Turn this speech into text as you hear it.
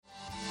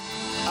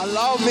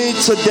Allow me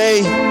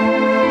today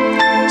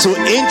to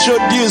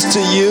introduce to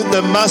you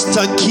the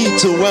master key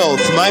to wealth,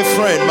 my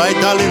friend, my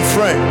darling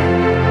friend.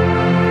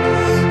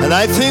 And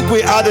I think we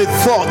had a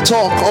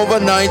talk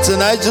overnight,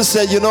 and I just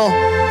said, I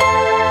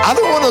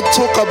don't want to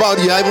talk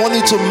about you. I want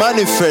you to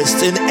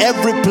manifest in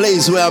every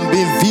place where I'm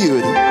being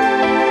viewed.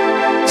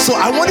 So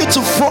I want you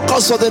to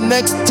focus for the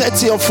next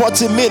 30 or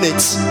 40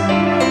 minutes.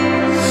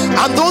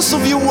 And those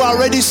of you who are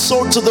already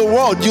sold to the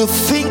world, you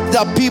think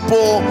that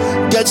people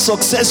get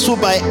successful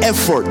by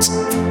effort.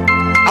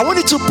 I want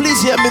you to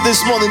please hear me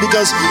this morning,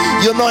 because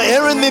you're not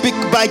hearing me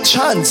by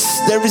chance.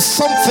 There is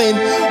something,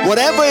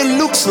 whatever it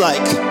looks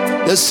like,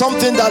 there's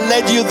something that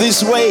led you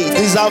this way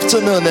this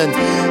afternoon, and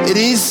it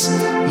is,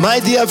 my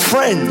dear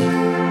friend,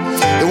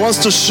 it wants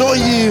to show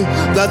you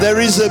that there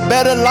is a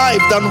better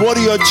life than what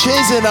you're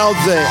chasing out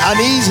there, and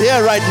he's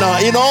here right now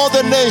in all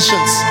the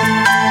nations.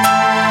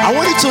 I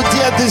want you to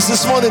hear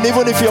this morning,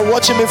 even if you're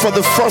watching me for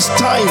the first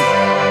time.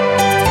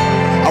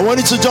 I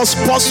want you to just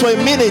pause for a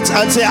minute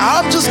and say,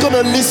 I'm just going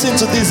to listen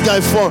to this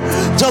guy for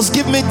just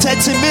give me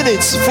 30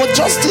 minutes for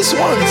just this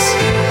once.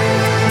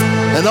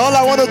 And all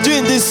I want to do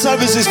in this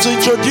service is to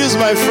introduce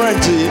my friend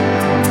to you.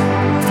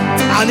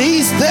 And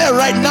he's there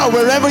right now.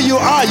 Wherever you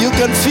are, you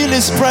can feel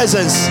his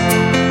presence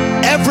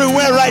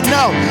everywhere right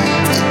now.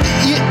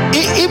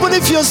 Even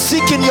if you're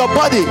sick in your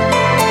body,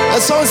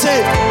 and someone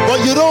say,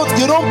 but you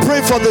don't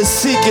pray for the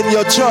sick in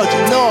your church.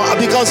 No,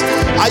 because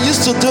I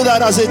used to do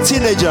that as a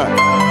teenager,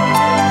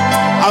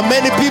 and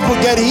many people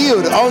get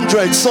healed,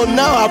 hundreds. So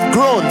now I've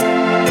grown.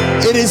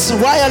 It is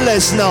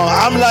wireless now.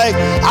 I'm like,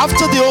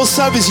 after the whole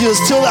service, you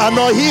still are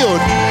not healed.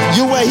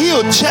 You were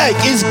healed, check,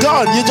 it's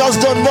gone. You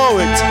just don't know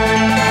it.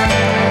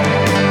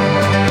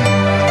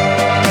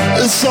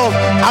 So,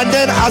 and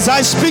then as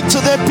I speak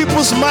to them,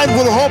 people's mind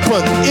will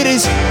open. It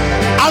is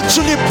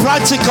actually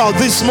practical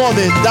this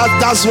morning.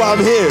 That's why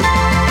I'm here.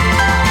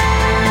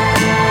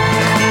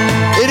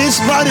 It is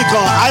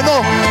practical. I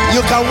know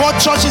you can watch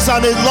churches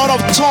and a lot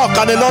of talk,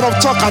 and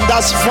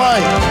that's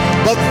fine.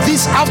 But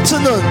this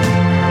afternoon,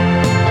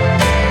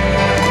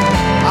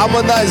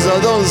 harmonize,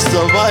 don't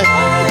stop.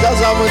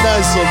 Just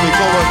harmonize for me.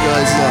 Come on,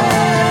 guys.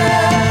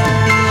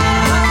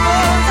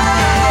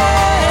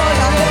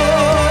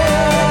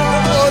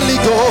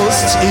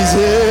 Ghost is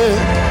here.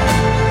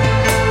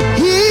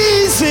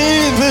 He's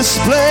in this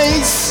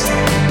place.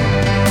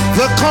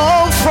 The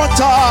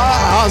Comforter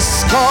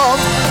has come.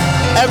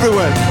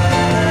 Everywhere.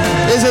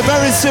 It's a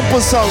very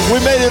simple song. We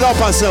made it up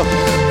ourselves.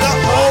 The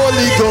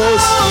Holy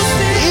Ghost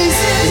is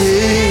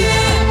here.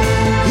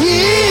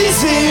 He's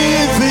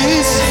in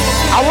this.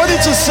 I want you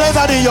to say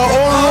that in your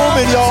own room,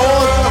 in your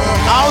own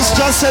house.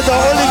 Just say the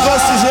Holy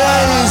Ghost is here.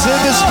 He's in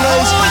this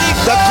place.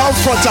 The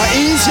Comforter.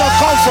 He is your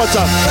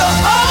Comforter.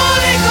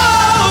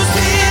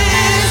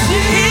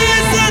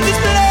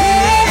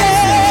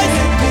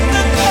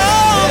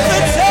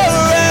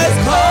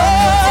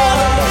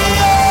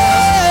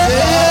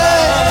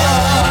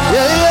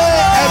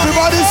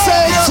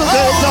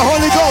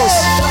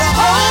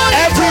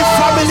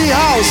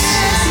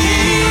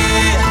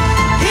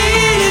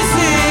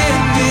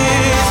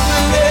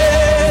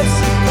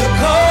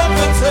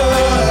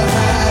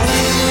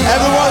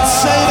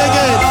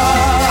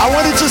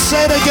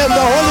 Say it again. The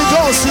Holy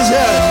Ghost is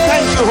here.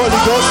 Thank you, Holy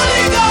Ghost.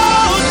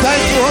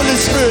 Thank you, Holy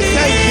Spirit.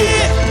 Thank you.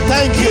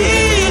 Thank you.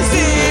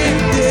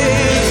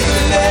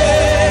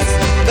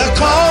 The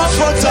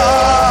Comforter.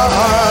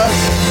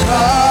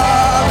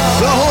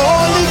 The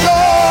Holy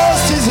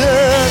Ghost is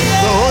here.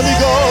 The Holy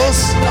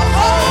Ghost. The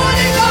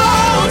Holy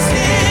Ghost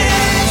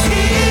is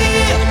here.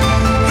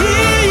 He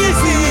is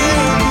in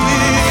this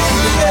place.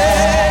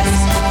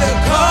 The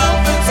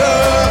Comforter.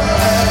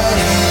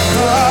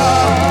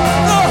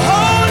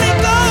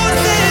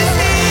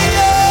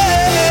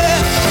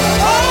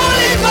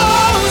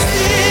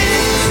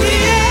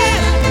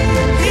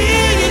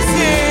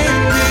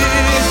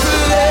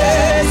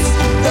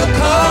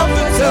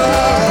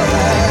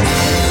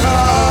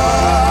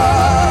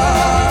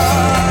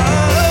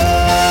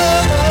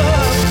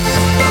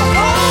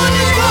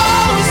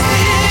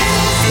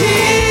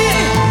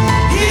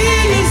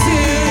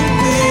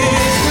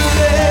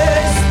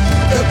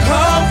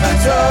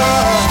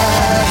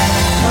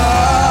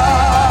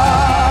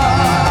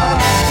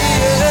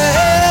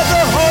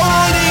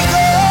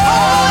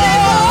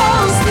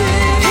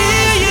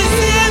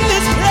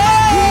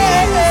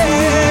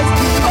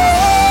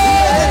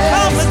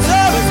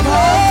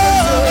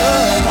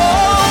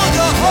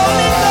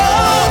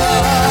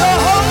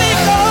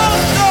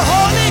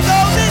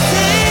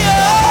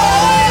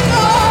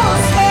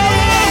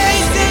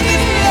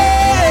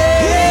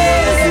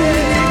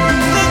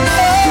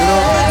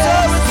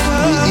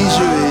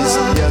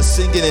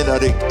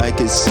 Like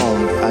a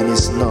song, and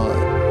it's not.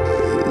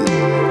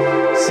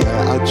 So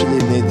I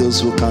actually made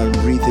those who can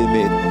rhythm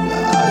it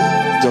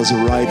just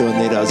write on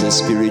it as a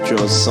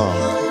spiritual song.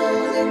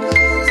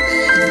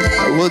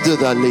 We'll do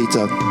that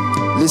later.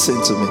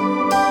 Listen to me,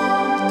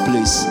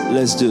 please.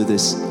 Let's do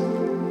this.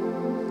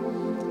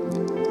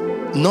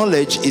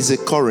 Knowledge is a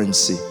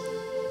currency.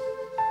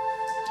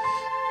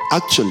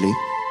 Actually,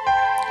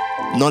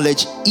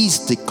 Knowledge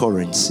is the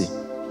currency.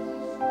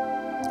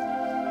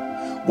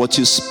 What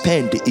you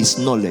spend is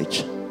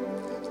knowledge,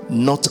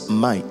 not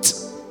might.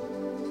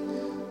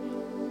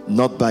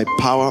 Not by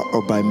power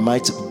or by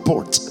might,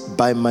 but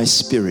by my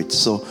spirit.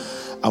 So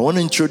I want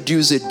to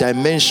introduce a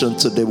dimension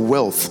to the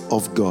wealth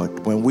of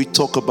God. When we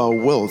talk about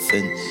wealth,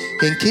 and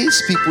in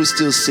case people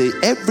still say,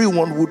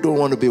 everyone who don't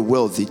want to be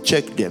wealthy,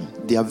 check them.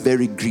 They are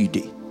very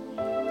greedy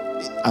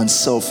and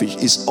selfish.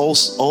 It's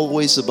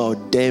always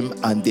about them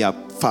and their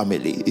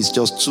family. It's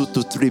just 2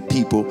 to 3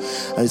 people.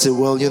 And they say,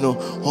 well,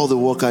 all the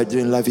work I do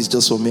in life is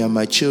just for me and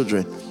my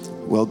children.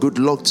 Well, good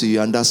luck to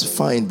you, and that's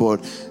fine.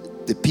 But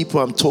the people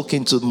I'm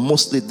talking to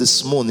mostly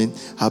this morning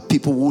are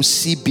people who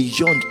see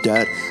beyond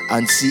that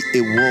and see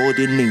a world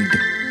in need.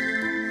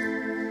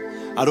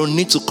 I don't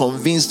need to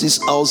convince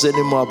this house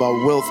anymore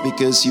about wealth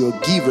because you're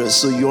givers,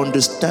 so you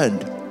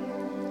understand.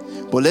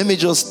 But let me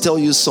just tell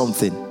you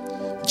something.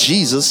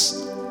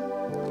 Jesus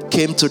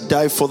came to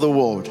die for the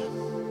world.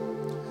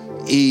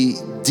 He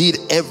did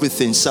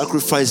everything,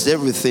 sacrificed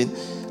everything.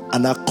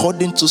 And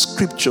according to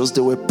scriptures,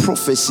 there were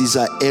prophecies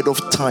ahead of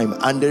time.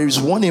 And there is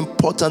one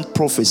important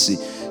prophecy.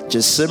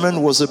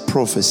 Gethsemane was a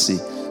prophecy.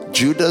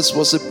 Judas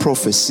was a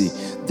prophecy.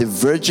 The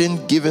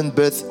virgin giving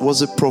birth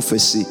was a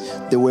prophecy.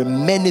 There were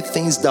many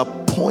things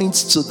that point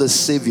to the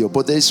Savior.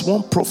 But there is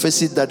one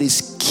prophecy that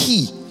is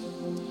key.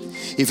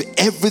 If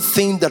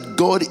everything that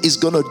God is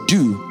going to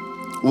do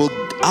will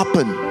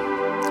happen,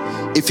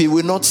 if He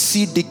will not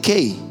see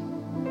decay,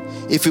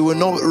 if He will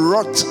not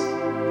rot,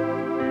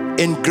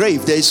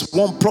 engraved, there is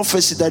one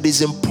prophecy that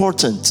is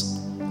important.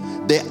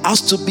 There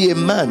has to be a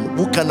man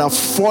who can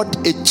afford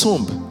a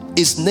tomb.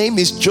 His name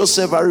is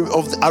Joseph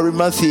of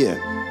Arimathea.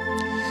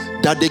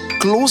 That the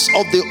close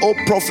of the old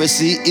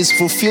prophecy is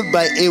fulfilled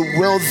by a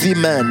wealthy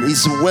man.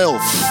 His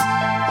wealth.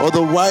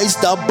 Otherwise,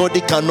 that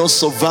body cannot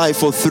survive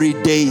for 3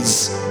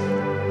 days.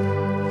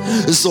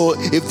 So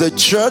if the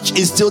church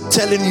is still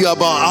telling you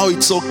about how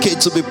it's okay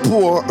to be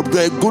poor,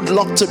 good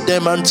luck to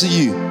them and to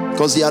you,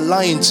 because they are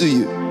lying to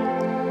you.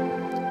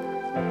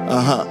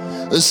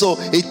 And so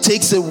it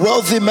takes a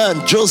wealthy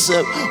man,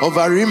 Joseph of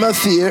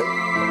Arimathea,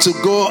 to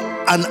go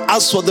and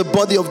ask for the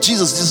body of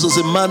Jesus. This was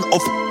a man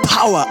of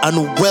power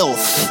and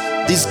wealth.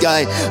 This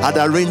guy had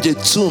arranged a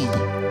tomb.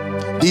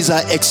 These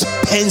are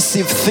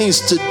expensive things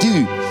to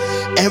do.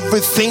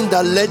 Everything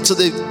that led to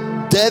the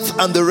death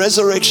and the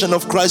resurrection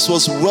of Christ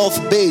was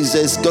wealth-based.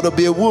 There's got to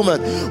be a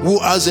woman who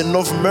has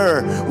enough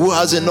myrrh, who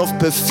has enough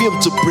perfume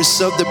to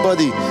preserve the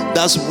body.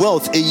 That's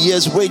wealth, a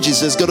year's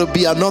wages. There's got to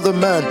be another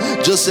man,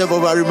 Joseph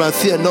of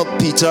Arimathea, not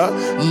Peter,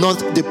 not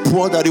the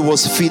poor that he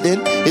was feeding.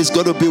 It's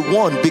got to be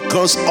one,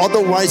 because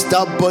otherwise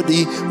that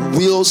body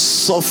will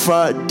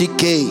suffer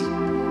decay.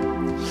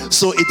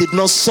 So it did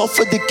not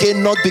suffer decay,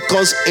 not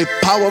because a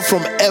power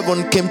from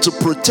heaven came to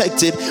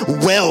protect it.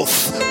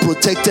 Wealth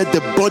protected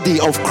the body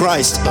of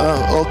Christ.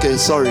 Okay,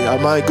 sorry,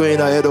 am I going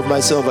ahead of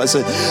myself? I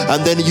said,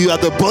 and then you are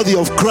the body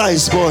of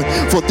Christ, but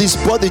for this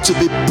body to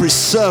be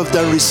preserved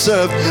and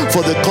reserved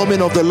for the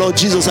coming of the Lord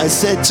Jesus, I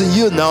said to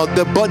you now,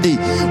 the body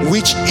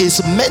which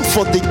is meant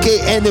for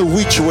decay any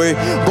which way,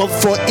 but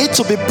for it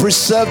to be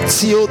preserved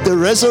till the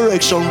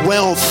resurrection,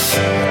 wealth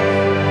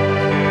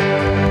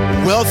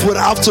would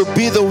have to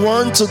be the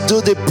one to do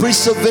the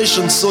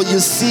preservation. So you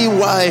see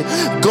why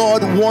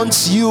God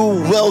wants you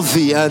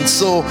wealthy. And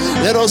so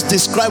let us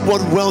describe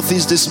what wealth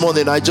is this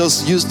morning. I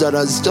just used that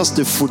as just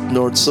a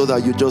footnote so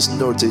that you just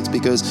note it,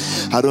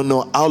 because I don't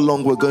know how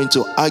long we're going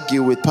to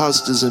argue with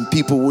pastors and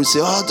people who say,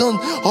 don't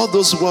all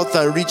those wealth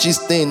and riches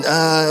thing,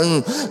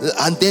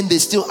 and then they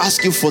still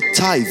ask you for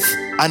tithe.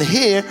 And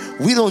here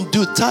we don't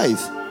do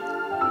tithe.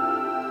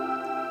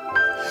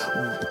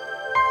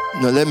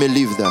 No, let me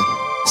leave that.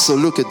 So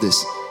look at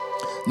this.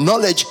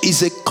 Knowledge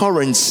is a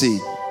currency,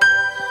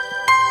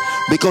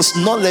 because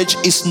knowledge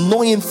is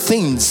knowing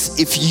things.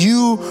 If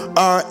you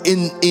are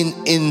in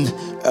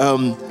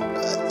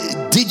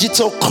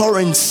digital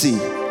currency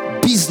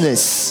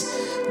business,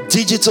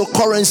 digital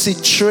currency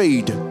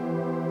trade,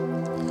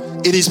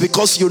 it is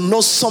because you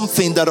know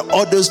something that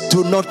others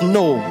do not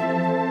know.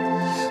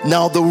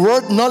 Now the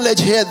word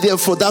knowledge here,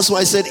 therefore, that's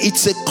why I said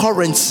it's a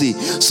currency.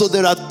 So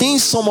there are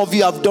things some of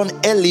you have done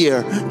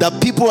earlier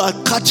that people are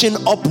catching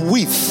up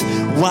with.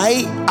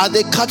 Why are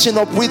they catching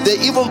up with? They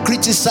even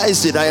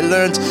criticized it. I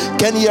learned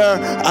Kenya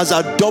has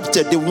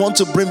adopted, they want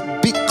to bring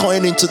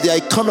Bitcoin into their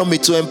economy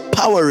to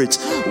empower it.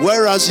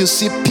 Whereas you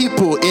see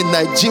people in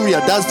Nigeria,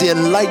 that's the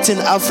enlightened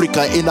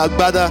Africa, in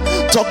Agbada,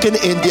 talking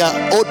in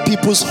their old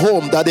people's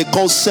home that they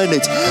call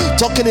Senate,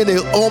 talking in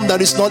a home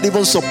that is not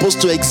even supposed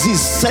to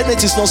exist.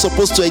 Senate is not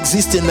supposed to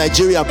exist in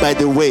Nigeria, by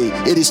the way.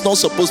 It is not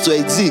supposed to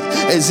exist.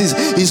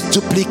 It's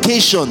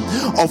duplication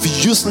of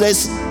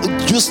useless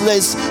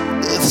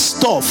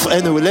stuff.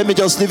 Anyway, let me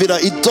just leave it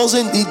out.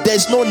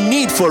 There's no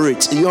need for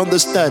it. You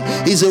understand?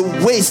 It's a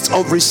waste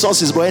of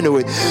resources. But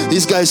anyway,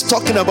 this guy is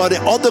talking about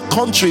the other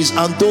countries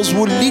and those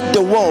who lead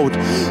the world.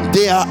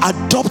 They are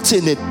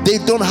adopting it. They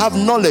don't have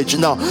knowledge.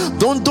 Now,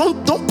 don't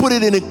put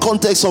it in the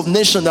context of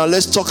nation. Now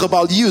let's talk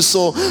about you.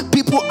 So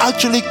people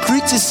actually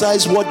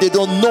criticize what they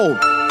don't know.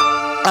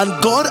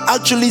 And God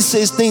actually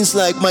says things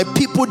like, my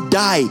people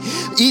die.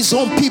 His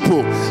own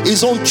people,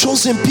 his own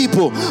chosen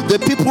people, the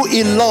people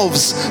he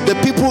loves, the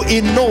people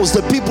he knows,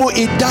 the people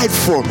he died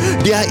for.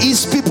 They are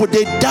his people.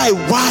 They die.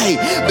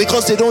 Why?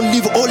 Because they don't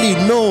live holy?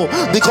 No.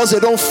 Because they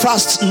don't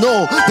fast?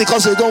 No.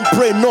 Because they don't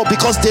pray? No.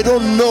 Because they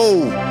don't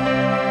know.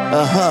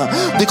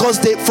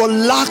 Because they, for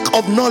lack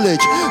of knowledge.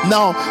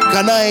 Now,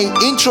 can I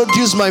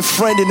introduce my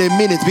friend in a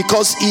minute?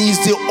 Because he is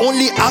the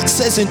only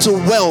access into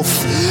wealth.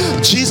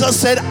 Jesus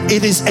said,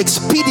 it is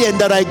expedient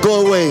that I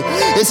go away.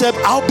 He said,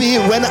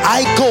 albeit when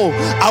I go,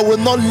 I will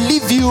not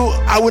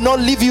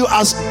leave you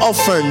as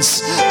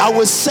orphans. I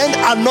will send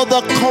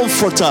another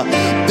comforter,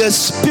 the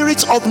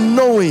spirit of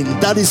knowing,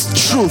 that is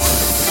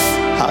truth.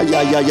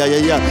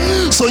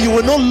 So you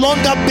will no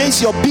longer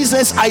base your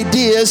business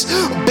ideas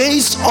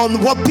based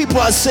on what people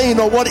are saying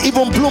or what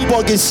even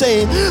Bloomberg is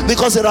saying,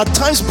 because there are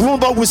times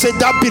Bloomberg will say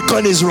that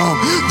Bitcoin is wrong,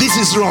 this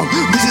is wrong,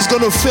 this is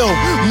going to fail.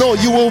 No,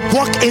 you will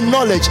walk in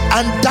knowledge,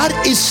 and that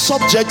is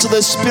subject to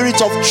the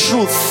spirit of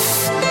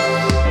truth.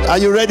 Are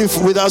you ready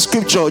with our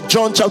scripture?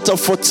 John chapter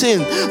 14.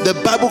 The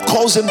Bible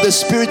calls him the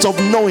spirit of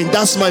knowing.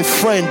 That's my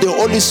friend, the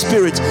Holy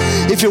Spirit.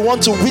 If you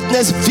want to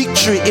witness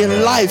victory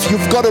in life,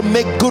 you've got to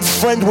make good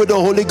friend with the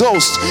Holy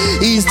Ghost.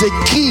 He is the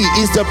key.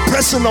 He's the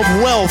person of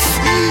wealth.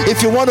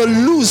 If you want to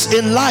lose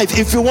in life,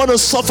 if you want to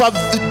suffer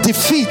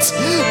defeat,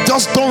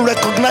 just don't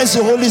recognize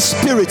the Holy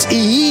Spirit.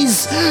 He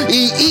is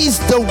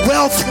the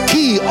wealth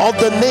key of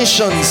the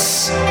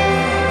nations.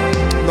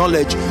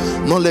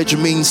 Knowledge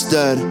means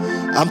that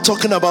I'm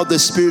talking about the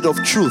spirit of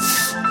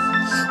truth.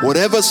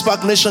 Whatever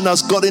Spark Nation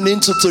has gotten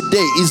into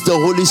today is the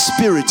Holy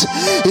Spirit.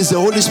 It's the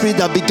Holy Spirit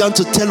that began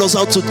to tell us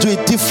how to do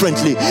it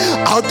differently.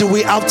 How do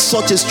we have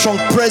such a strong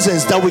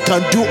presence that we can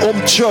do home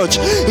church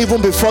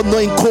even before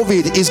knowing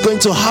COVID is going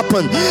to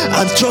happen?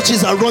 And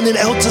churches are running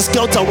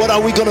helter-skelter. What are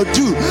we going to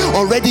do?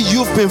 Already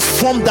you've been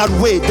formed that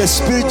way. The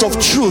spirit of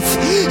truth.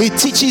 It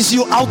teaches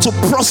you how to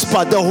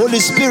prosper. The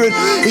Holy Spirit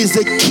is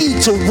the key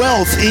to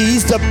wealth. He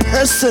is the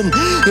person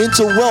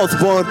into wealth.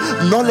 But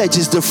knowledge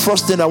is the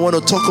first thing I want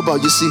to talk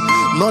about. You see,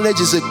 knowledge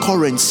is a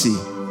currency.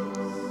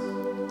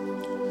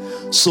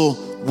 So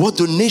what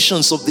do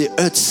nations of the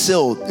earth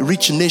sell?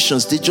 Rich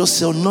nations, they just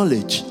sell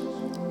knowledge.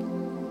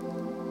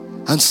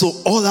 And so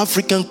all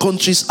African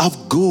countries have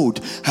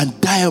gold and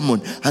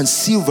diamond and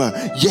silver,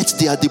 yet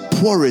they are the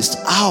poorest.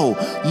 How?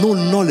 No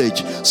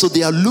knowledge. So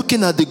they are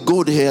looking at the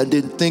gold here and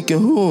they're thinking,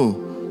 oh,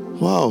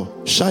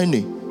 wow,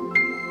 shiny.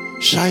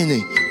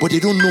 But they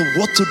don't know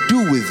what to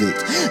do with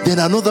it. Then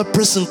another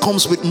person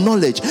comes with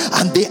knowledge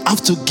and they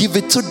have to give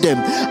it to them,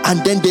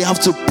 and then they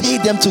have to pay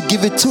them to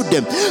give it to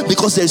them,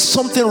 because there's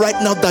something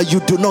right now that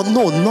you do not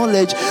know.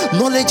 Knowledge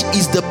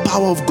is the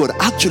power of God.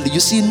 Actually, you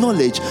see,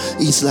 knowledge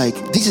is like,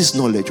 this is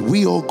knowledge.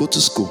 We all go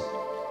to school.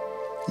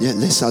 Yeah,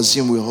 let's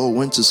assume we all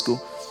went to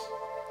school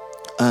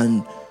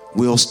and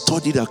we all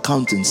studied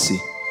accountancy.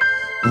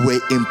 We're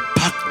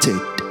impacted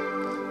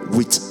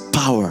with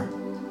power.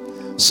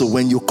 So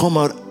when you come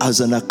out as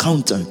an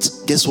accountant,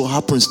 guess what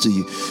happens to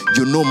you?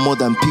 You know more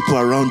than people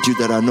around you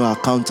that are no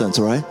accountants,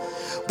 right?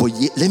 But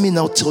let me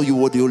now tell you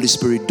what the Holy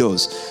Spirit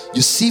does.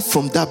 You see,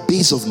 from that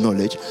base of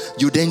knowledge,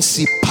 you then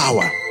see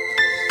power.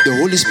 The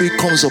Holy Spirit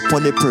comes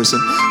upon a person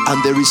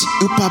and there is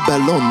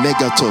upaballon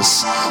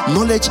megatos.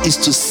 Knowledge is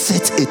to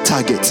set a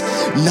target.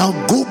 Now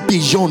go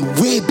beyond,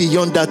 way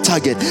beyond that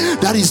target.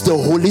 That is the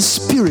Holy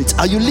Spirit.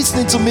 Are you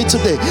listening to me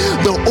today?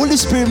 The Holy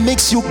Spirit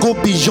makes you go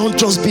beyond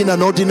just being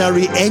an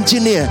ordinary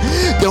engineer.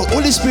 The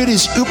Holy Spirit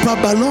is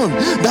upaballon.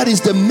 That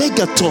is the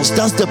megatos.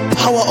 That's the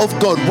power of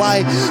God.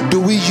 Why do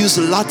we use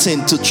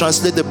Latin to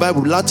translate the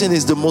Bible? Latin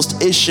is the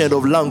most ancient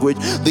of language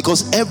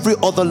because every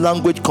other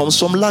language comes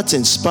from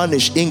Latin.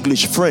 Spanish,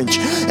 English, French.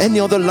 Any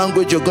other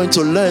language you're going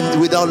to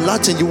learn without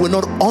Latin, you will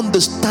not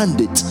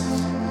understand it.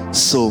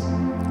 So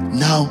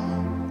now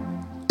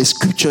a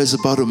scripture is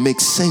about to make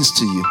sense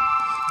to you.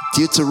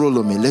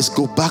 Deuteronomy. Let's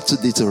go back to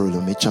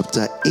Deuteronomy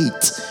chapter 8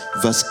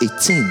 verse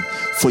 18.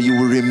 For you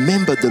will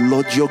remember the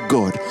Lord your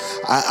God.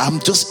 I'm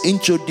just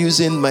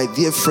introducing my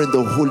dear friend,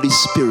 the Holy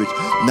Spirit.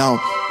 Now,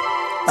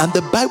 and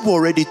the Bible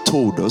already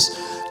told us,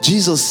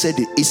 Jesus said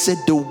it. He said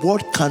the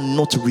world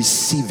cannot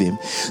receive him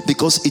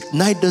because it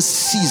neither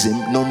sees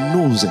him nor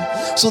knows him.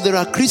 So there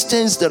are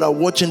Christians that are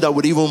watching that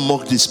would even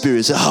mock the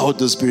Spirit. Say, how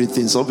the Spirit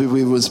thinks. Some people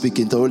even speak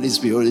in the Holy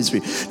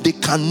Spirit. They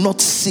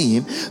cannot see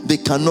him. They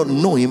cannot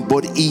know him.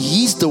 But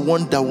he is the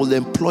one that will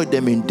employ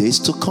them in days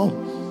to come.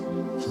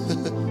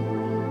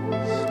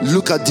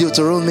 Look at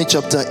Deuteronomy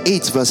chapter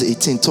 8 verse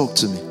 18. Talk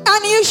to me.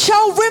 And you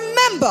shall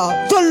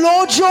remember the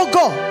Lord your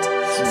God,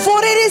 for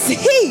it is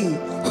he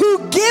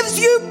who gives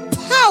you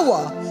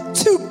power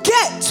to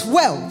get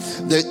wealth.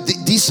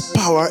 This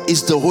power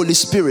is the Holy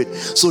Spirit.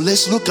 So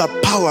let's look at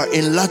power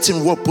in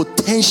Latin word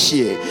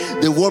potential.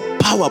 The word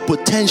power,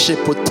 potential,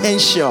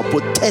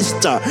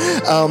 potesta,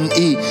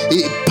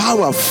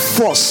 power,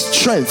 force,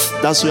 strength.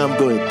 That's where I'm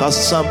going.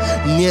 Pastor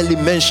Sam nearly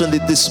mentioned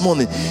it this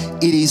morning.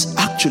 It is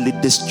actually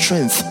the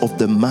strength of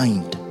the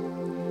mind.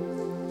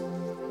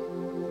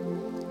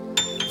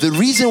 The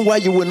reason why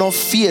you will not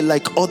fear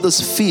like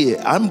others fear,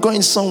 I'm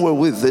going somewhere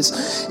with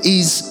this,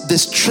 is the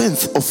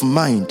strength of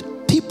mind.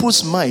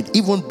 People's mind,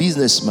 even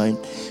business mind,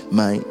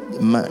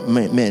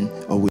 men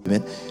or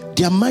women,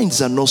 their minds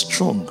are not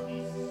strong.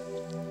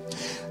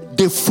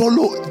 They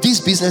follow, this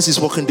business is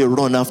working, they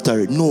run after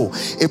it. No,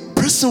 a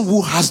person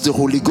who has the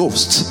Holy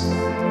Ghost,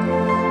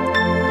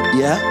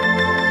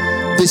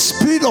 the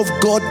Spirit of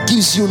God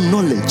gives you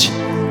knowledge.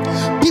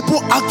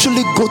 People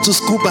actually go to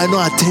school by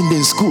not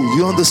attending school.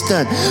 You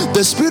understand?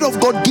 The Spirit of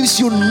God gives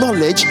you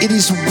knowledge. It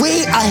is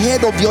way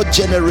ahead of your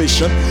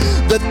generation.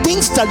 The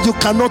things that you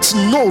cannot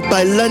know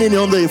by learning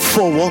under a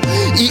four-wall,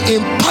 He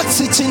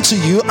imparts it into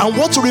you. And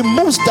what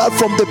removes that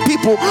from the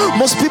people,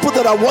 most people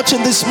that are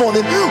watching this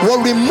morning,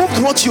 what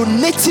removed what you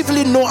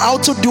natively know how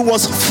to do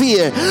was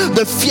fear.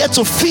 The fear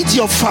to feed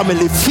your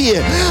family,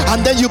 fear.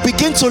 And then you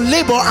begin to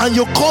labor, and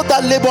you call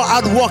that labor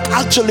hard work.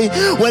 Actually,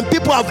 when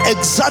people have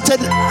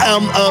exerted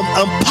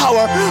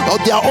power, or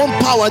their own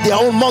power, their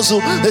own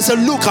muscle, they say,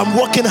 look, I'm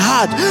working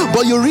hard.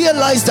 But you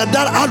realize that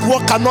hard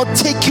work cannot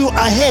take you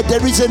ahead.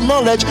 There is a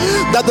knowledge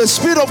that the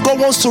Spirit of God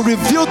wants to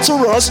reveal to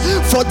us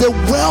for the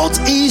wealth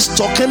He is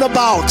talking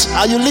about.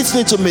 Are you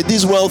listening to me?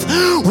 This wealth,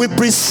 we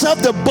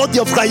preserve the body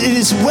of Christ. It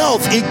is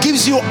wealth. It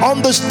gives you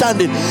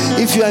understanding.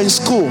 If you are in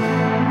school,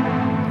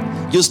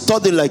 you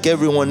study like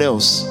everyone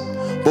else.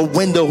 But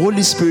when the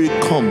Holy Spirit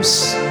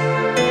comes,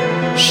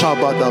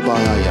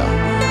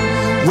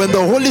 when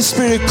the Holy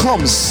Spirit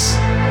comes,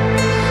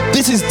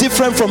 this is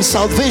different from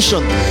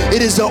salvation.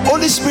 It is the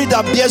Holy Spirit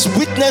that bears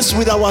witness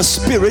with our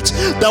spirit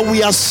that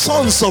we are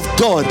sons of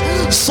God.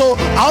 So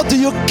how do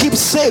you keep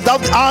saved?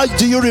 How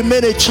do you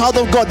remain a child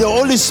of God? The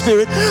Holy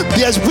Spirit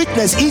bears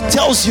witness. He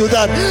tells you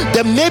that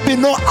there may be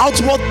no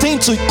outward thing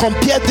to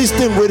compare this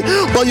thing with,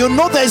 but you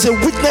know there is a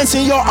witness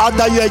in your heart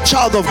that you're a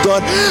child of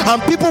God. And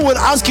people will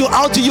ask you,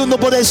 how do you know?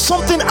 But there's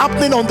something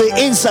happening on the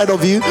inside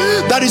of you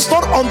that is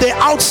not on the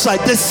outside.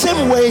 The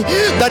same way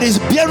that is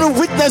bearing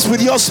witness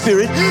with your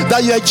spirit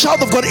that you're a child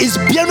of God is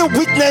bearing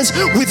witness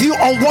with you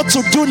on what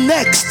to do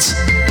next.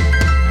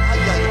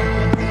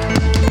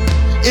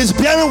 Is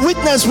bearing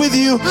witness with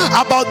you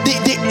about the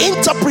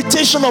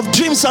interpretation of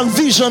dreams and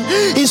vision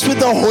is with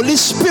the Holy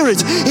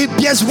Spirit. It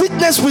bears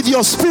witness with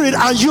your spirit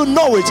and you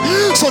know it.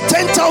 So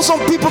 10,000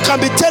 people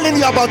can be telling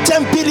you about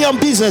 10 billion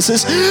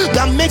businesses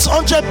that makes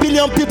 100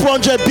 billion people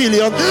 100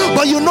 billion,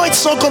 but you know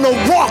it's not going to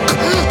work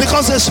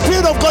because the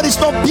Spirit of God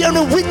is not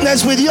bearing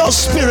witness with your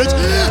spirit.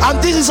 And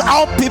this is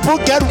how people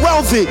get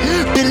wealthy.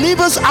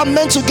 Believers are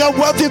meant to get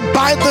wealthy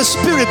by the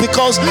Spirit,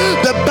 because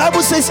the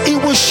Bible says He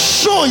will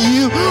show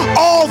you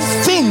all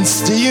things.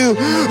 Do you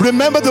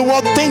remember the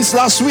word things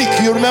last week?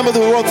 You remember the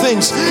word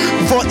things?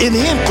 For in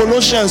Him,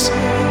 Colossians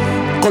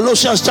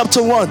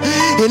chapter 1,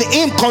 in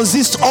Him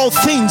consists all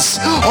things.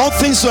 All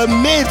things were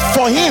made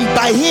for Him,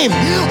 by Him.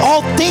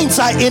 All things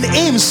are in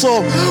Him.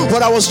 So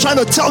what I was trying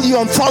to tell you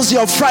on Thursday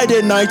or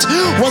Friday night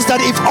was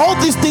that if all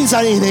these things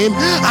are in Him,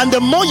 and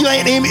the more you are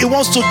in Him, it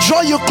wants to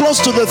draw you close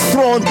to the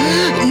throne.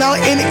 Now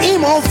in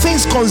Him all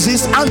things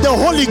consist, and the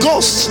Holy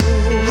Ghost,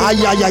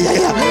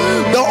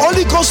 the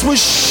Holy Ghost will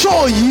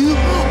show you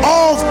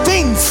all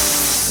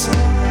things.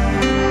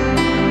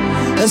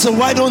 And so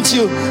why don't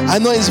you, I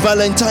know it's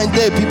Valentine's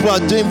Day, people are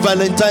doing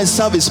Valentine's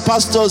service,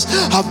 pastors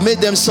have made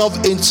themselves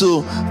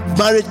into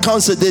marriage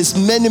counsel. There's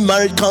many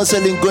marriage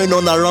counseling going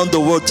on around the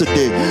world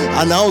today,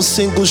 and how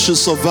singles should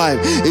survive.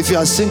 If you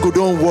are single,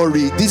 don't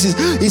worry.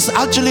 It's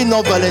actually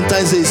not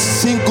Valentine's Day, it's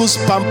Singles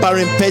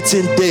Pampering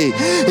Petting Day.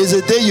 It's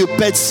a day you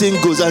pet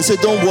singles and say,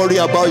 don't worry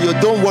about you,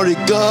 don't worry,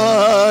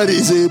 God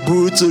is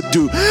able to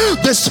do.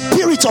 The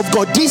Spirit of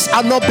God, these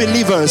are not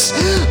believers.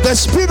 The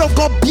Spirit of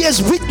God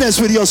bears witness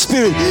with your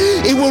spirit.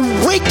 It will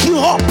wake you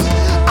up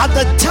at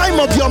the time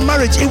of your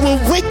marriage. It will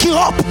wake you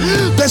up.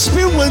 The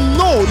Spirit will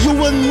know. You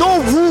will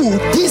know who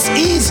this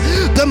is,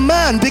 the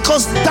man,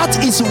 because that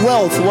is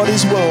wealth. What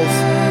is wealth?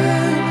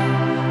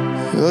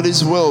 What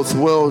is wealth?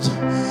 Wealth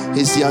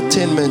is the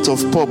attainment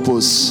of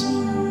purpose,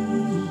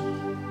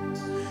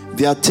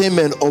 the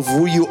attainment of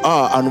who you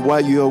are and why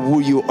you are who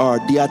you are,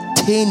 the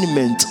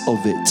attainment of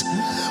it.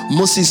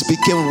 Moses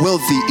became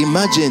wealthy.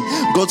 Imagine,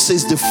 God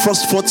says the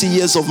first 40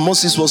 years of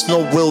Moses was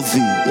not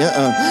wealthy.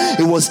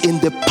 It was in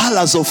the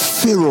palace of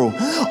Pharaoh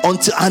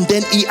and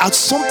then he had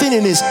something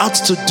in his heart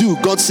to do.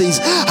 God says,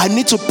 I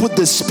need to put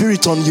the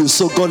Spirit on you.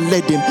 So God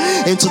led him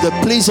into the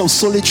place of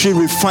solitary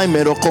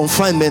refinement or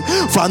confinement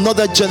for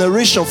another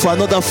generation, for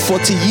another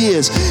 40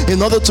 years,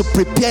 in order to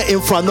prepare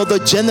him for another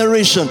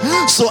generation.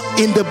 So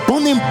in the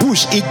burning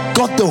bush, he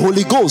got the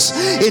Holy Ghost.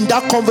 In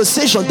that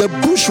conversation, the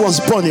bush was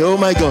burning. Oh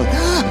my God.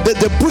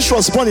 The bush bush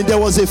was burning, there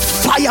was a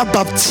fire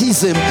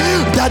baptism.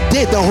 That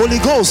day the Holy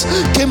Ghost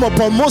came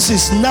upon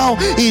Moses. Now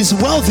he is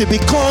wealthy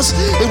because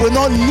he will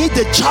not need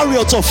the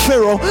chariots of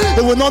Pharaoh.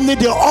 He will not need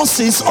the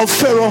horses of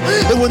Pharaoh.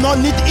 He will not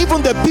need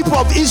even the people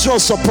of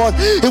Israel's support.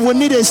 He will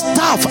need a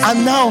staff.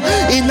 And now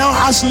he now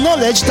has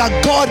knowledge that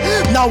God.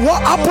 Now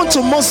what happened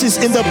to Moses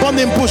in the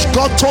burning bush?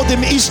 God told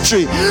him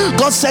history.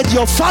 God said,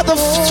 your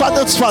father's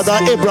father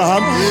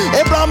Abraham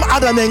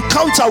had an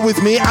encounter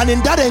with me, and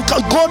in that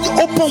encounter God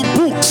opened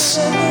books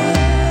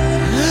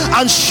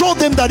and showed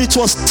them that it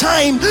was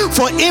time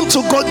for him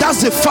to go.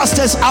 That's the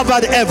fastest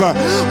Harvard ever.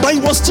 But he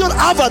was still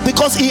Harvard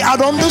because he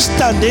had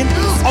understanding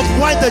of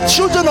why the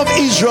children of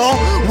Israel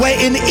were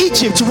in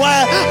Egypt,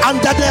 and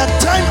that their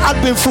time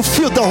had been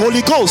fulfilled, the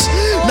Holy Ghost.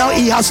 Now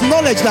he has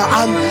knowledge now,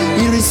 and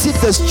he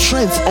received the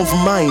strength of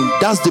mind.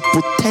 That's the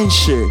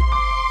potential,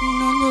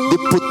 the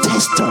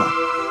potester,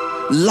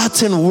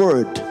 Latin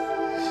word.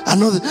 And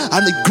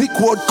the Greek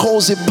word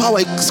calls it power.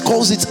 It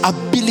calls it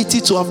ability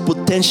to have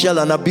potential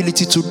and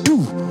ability to do.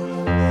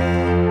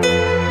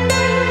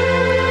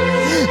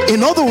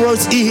 In other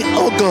words,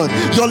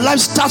 your life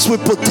starts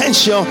with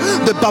potential.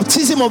 The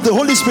baptism of the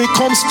Holy Spirit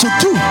comes to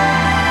do.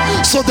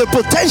 So the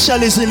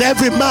potential is in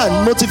every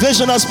man.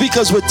 Motivational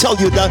speakers will tell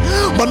you that.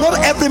 But not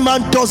every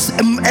man does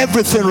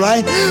everything,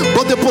 right?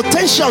 But the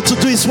potential to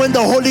do is when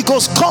the Holy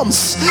Ghost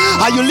comes.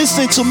 Are you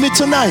listening to me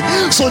tonight?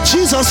 So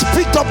Jesus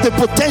picked up the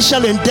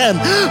potential in them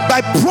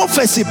by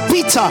prophecy.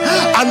 Peter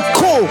and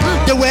co,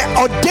 they were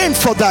ordained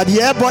for that,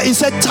 yeah? But he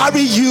said,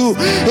 tarry you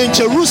in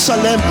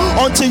Jerusalem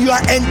until you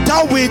are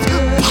endowed with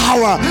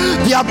power.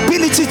 The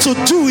ability to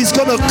do is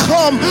going to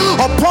come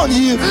upon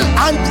you.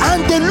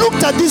 And they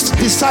looked at these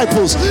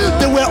disciples.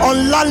 They were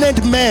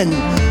unlearned men.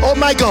 Oh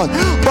my God.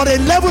 But a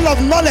level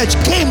of knowledge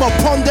came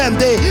upon them.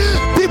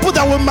 People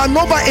that will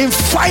maneuver in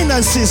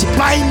finances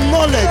by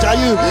knowledge. Are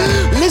you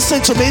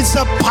listening to me? It's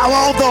the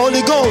power of the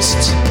Holy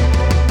Ghost.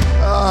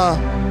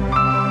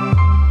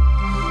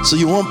 So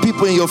you want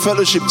people in your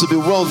fellowship to be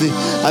wealthy.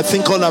 I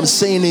think all I'm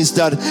saying is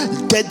that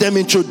get them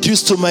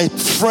introduced to my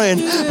friend,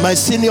 my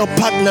senior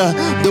partner,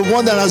 the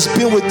one that has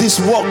been with this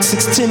work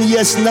 16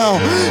 years now.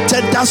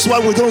 That's why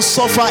we don't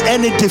suffer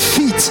any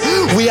defeat.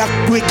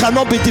 We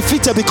cannot be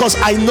defeated because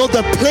I know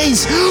the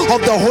place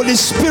of the Holy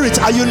Spirit.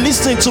 Are you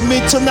listening to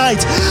me tonight?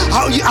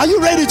 Are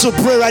you ready to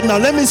pray right now?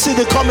 Let me see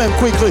the comment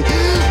quickly.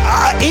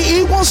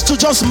 He wants to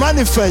just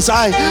manifest.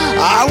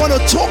 I want to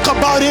talk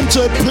about him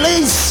to a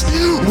place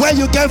where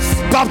you get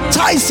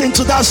baptized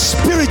into that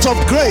spirit of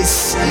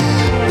grace,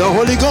 the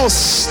Holy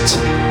Ghost.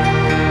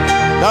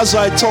 That's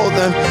why I told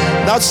them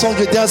that song,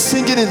 they are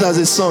singing it as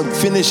a song.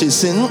 Finish it,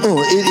 sing.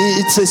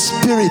 It's a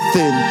spirit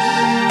thing.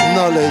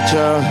 Knowledge.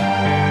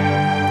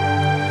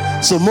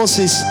 So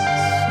Moses,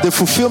 the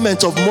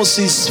fulfillment of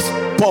Moses'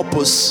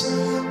 purpose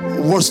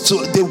was to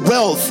the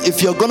wealth.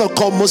 If you're going to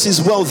call Moses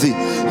wealthy,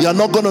 you're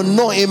not going to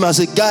know him as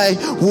a guy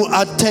who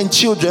had 10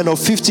 children or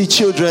 50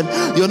 children.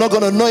 You're not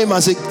going to know him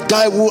as a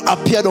guy who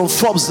appeared on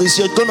Forbes list.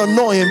 You're going to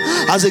know him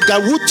as a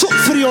guy who took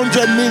 3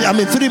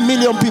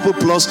 million people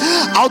plus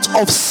out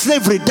of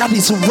slavery. That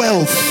is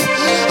wealth.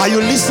 Are you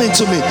listening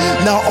to me?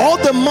 Now all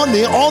the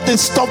money, all the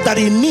stuff that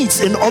he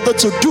needs in order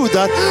to do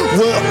that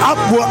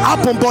will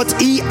happen, but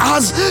he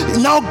has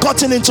now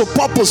gotten into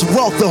purpose.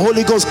 Wealth, the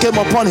Holy Ghost came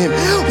upon him.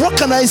 What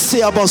can I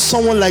say about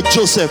someone like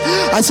Joseph?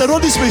 I said,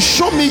 Holy Spirit,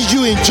 show me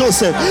you in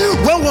Joseph.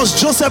 When was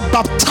Joseph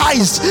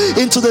baptized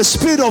into the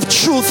spirit of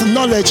truth,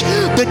 knowledge?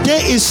 The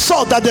day he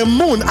saw that the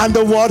moon and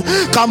the world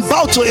can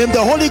bow to him,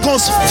 the Holy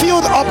Ghost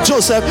filled up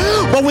Joseph.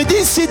 But we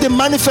didn't see the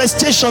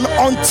manifestation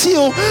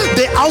until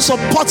the house of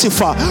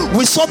Potiphar.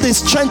 We saw the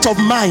strength of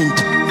mind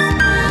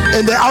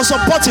in the house of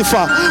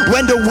Potiphar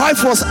when the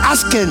wife was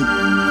asking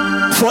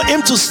for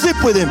him to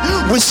sleep with him.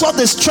 We saw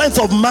the strength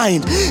of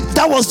mind.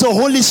 That was the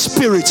Holy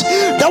Spirit.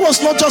 That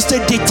was not just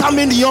a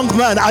determined young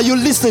man. Are you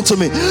listening to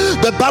me?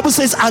 The Bible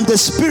says, and the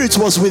Spirit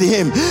was with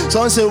him.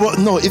 Someone say, well,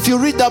 no. If you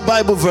read that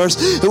Bible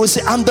verse, it will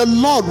say, and the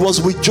Lord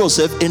was with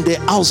Joseph in the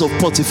house of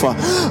Potiphar.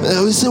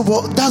 We say,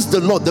 well, that's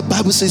the Lord. The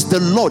Bible says the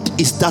Lord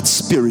is that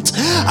Spirit,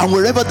 and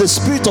wherever the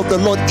Spirit of the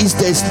Lord is,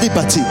 there is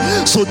liberty.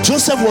 So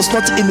Joseph was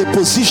not in a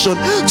position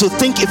to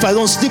think, if I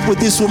don't sleep with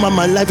this woman,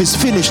 my life is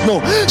finished.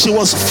 No, she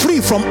was free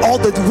from all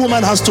the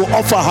woman has to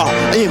offer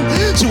him.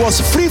 She was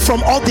free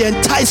from all the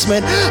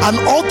enticement and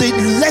all the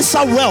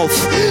lesser wealth.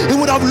 It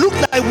would have looked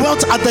like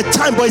wealth at the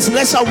time, but it's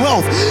lesser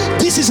wealth.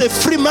 This is a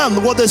free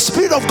man. What the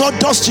Spirit of God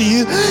does to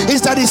you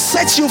is that it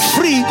sets you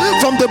free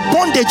from the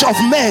bondage of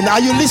men.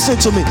 Are you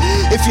listening to me?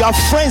 If you have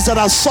friends that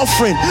are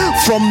suffering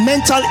from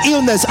mental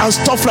illness and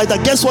stuff like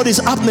that, guess what is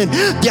happening?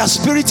 Their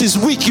spirit is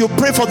weak. You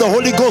pray for the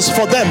Holy Ghost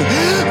for them,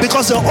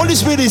 because the Holy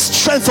Spirit is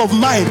strength of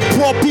mind.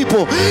 Poor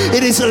people,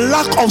 it is a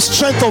lack of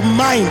strength of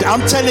mind.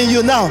 I'm telling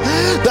you now.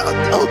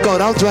 Oh God,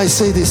 how do I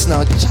say this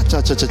now?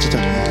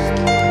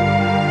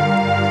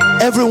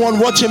 Everyone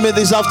watching me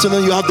this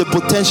afternoon, you have the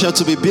potential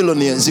to be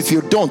billionaires. If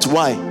you don't,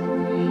 why?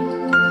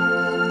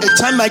 A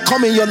time might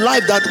come in your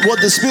life that what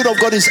the Spirit of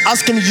God is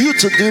asking you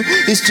to do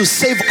is to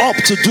save up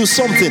to do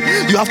something.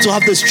 You have to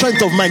have the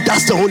strength of mind.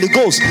 That's the Holy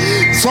Ghost.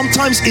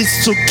 Sometimes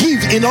it's to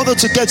give in order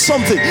to get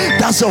something.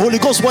 That's the Holy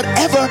Ghost.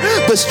 Whatever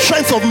the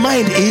strength of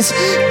mind is,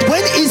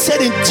 when he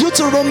said in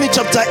Deuteronomy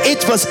chapter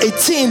 8 verse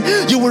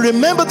 18, you will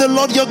remember the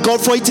Lord your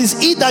God, for it is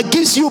he that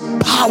gives you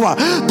power,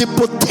 the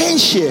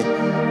potential,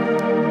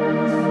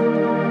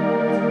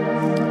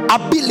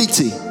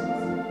 ability.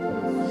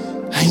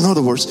 In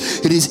other words,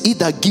 it is he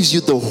that gives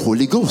you the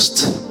Holy Ghost.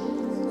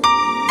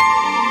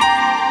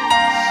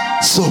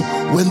 So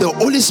when the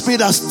Holy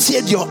Spirit has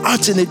steered your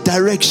heart in a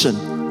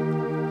direction.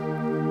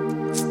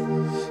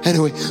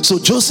 Anyway, so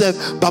Joseph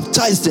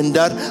baptized in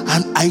that,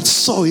 and I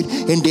saw it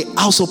in the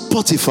house of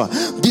Potiphar.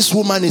 This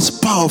woman is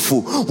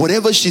powerful.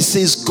 Whatever she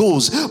says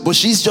goes, but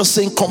she's just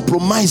saying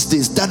compromise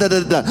this, da da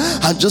da da.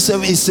 And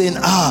Joseph is saying,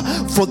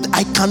 for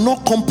I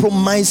cannot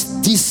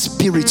compromise this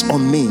spirit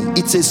on me.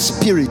 It's a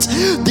spirit.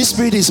 This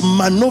spirit is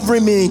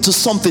maneuvering me into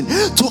something.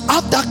 To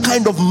have that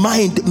kind of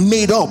mind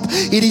made up,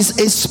 it is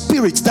a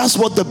spirit. That's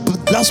what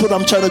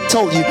I'm trying to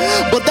tell you.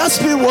 But that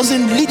spirit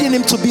wasn't leading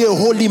him to be a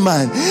holy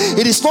man.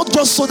 It is not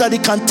just so that he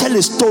can tell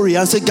a story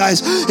and say,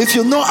 guys, if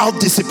you know how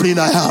disciplined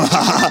I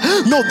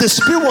am. No, the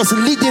spirit was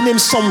leading him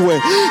somewhere.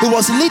 It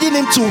was leading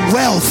him to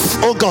wealth.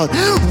 Oh God,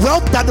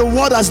 wealth that the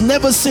world has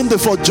never seen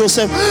before.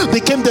 Joseph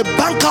became the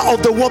banker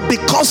of the world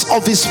because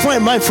of his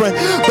friend, my friend,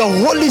 the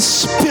Holy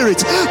Spirit,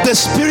 the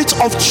Spirit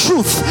of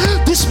truth.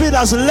 This spirit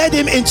has led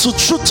him into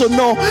truth to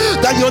know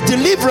that your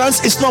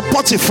deliverance is not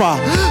Potiphar,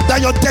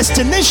 that your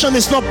destination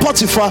is not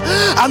Potiphar,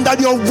 and that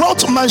your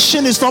wealth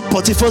machine is not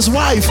Potiphar's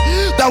wife.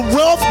 That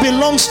wealth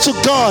belongs to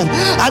God.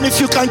 And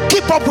if you can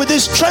keep up with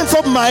this strength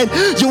of mind,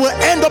 you will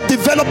end up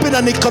developing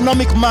an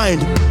economic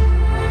mind.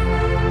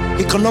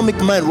 Economic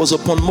mind was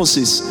upon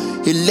Moses.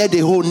 He led a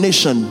whole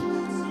nation.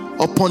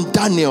 Upon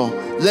Daniel,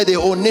 led a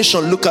whole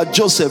nation. Look at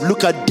Joseph,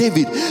 look at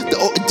David.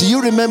 Do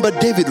you remember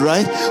David,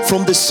 right?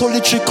 From the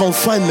solitary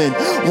confinement.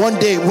 One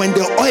day when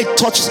the oil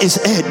touched his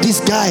head, this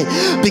guy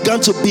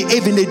began to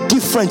behave in a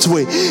different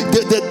way.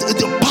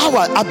 The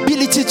power,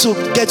 ability to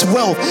get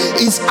wealth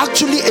is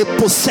actually a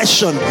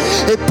possession.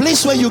 A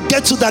place where you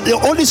get to that the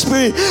Holy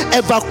Spirit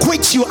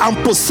evacuates you and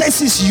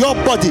possesses your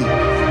body.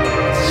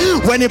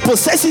 When it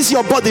possesses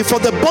your body, for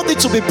the body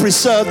to be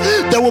preserved,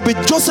 there will be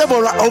Joseph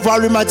of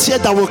Arimathea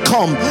that will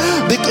come.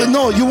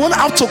 No, you won't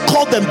have to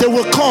call them. They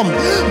will come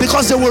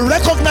because they will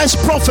recognize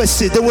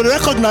prophecy. They will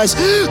recognize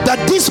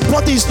that this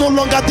body is no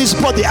longer this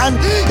body. And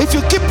if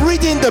you keep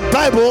reading the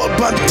Bible,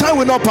 but time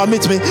will not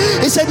permit me,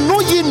 it said,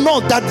 know ye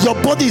not that your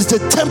body is the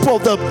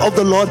temple of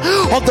the Lord,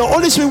 of the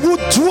Holy Spirit who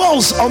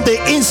dwells on the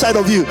inside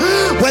of you.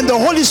 When the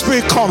Holy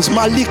Spirit comes,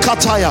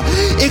 Malikataya,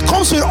 it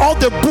comes with all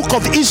the book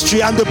of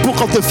history and the book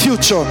of the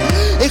future.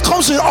 It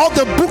comes with all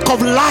the book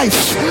of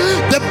life.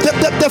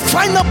 The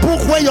final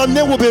book where your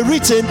name will be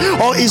written,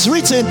 or is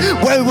written,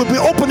 where it will be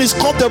opened, is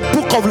called the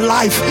book of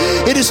life.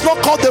 It is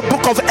not called the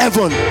book of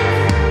heaven.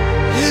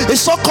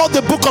 It's not called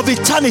the book of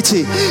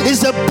eternity.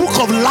 It's the book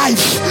of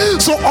life.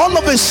 So all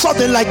of a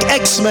sudden, like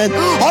X-Men,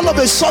 all of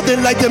a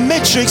sudden, like the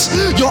Matrix,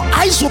 your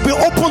eyes will be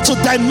open to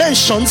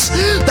dimensions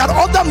that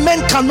other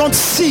men cannot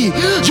see.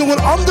 You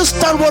will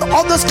understand what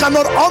others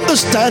cannot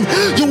understand.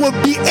 You will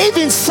behave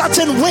in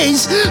certain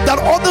ways that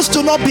others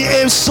do not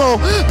behave. So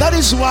that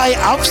is why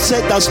I've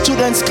said that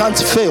students can't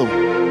fail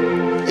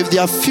if they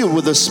are filled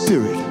with the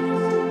Spirit.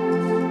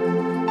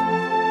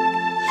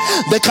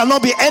 There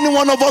cannot be any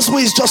one of us who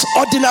is just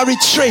ordinary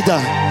trader,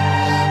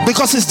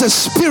 because it's the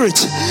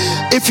Spirit.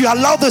 If you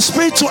allow the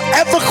Spirit to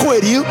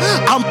evacuate you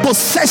and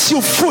possess you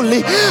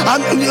fully,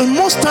 and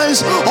most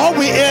times all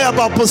we hear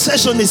about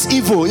possession is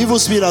evil. Evil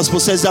spirit has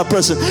possessed that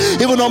person.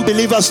 Even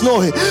unbelievers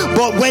know it.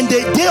 But when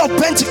the day of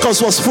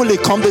Pentecost was fully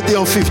come, the day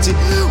of 50,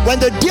 when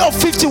the day of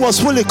 50 was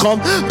fully come,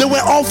 they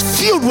were all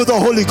filled with the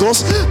Holy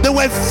Ghost. They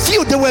were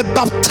filled, they were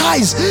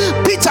baptized.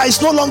 Peter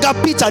is no longer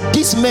Peter.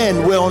 These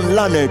men were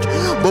unlearned,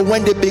 but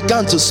when they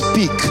began to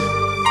speak,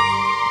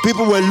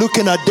 people were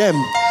looking at them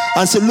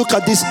and say, look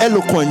at this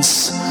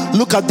eloquence.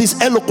 Look at this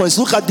eloquence.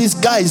 Look at these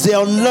guys. They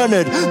are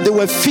unlearned. They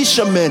were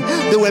fishermen.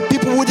 They were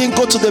people who didn't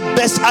go to the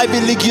best Ivy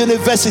League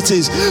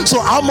universities.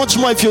 So how much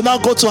more if you now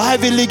go to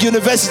Ivy League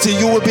University,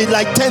 you will be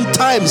like 10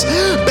 times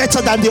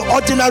better than the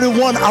ordinary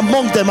one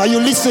among them. Are you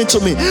listening to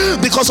me?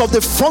 Because of the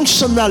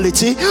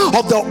functionality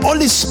of the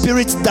Holy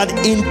Spirit that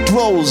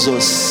indwells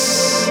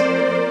us.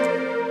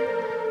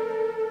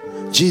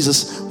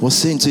 Jesus was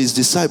saying to his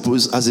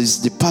disciples as his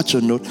departure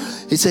note,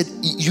 he said,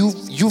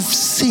 you've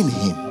seen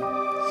him.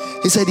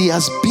 He said, he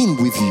has been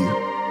with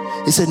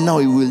you. He said, now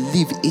he will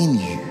live in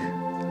you,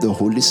 the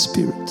Holy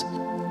Spirit.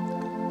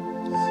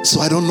 So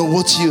I don't know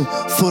what you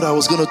thought I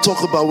was going to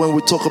talk about when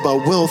we talk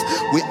about wealth.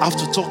 We have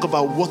to talk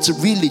about what to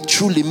really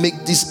truly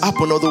make this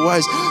happen.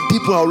 Otherwise,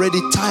 people are already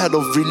tired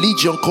of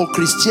religion called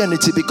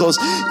Christianity, because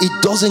it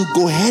doesn't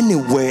go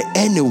anywhere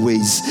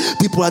anyways.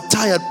 People are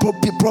tired.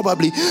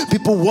 Probably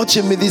people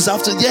watching me this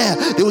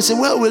afternoon, they will say,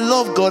 well, we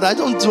love God. I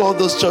don't do all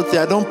those church things.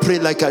 I don't pray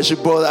like I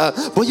should.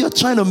 But you're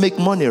trying to make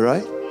money,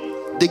 right?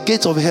 The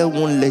gate of hell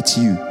won't let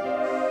you.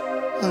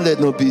 Don't let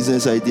no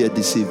business idea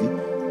deceive you.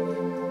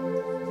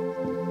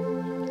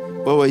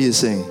 What were you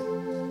saying?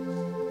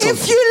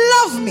 If you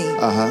love me,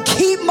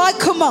 keep my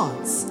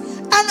commands,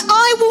 and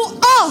I will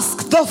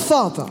ask the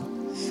Father,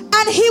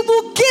 and he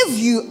will give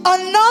you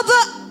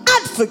another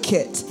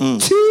advocate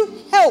to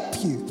help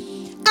you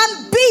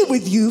and be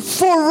with you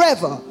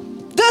forever,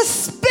 the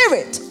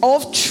Spirit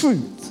of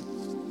truth.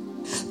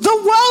 The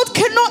world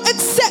cannot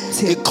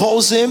accept him. It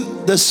calls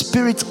him the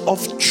Spirit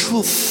of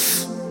truth.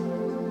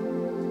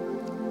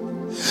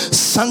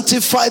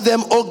 Sanctify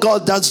them, O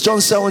God, that's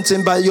John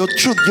 17, by your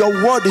truth.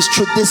 Your word is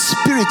truth, the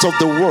Spirit of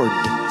the word.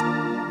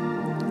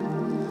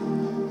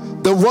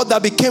 The word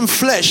that became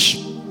flesh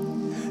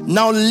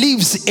now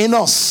lives in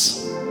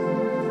us.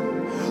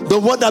 The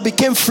word that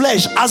became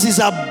flesh as his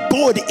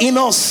abode in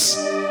us.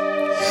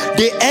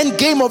 The end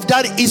game of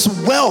that is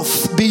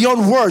wealth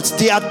beyond words,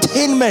 the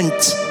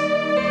attainment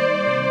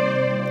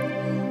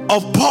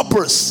of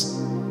purpose,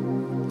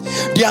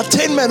 the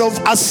attainment of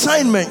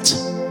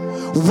assignment.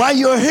 Why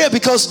you're here?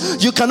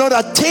 Because you cannot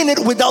attain it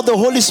without the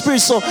Holy Spirit.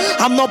 So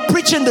I'm not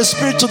preaching the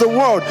Spirit to the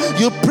world.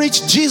 You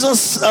preach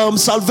Jesus'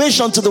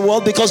 salvation to the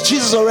world, because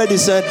Jesus already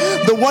said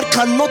the world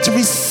cannot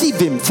receive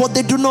him, for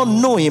they do not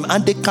know him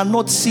and they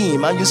cannot see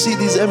him. And you see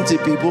these empty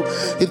people,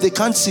 if they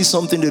can't see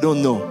something they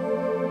don't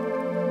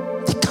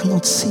know, they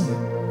cannot see him.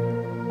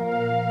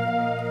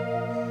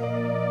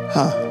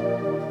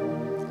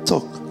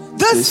 Talk.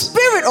 The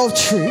Spirit of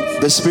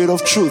truth. The Spirit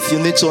of truth. You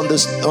need to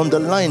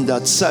underline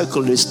that.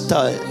 Circle is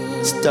tied.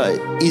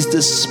 Is the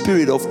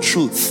Spirit of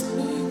truth.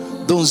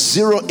 Don't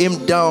zero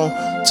him down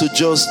to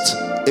just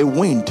a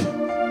wind,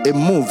 a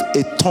move,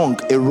 a tongue,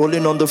 a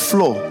rolling on the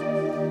floor.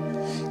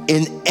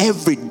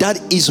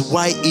 That is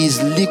why he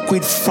is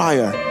liquid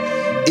fire.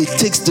 It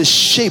takes the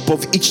shape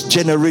of each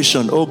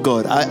generation. Oh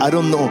God, I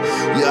don't know.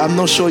 I'm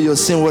not sure you're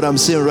seeing what I'm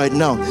saying right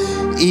now.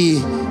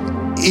 He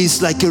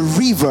is like a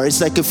river.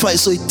 It's like a fire.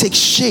 So it takes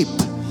shape.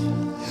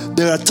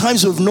 There are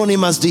times we've known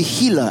him as the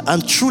healer,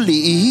 and truly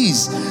he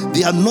is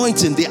the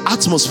anointing, the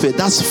atmosphere.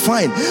 That's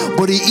fine,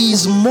 but he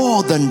is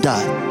more than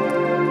that.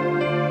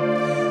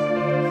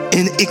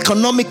 In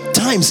economic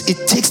times,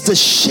 it takes the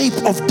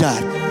shape of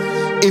that.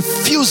 It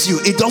fills you.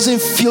 It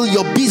doesn't fill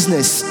your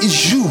business.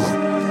 It's you.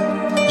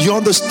 You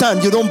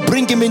understand? You don't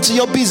bring him into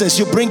your business.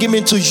 You bring him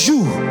into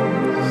you,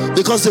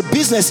 because the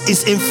business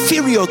is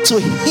inferior to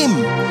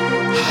him.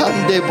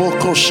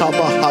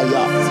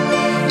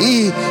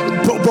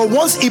 But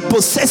once it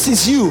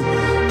possesses you,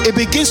 it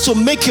begins to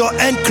make your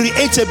end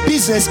create a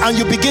business, and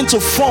you begin to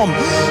form.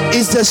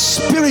 Is the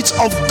Spirit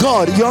of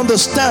God. You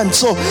understand?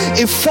 So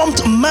a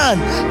formed man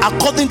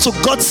according to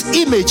God's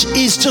image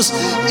is just,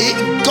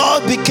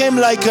 God became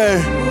like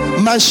a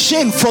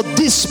machine for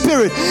this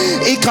spirit.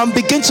 He can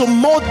begin to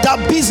mold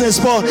that business,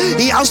 but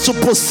he has to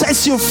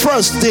possess you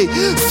first. The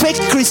fake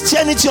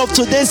Christianity of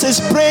today says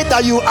pray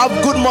that you have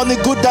good money,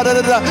 good da da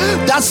da da.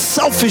 That's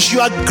selfish. You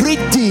are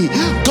greedy.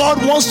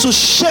 God wants to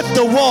shape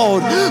the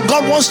world.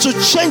 God wants to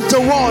change the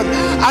world,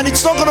 and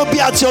it's not going to be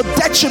at your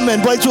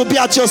detriment, but it will be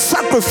at your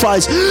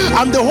sacrifice.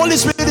 And the Holy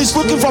Spirit is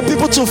looking for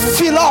people to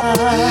fill up.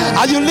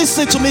 Are you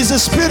listening to me? It's the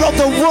Spirit of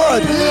the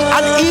Word,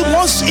 and he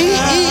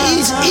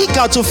is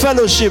eager to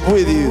fellowship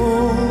with you.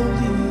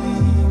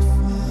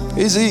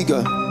 He's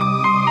eager,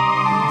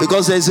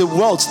 because there's a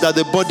wealth that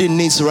the body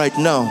needs right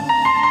now,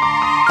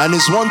 and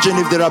he's wondering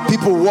if there are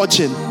people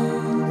watching.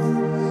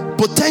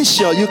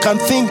 Potential, you can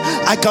think,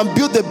 I can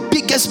build the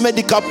biggest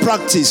medical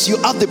practice. You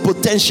have the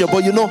potential,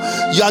 but you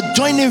are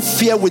joining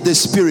fear with the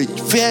spirit.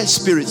 Fear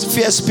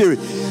spirit.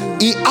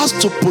 He has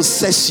to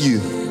possess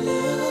you.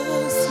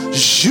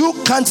 You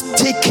can't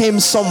take him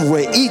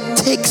somewhere. He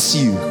takes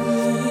you.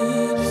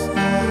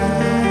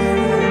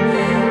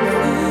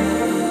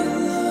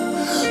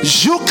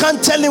 You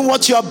can't tell him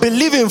what you are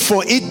believing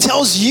for. He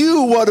tells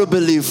you what to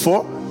believe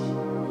for.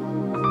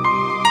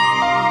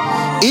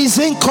 He's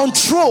in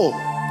control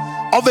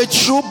of a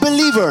true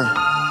believer.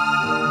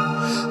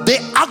 They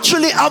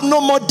actually have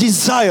no more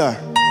desire.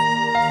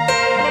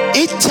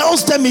 It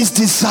tells them his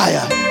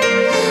desire,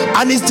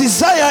 and his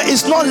desire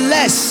is not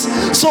less.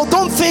 So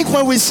don't think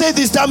when we say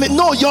this that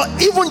no,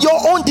 even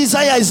your own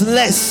desire is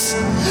less,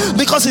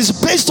 because it's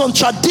based on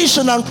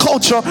tradition and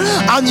culture,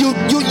 and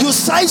you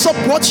size up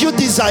what you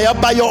desire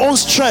by your own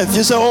strength.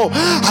 You say, oh,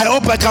 I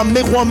hope I can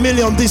make 1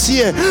 million this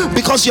year,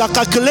 because you are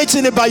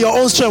calculating it by your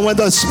own strength. When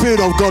the Spirit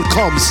of God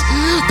comes,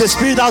 the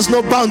Spirit has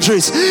no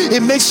boundaries.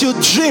 It makes you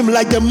dream,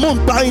 like the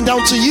moon bowing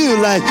down to you,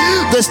 like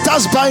the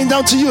stars bowing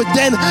down to you.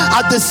 Then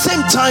at the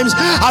same time,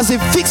 as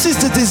it fixes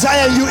the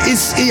desire in you,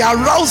 it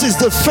arouses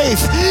the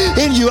faith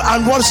in you.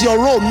 And what's your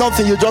role?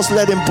 Nothing. You just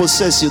let him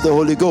possess you. The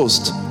Holy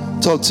Ghost.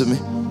 Talk to me.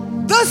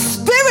 The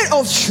Spirit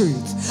of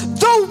truth.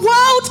 The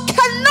world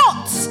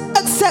cannot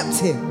accept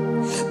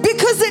him,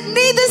 because it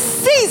neither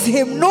sees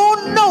him nor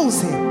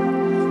knows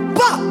him.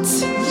 But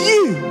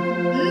you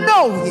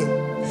know him,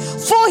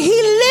 for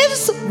he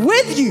lives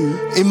with you.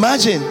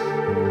 Imagine,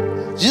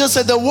 Jesus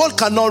said the world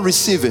cannot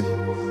receive him.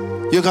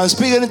 You can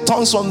speak in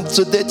tongues from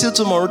today till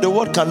tomorrow. The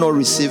world cannot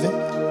receive him.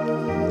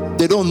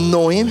 They don't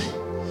know him.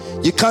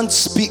 You can't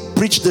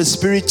preach the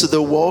Spirit to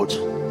the world.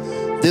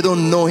 They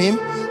don't know him.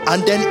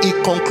 And then he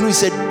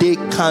concludes that they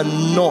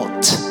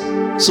cannot.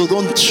 So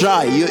don't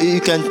try. You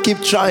can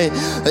keep trying.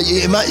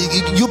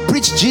 You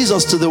preach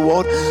Jesus to the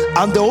world,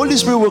 and the Holy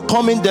Spirit will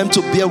come in them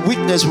to bear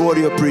witness with what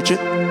you're preaching.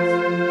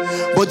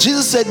 But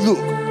Jesus said, look,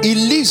 he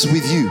lives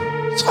with you.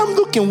 So I'm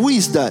looking, who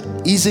is that?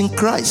 He's in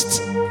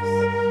Christ.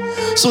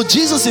 So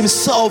Jesus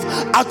himself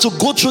had to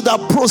go through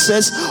that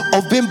process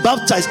of being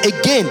baptized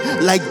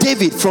again, like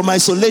David from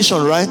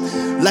isolation, right?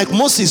 Like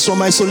Moses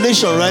from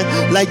isolation,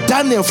 right? Like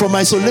Daniel from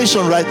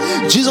isolation, right?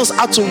 Jesus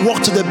had to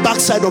walk to the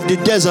backside of the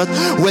desert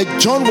where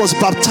John was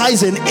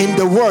baptizing in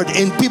the word,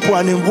 in people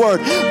and in word.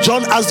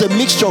 John has the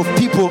mixture of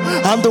people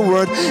and the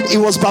word. He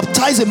was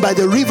baptizing by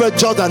the river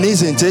Jordan,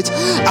 isn't it?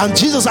 And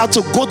Jesus had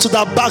to go to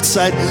that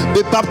backside,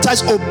 be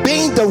baptized,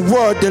 obeying the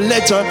word, the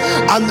letter.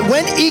 And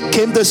when he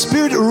came, the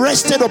Spirit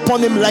rested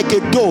upon him like a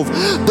dove.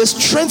 The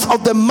strength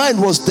of the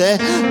mind was there.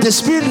 The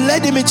Spirit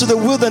led him into the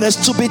wilderness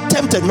to be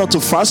tempted, not to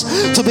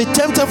fast, to be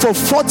tempted for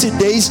 40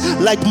 days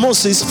like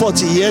Moses,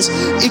 40 years.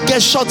 It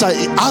gets shorter.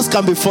 Ours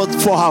can be 4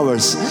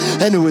 hours.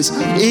 Anyways,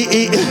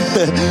 he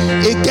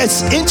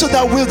gets into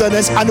that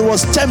wilderness and he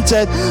was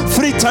tempted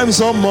 3 times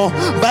or more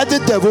by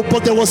the devil,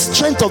 but there was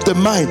strength of the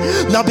mind.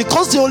 Now,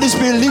 because the Holy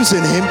Spirit lives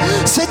in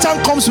him,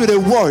 Satan comes with a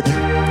word,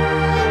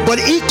 but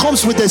he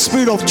comes with the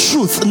spirit of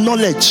truth,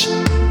 knowledge.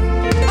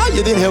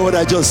 You didn't hear what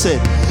I just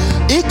said.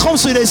 He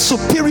comes with a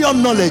superior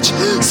knowledge.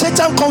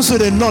 Satan comes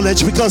with a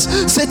knowledge because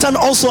Satan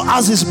also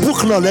has his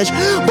book knowledge,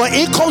 but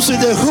he comes with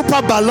a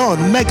hooper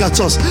ballon,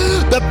 megatos,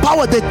 the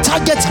power, the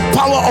target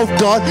power of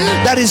God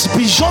that is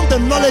beyond the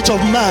knowledge of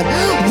man.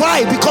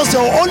 Why? Because the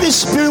Holy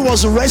Spirit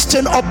was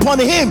resting upon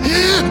him.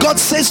 God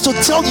says to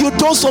tell you,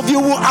 those of you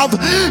who have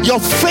your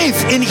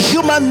faith in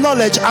human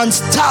knowledge and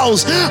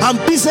styles and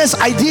business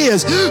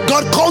ideas,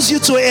 God calls you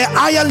to a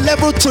higher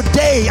level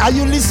today. Are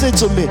you listening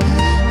to me?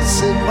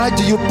 Say, why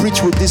do you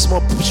preach with this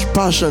more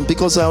passion?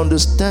 Because I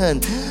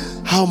understand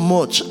how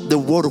much the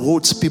world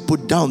holds people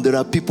down. There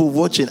are people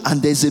watching,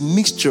 and there's a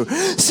mixture.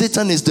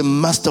 Satan is the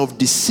master of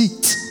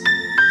deceit.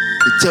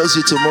 He tells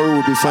you tomorrow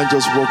will be fine,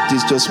 just walk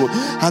this, just walk.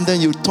 And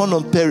then you turn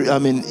on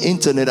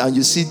internet and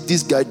you see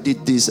this guy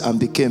did this and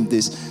became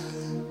this.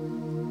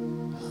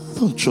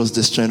 Don't trust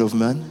the strength of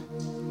man.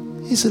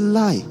 It's a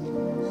lie.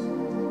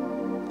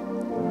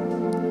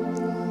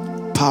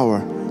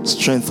 Power,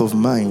 strength of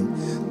mind.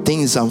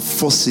 Things and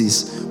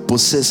forces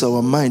possess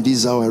our mind. This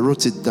is how I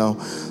wrote it down.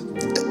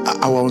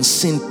 Our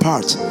unseen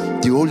part.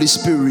 The Holy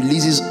Spirit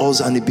releases us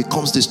and it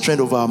becomes the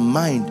strength of our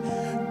mind.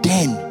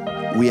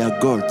 Then we are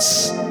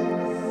God's.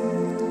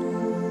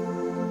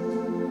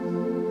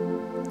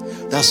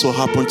 That's what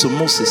happened to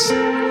Moses.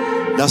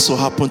 That's what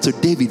happened to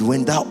David.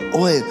 When that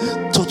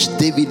oil touched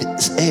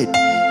David's head,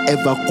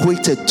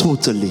 evacuated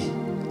totally.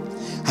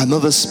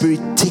 Another spirit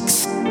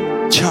takes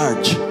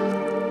charge.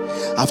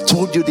 I've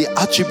told you the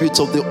attributes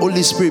of the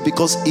Holy Spirit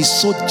because He's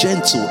so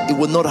gentle. It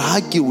will not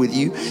argue with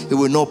you. It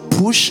will not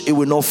push. It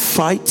will not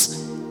fight.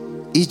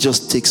 He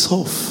just takes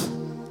off.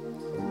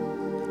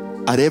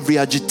 At every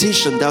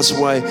agitation, that's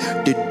why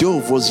the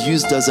dove was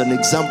used as an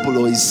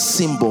example or a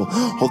symbol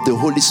of the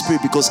Holy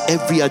Spirit, because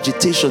every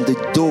agitation, the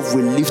dove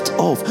will lift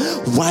off.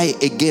 Why?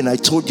 Again, I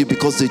told you,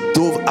 because the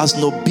dove has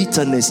no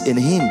bitterness in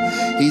him.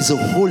 He is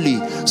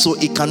holy, so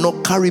he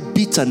cannot carry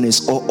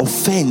bitterness or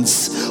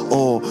offense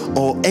or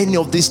any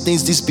of these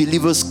things these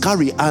believers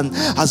carry. And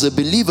as a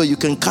believer, you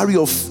can carry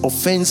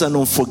offense and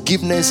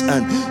unforgiveness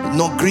and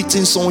not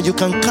greeting someone. You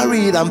can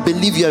carry it and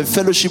believe you're in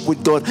fellowship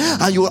with God,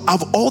 and you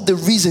have all the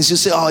reasons. You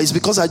say, oh, it's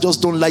because I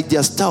just don't like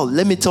their style.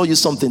 Let me tell you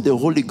something. The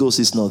Holy Ghost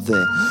is not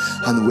there.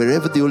 And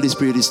wherever the Holy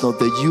Spirit is not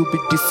there, you'll be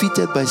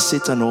defeated by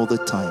Satan all the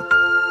time.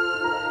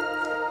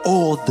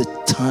 All the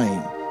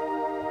time.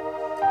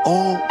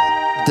 All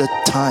the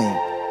time.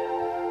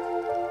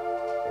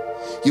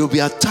 You'll be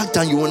attacked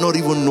and you will not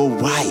even know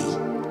why.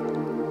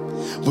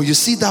 But you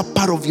see that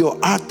part of your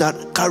heart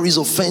that carries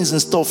offense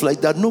and stuff like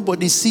that,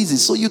 nobody sees it.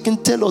 So you can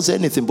tell us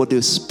anything, but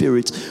the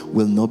Spirit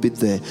will not be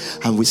there.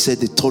 And we said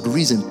the third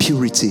reason,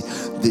 purity.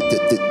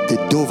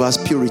 The dove has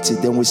purity.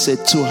 Then we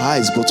said 2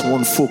 eyes, but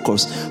 1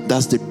 focus.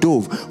 That's the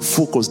dove.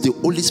 Focus. The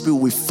Holy Spirit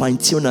will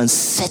fine-tune and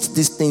set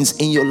these things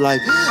in your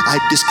life. I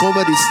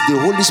discovered it's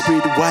the Holy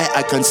Spirit why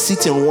I can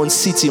sit in one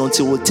city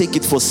until we'll take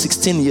it for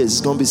 16 years.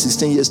 It's going to be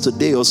 16 years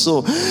today or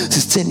so.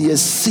 16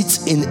 years,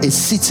 sit in a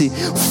city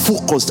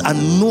focused,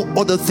 and no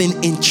other thing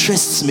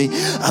interests me.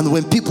 And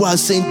when people are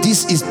saying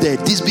this is there,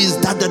 this is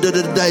that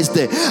is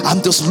there,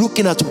 I'm just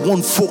looking at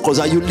one focus.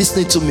 Are you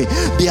listening to me?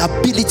 The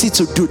ability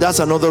to do, that's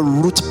another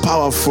root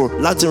power for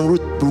Latin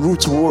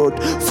root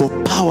word for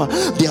power.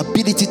 The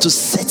ability to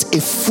set a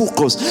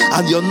focus,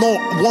 and you're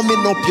not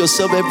warming up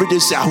yourself every day.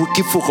 Say, I will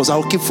keep focus, I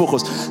will keep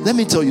focus. Let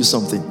me tell you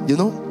something. You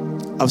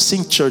know, I've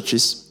seen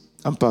churches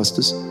and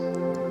pastors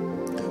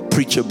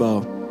preach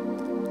about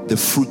the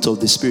fruit of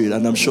the Spirit,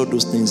 and I'm sure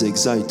those things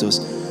excite us.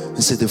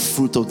 And say the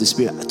fruit of the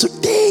Spirit.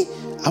 Today,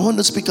 I want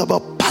to speak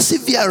about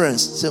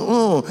perseverance. Say,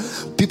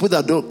 people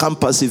that can't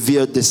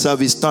persevere the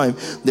service time,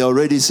 they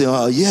already say,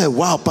 oh yeah,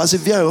 wow,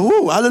 perseverance.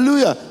 Oh,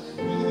 hallelujah.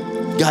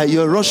 guy,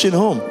 you're rushing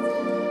home.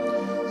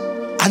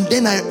 And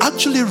then I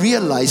actually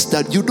realized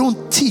that you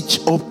don't teach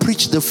or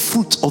preach the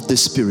fruit of the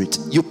Spirit.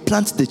 You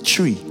plant the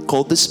tree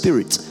called the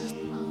Spirit.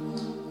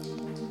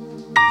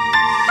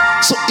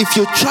 So if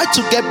you try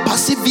to get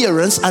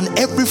perseverance and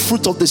every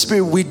fruit of the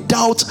Spirit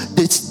without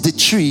the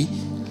tree,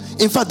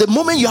 in fact, the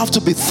moment you have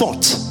to be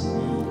taught,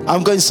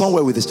 I'm going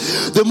somewhere with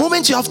this. The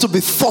moment you have to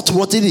be taught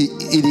what it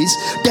is,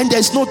 then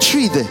there's no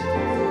tree there.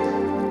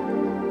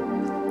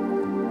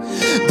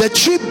 The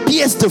tree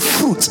bears the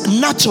fruit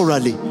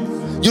naturally.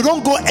 You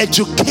don't go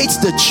educate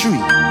the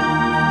tree.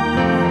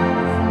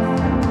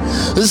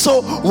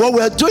 So what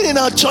we're doing in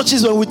our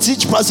churches when we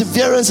teach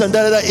perseverance and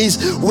that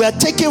is we're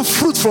taking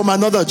fruit from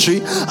another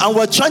tree and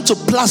we're trying to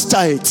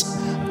plaster it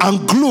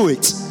and glue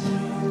it.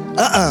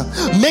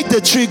 Make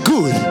the tree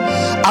good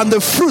and the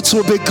fruits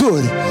will be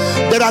good.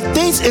 There are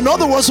things, in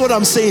other words, what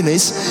I'm saying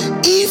is,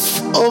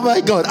 if, oh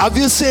my God, have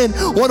you seen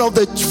one of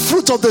the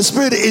fruit of the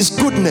Spirit is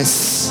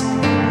goodness?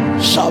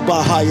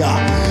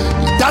 Shabahaya.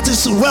 That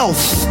is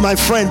wealth, my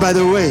friend, by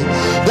the way.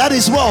 That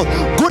is wealth.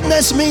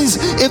 Goodness means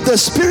if the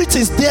Spirit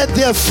is there,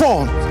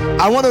 therefore.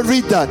 I want to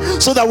read that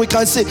so that we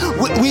can say,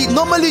 we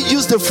normally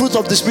use the fruit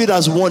of the Spirit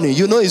as warning.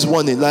 You know it's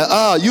warning.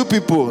 Like, you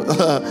people,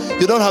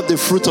 you don't have the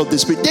fruit of the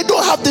Spirit. They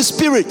don't have the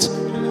Spirit.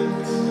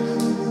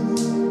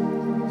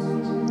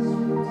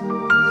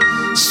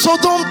 So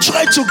don't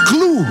try to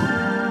glue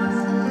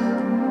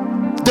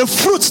the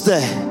fruits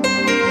there.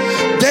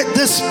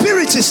 The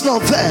Spirit is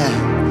not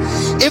there.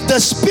 If the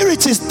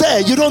Spirit is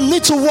there, you don't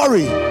need to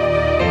worry.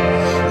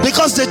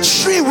 Because the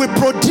tree will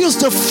produce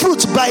the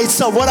fruit by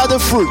itself. What are the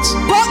fruits?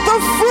 But the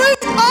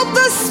fruit of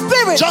the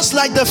Spirit. Just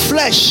like the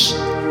flesh.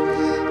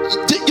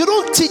 You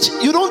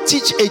don't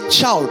teach a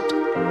child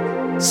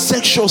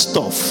sexual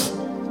stuff.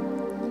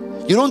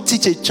 You don't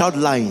teach a child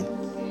lying.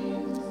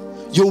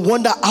 You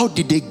wonder, how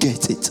did they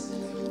get it?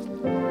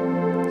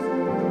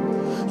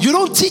 You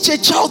don't teach a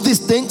child these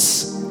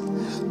things.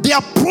 They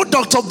are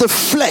product of the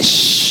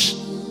flesh.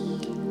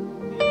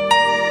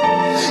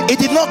 It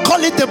did not call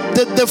it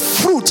the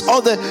fruit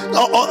or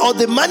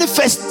the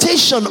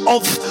manifestation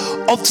of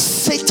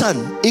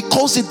Satan. It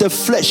calls it the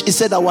flesh. It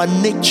said our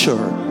nature,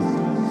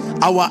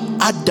 our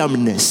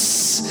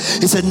Adamness.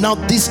 He said now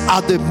these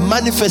are the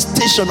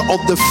manifestation of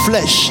the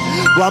flesh.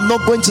 But I'm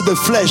not going to the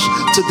flesh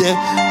today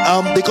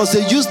because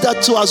they use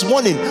that too as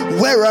warning.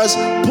 Whereas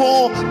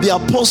Paul the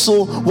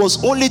apostle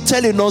was only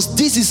telling us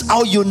this is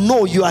how you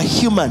know you are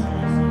human.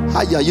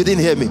 You didn't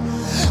hear me.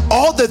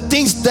 All the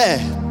things there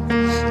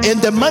in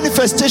the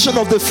manifestation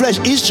of the flesh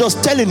is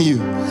just telling you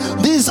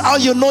this is how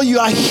you know you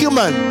are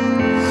human.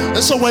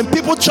 And so when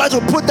people try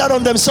to put that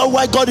on themselves,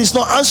 why God is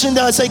not answering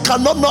them, I say,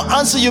 cannot not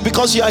answer you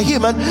because you are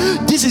human.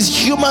 This is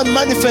human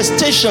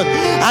manifestation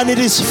and it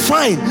is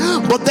fine.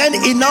 But then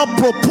he now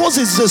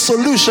proposes the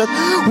solution,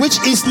 which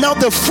is now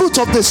the fruit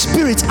of the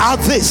Spirit are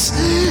this.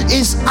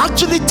 Is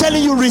actually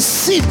telling you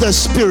receive the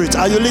Spirit.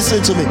 Are you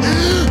listening to me?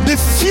 Be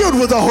filled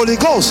with the Holy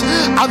Ghost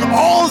and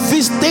all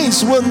these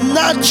things will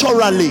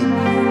naturally,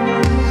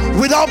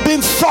 without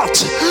being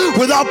thought,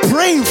 without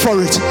praying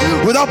for it,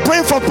 without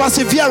praying for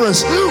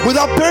perseverance,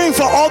 without praying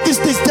for all these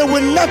things, they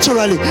will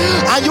naturally,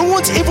 and you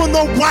won't even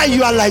know why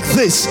you are like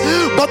this,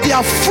 but they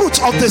are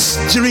fruit of this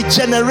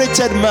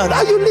regenerated man.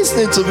 Are you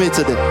listening to me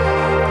today?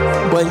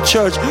 But in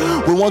church,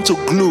 we want to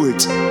glue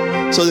it.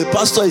 So the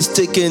pastor is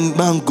taking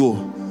mango,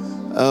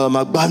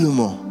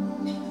 agbalumo,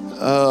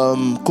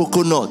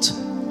 coconut.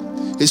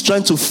 He's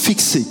trying to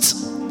fix it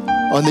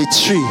on a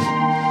tree.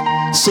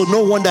 So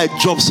no wonder it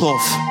drops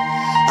off.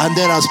 And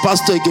then as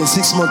pastor again,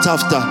 6 months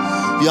after,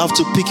 you have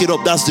to pick it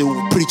up. That's the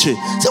preaching.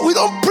 So we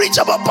don't preach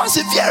about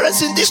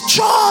perseverance in this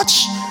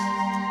church.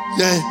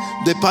 Then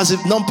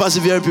the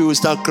non-persevering people will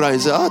start crying.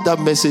 Say, that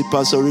message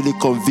pastor really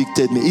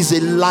convicted me. He's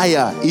a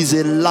liar. He's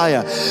a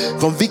liar.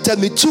 Convicted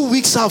me 2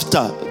 weeks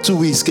after. 2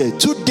 weeks, 2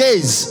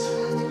 days.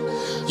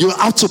 You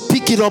have to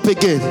pick it up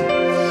again.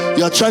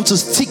 You are trying to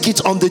stick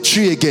it on the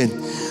tree again.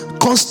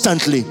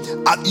 Constantly.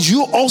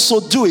 You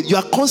also do it. You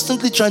are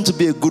constantly trying to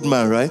be a good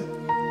man, right?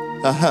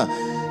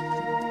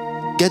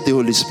 Get the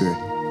Holy Spirit.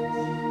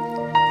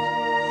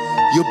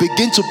 You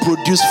begin to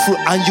produce fruit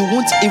and you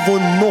won't even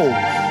know.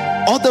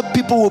 Other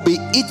people will be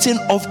eating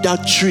off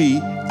that tree.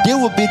 They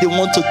will be the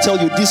one to tell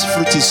you this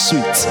fruit is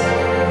sweet.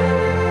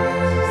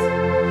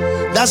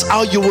 That's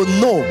how you will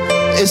know.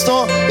 It's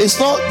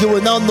not you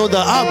will now know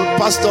that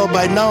pastor,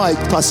 by now I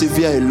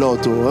persevere a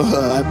lot.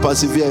 I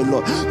persevere a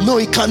lot. No,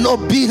 it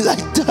cannot be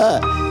like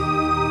that.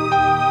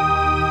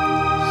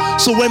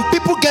 So when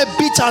people get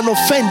bitter and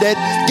offended,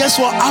 guess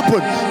what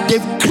happened?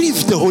 They've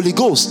grieved the Holy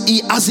Ghost.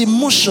 He has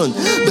emotion.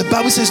 The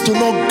Bible says to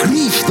not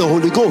grieve the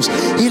Holy Ghost.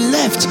 He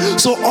left.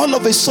 So all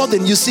of a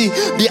sudden, you see,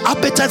 the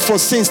appetite for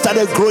sin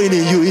started growing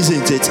in you,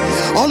 isn't it?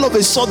 All of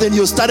a sudden,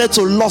 you started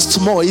to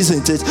lust more,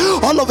 isn't it?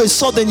 All of a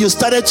sudden, you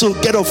started to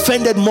get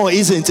offended more,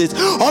 isn't it?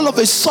 All of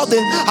a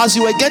sudden, as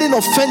you were getting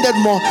offended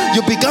more,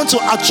 you began to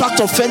attract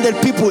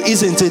offended people,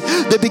 isn't it?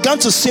 They began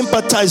to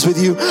sympathize with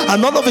you.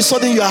 And all of a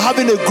sudden, you are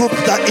having a group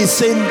that is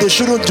saying the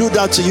shouldn't do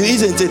that to you,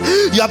 isn't it?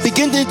 You are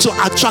beginning to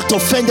attract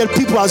offended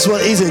people as well,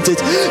 isn't it?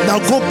 Now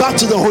go back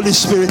to the Holy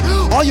Spirit.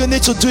 All you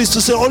need to do is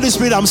to say, Holy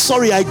Spirit, I'm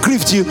sorry I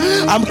grieved you.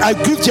 I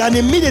grieved you, and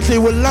immediately it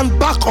will land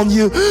back on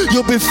you.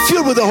 You'll be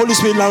filled with the Holy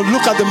Spirit. Now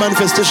look at the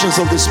manifestations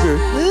of the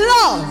Spirit.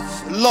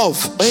 Love.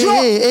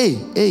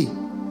 Hey.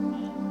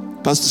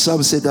 Pastor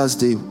Sam said that's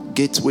the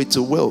gateway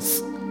to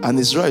wealth. And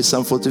it's right,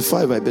 Psalm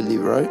 45, I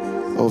believe, right?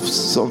 Or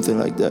something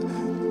like that.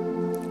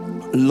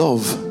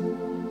 Love.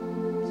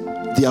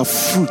 There are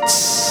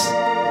fruits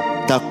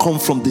that come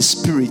from the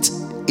Spirit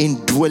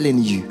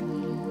indwelling you.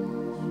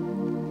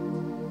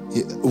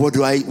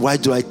 Why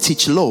do I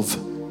teach love?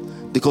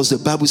 Because the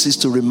Bible says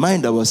to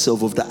remind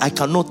ourselves of that. I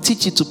cannot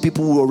teach it to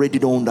people who already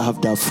don't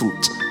have that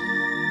fruit.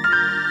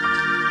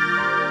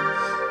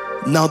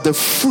 Now the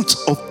fruit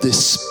of the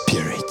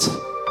Spirit.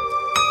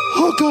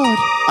 Oh God,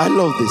 I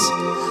love this.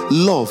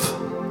 Love.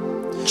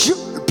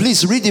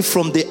 Please read it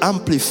from the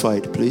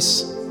Amplified,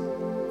 please.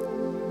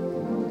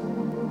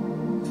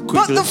 Quickly.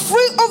 But the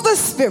fruit of the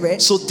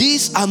Spirit. So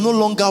these are no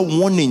longer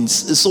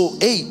warnings. So,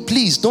 hey,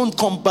 please don't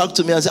come back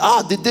to me and say,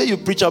 the day you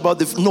preach about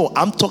the... No,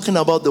 I'm talking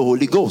about the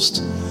Holy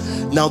Ghost.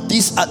 Now,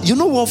 these are... You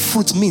know what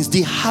fruit means?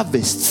 The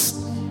harvests.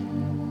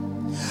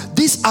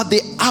 These are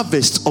the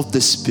harvests of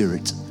the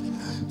Spirit.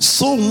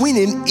 Soul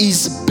winning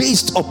is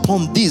based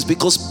upon this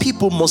because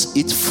people must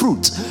eat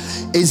fruit.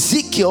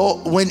 Ezekiel,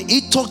 when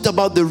he talked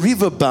about the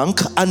riverbank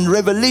and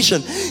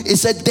Revelation, he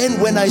said, then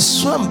when I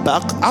swam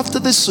back after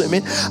the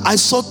swimming, I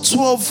saw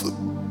 12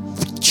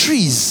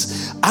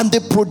 trees and they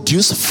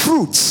produced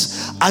fruits.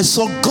 I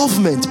saw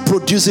government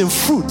producing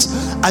fruit.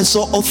 I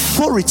saw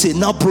authority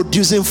now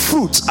producing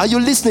fruit. Are you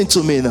listening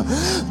to me now?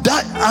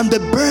 That and the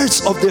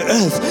birds of the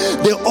earth,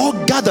 they all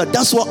gathered.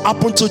 That's what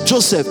happened to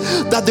Joseph.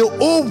 That the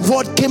whole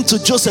world came to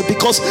Joseph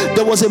because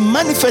there was a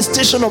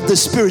manifestation of the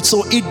Spirit.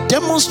 So it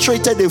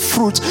demonstrated a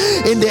fruit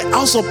in the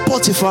house of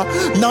Potiphar.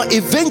 Now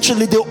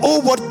eventually the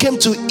whole world came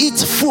to eat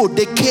food.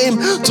 They came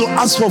to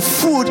ask for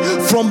food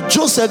from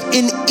Joseph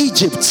in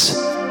Egypt.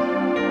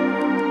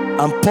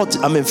 And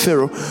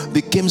Pharaoh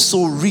became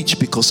so rich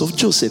because of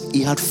Joseph.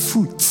 He had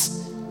fruits.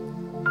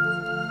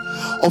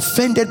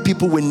 Offended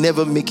people will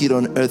never make it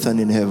on earth and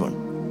in heaven.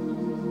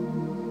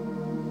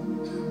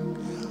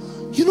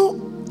 You know,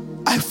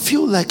 I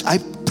feel like I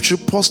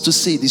should pause to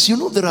say this. You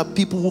know, there are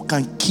people who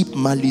can keep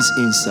malice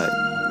inside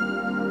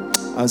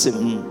and say,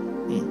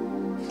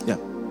 yeah.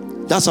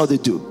 That's how they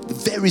do.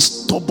 Very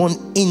stubborn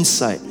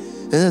inside.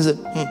 And they say,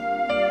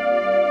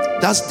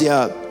 that's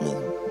their,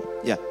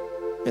 yeah.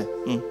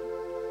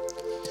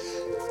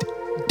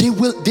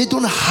 They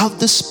don't have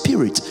the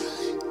Spirit.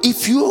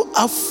 If you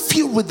are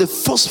filled with the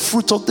first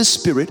fruit of the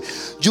Spirit,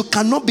 you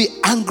cannot be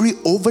angry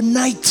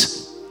overnight.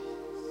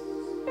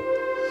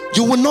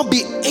 You will not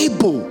be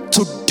able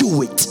to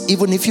do it,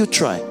 even if you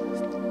try.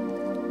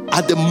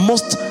 At the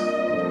most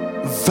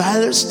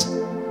vilest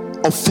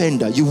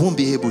offender, you won't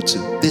be able to.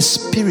 The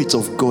Spirit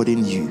of God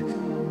in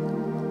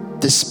you,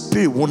 the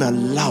Spirit won't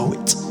allow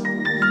it.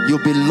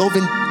 You'll be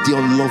loving the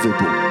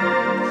unlovable.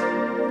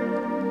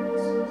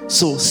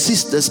 So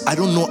sisters, I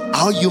don't know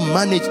how you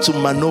manage to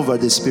maneuver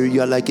the Spirit.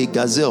 You are like a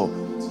gazelle.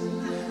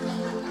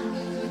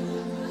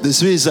 The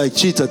Spirit is like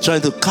cheetah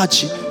trying to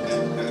catch you.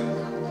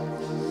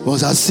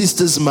 But our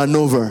sisters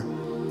maneuver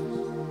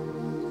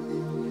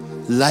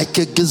like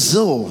a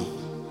gazelle.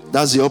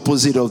 That's the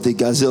opposite of the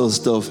gazelle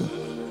stuff.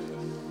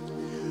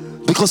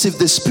 Because if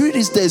the Spirit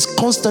is there, it's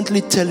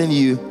constantly telling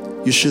you,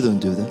 you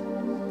shouldn't do that.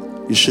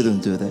 You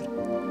shouldn't do that.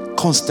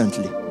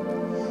 Constantly.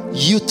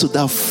 You to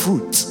that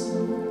fruit.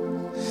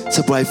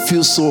 So, but I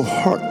feel so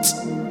hurt.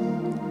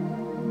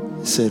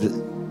 He said,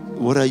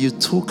 what are you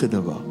talking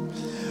about?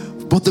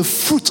 But the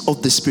fruit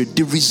of the Spirit,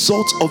 the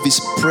result of His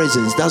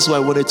presence, that's why I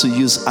wanted to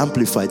use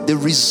Amplified. The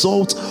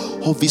result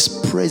of His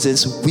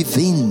presence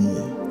within.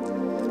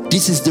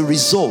 This is the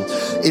result.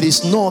 It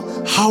is not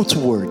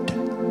outward.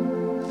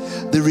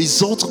 The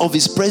result of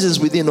His presence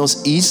within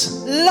us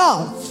is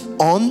love.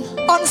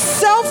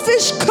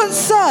 Unselfish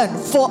concern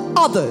for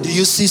others. Do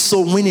you see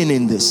soul winning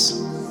in this?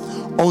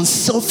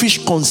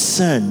 Unselfish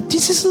concern.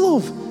 This is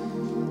love.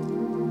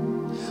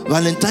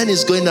 Valentine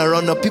is going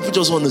around now. People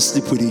just want to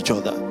sleep with each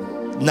other.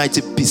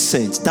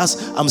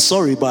 90%. I'm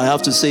sorry, but I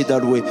have to say it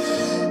that way.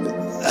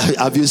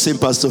 Have you seen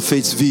Pastor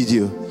Faith's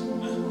video?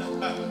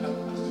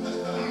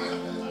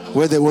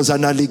 Where there was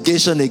an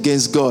allegation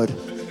against God.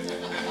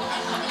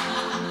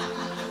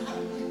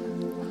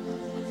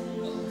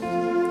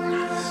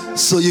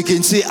 So you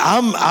can see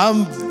I'm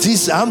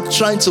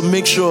trying to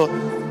make sure.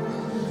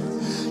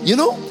 You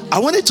know, I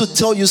wanted to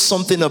tell you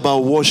something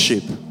about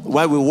worship.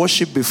 Why we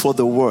worship before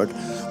the word.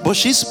 But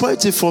she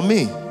spoiled it for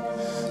me.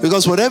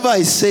 Because whatever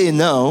I say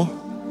now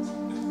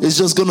is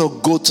just going to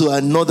go to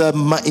another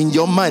in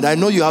your mind. I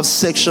know you have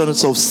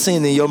sections of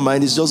sin in your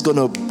mind. It's just going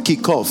to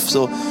kick off.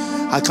 So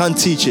I can't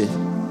teach it.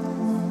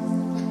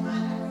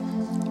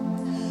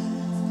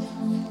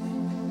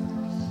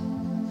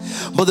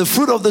 But the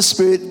fruit of the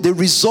Spirit, the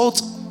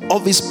result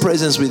of His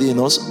presence within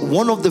us,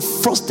 one of the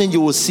first things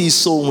you will see is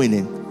soul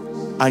winning.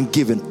 and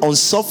giving.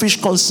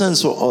 Unselfish concern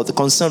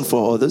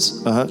for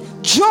others.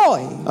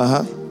 Joy.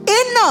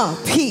 Inner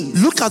peace.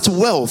 Look at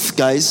wealth,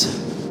 guys.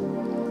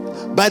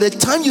 By the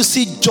time you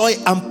see joy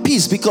and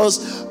peace,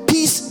 because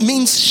peace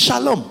means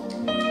shalom,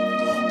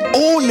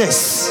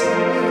 wholeness,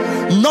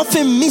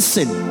 nothing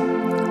missing,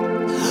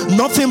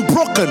 nothing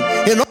broken.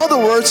 In other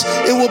words,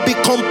 it will be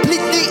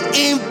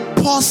completely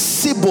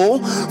impossible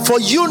for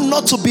you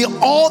not to be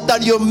all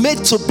that you're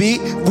made to be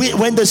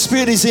when the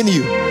Spirit is in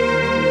you.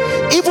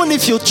 Even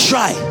if you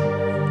try,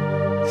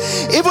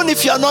 even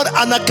if you're not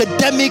an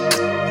academic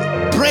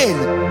brain,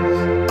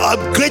 a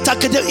great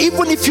academic,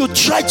 even if you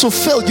try to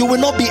fail, you will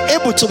not be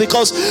able to,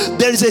 because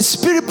there is a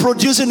Spirit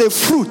producing a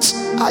fruit.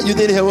 You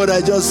didn't hear what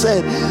I just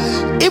said.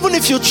 Even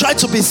if you try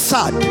to be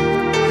sad,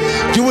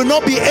 you will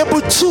not be able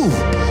to.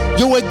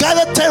 You will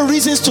gather 10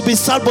 reasons to be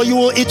sad, but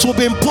it will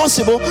be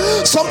impossible.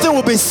 Something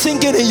will be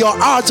sinking in your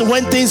heart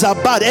when things are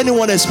bad.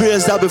 Anyone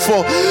experienced that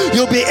before?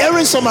 You'll be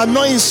hearing some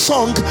annoying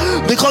song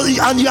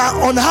and you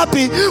are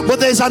unhappy, but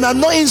there's an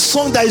annoying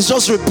song that is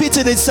just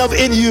repeating itself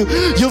in you.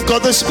 You've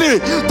got the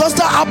Spirit. Does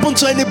that happen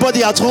to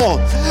anybody at all?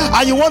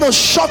 And you want to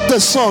shut the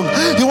song.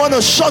 You want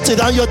to shut it,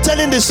 and you're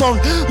telling the song,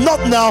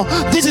 not now,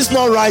 this is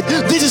not right,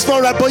 this is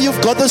not right, but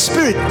you've got the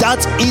Spirit. That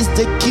is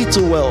the key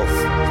to wealth.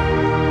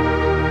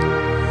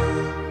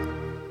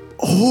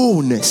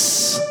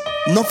 Wholeness,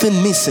 nothing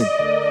missing,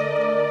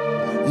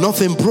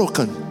 nothing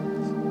broken.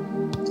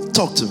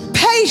 Talk to me.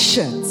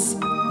 Patience,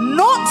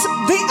 not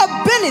the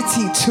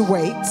ability to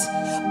wait,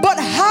 but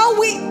how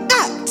we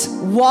act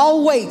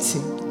while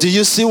waiting. Do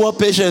you see what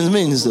patience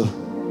means, though?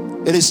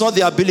 It is not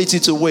the ability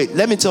to wait.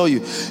 Let me tell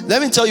you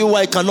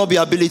why it cannot be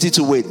ability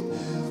to wait.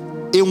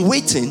 In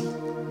waiting,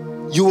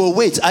 you will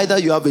wait. Either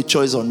you have a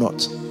choice or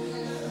not.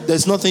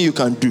 There's nothing you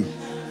can do.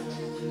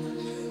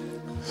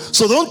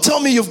 So don't tell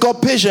me you've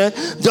got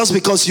patience just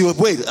because you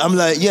wait. I'm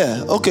like,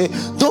 yeah, okay.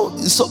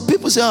 So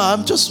people say,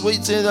 I'm just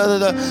waiting.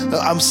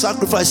 I'm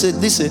sacrificing.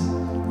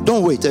 Listen,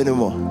 don't wait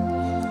anymore.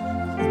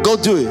 Go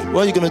do it.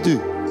 What are you going to do?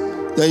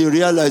 Then you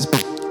realize,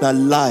 that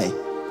lie.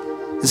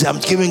 You say, I'm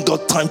giving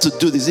God time to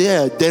do this.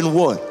 Yeah, then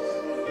what?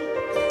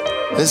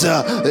 They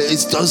say,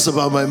 it's just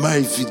about my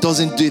marriage. If he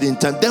doesn't do it in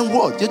time, then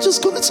what? You're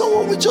just going to,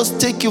 someone will just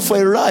take you for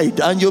a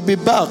ride and you'll be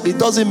back. It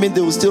doesn't mean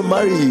they will still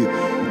marry you.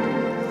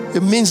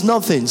 It means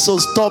nothing. So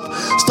stop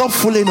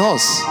fooling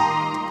us.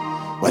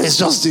 Well, it's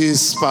just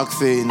this spark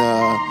thing.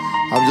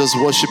 I'm just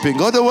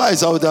worshiping.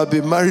 Otherwise, I would have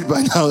been married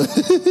by now.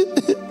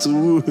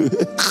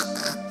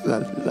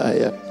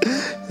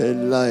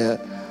 Liar.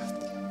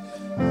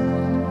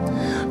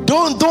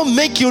 Don't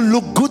make you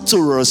look good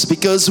to us,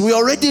 because we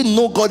already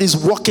know God is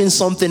working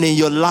something in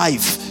your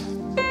life.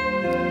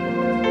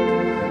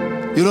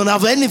 You don't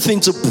have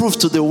anything to prove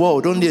to the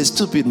world. Only a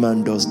stupid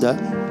man does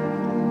that.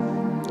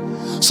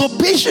 So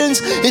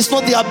patience is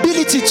not the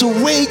ability to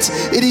wait.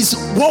 It is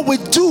what we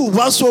do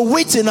whilst we're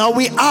waiting, how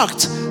we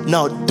act.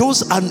 Now,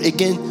 those are,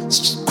 again,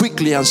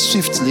 quickly and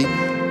swiftly,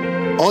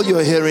 all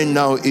you're hearing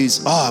now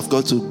is, I've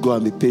got to go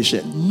and be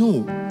patient.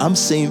 No, I'm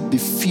saying be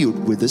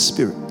filled with the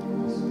Spirit.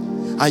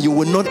 And you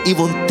will not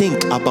even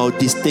think about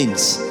these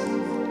things.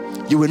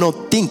 You will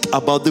not think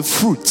about the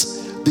fruit,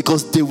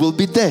 because they will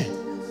be there.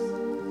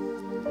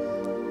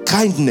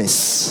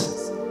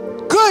 Kindness.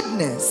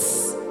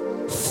 Goodness.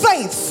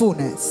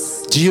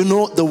 Faithfulness. Do you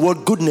know the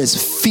word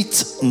goodness?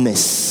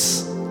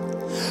 Fitness.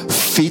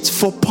 Fit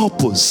for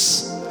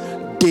purpose.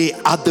 They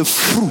are the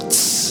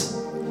fruits.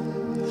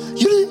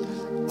 You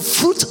know,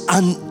 fruit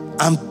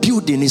and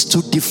building is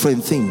two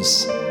different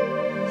things.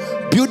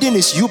 Building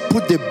is you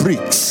put the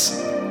bricks.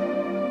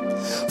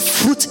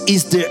 Fruit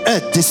is the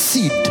earth, the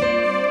seed.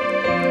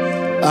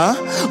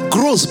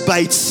 Grows by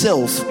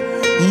itself,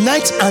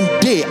 night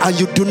and day, and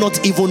you do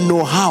not even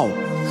know how.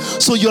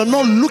 So you're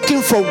not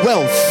looking for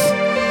wealth.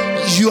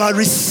 You are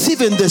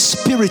receiving the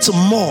Spirit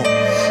more,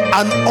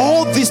 and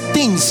all these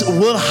things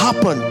will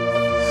happen.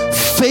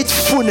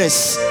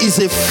 Faithfulness is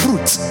a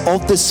fruit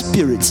of the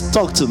Spirit.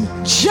 Talk to me.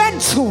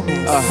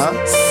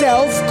 Gentleness,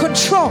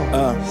 self-control.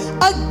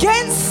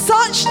 Against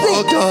such things,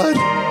 oh God,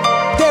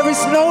 there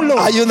is no law.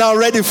 Are you now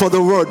ready for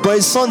the word? But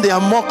it's Sunday.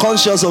 I'm more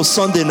conscious of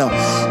Sunday now.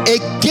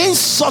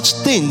 Against such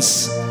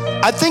things,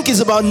 I think it's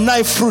about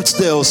 9 fruits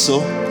there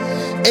also.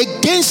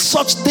 Against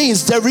such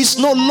things, there is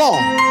no law.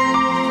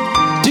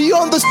 Do you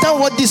understand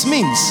what this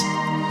means?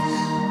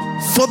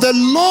 For the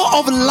law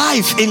of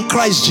life in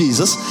Christ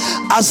Jesus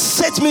has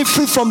set me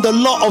free from the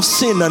law of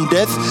sin and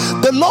death.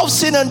 The law of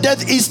sin and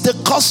death is the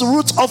cause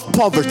root of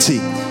poverty.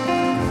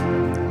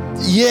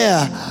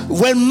 Yeah,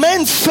 when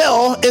men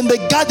fell in the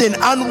garden,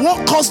 and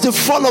what caused the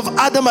fall of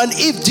Adam and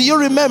Eve? Do you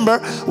remember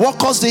what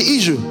caused the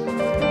issue?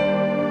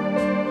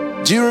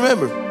 Do you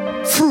remember?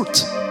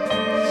 Fruit.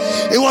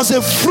 It was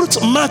a fruit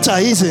matter,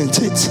 isn't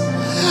it?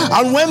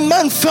 And when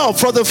man fell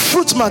for the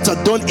fruit matter,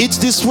 don't eat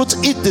this fruit,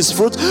 eat this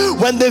fruit.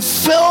 When they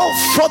fell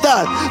for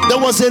that, there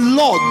was a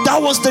law.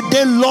 That was the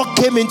day law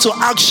came into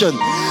action.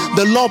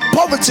 The law of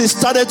poverty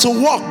started to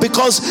work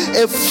because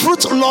a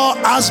fruit law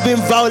has been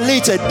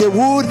violated. They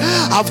would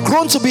have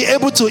grown to be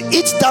able to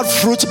eat that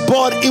fruit,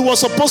 but it was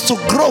supposed to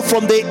grow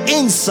from the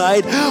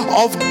inside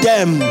of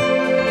them.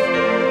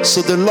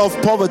 So the law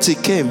of poverty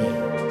came.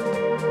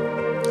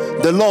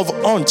 The law of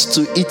hunt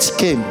to eat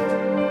came.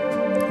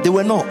 They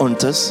were not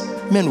hunters.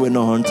 Men were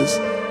not hunters.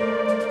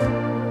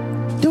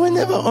 They were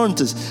never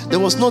hunters. There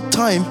was no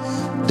time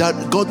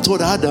that God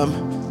told Adam,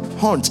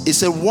 hunt. He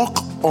said,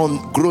 walk on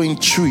growing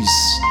trees,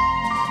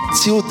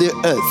 till the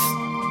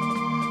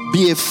earth,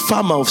 be a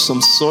farmer of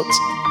some sort.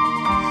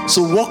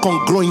 So walk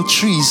on growing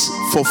trees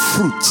for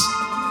fruit.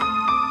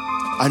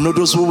 I know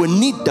those who will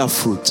need that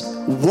fruit.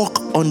 Walk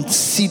on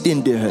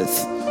seeding the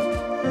earth.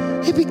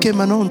 He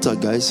became an hunter,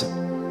 guys.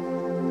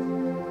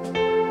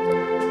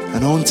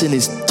 And hunting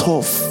is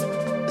tough.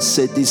 I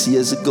said this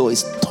years ago.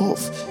 It's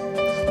tough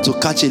to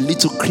catch a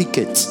little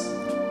cricket.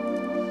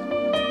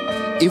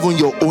 Even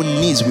your own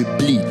knees will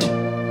bleed.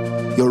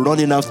 You're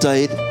running after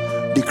it.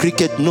 The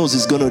cricket knows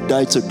it's going to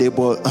die today,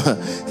 but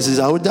he says,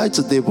 I will die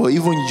today, but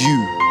even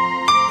you,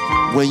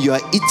 when you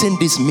are eating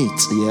this meat,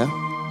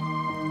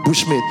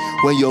 bushmeat,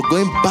 when you're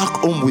going back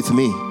home with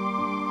me,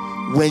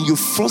 when you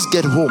first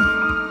get home,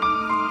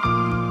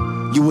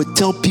 you will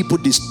tell people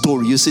this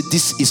story. You say,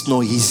 this is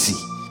not easy.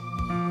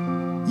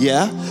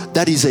 Yeah,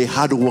 that is a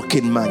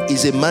hard-working man.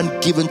 He's a man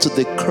given to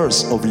the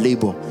curse of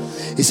labor.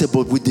 He said,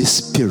 but with the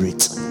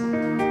Spirit,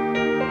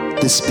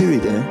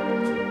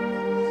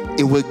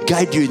 it will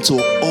guide you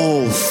into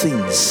all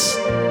things.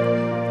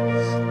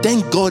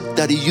 Thank God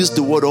that he used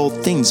the word all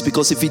things,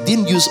 because if he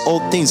didn't use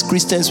all things,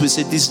 Christians will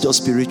say this is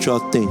just spiritual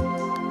thing.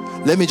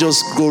 Let me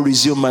just go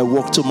resume my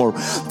work tomorrow.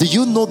 Do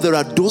you know there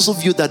are those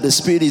of you that the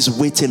Spirit is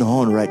waiting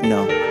on right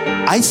now?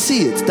 I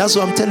see it. That's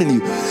what I'm telling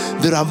you.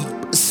 There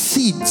are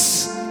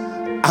seeds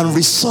and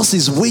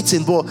resources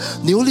waiting, but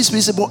the Holy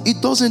Spirit said, but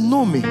it doesn't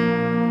know me.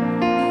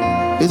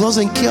 It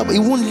doesn't care. It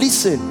won't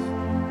listen.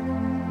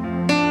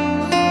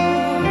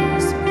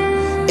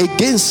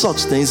 Against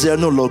such things, there are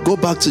no law. Go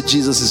back to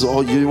Jesus.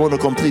 Oh, you want to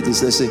complete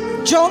this? Let's say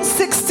John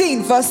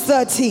 16 verse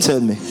 13. Tell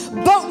me.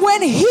 But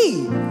when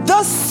he,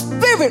 the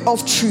Spirit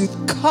of truth,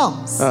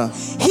 comes,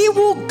 he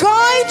will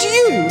guide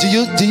you.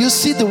 Do you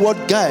see the word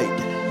guide?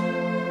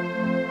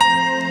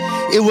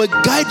 It will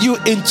guide you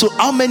into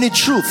how many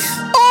truth?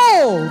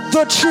 All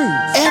the truth.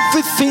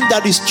 Everything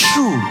that is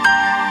true.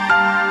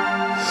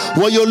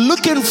 What you're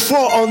looking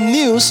for on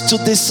news to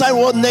decide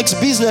what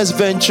next business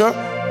venture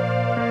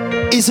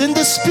is in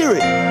the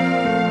Spirit.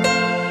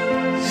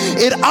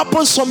 It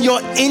happens from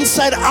your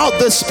inside out.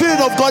 The Spirit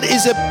of God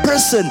is a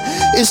person.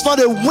 It's not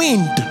a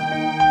wind.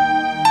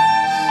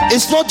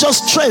 It's not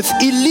just strength.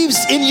 It lives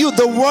in you.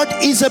 The word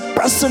is a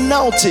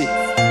personality.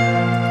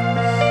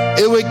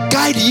 It will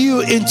guide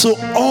you into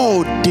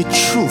all the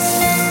truth.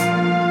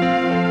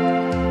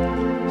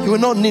 You will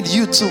not need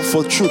YouTube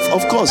for truth.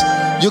 Of course,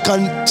 you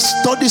can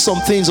study some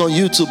things on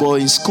YouTube or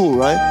in school,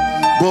 right?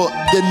 But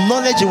the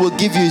knowledge it will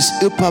give you is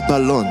upper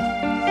balloon,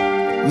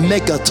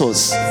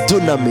 megatos,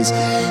 dunamis.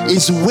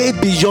 It's way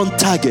beyond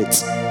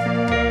target.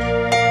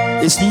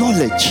 It's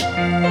knowledge.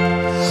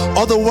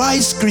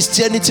 Otherwise,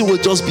 Christianity will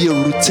just be a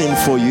routine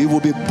for you. It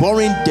will be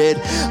boring, dead,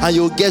 and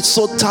you'll get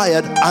so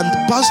tired,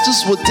 and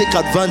pastors will take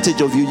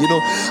advantage of you, you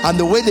know. And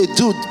the way they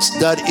do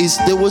that is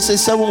they will say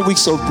 7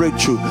 weeks of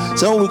breakthrough,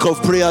 7 weeks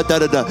of prayer,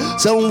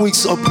 7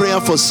 weeks of prayer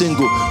for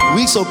single,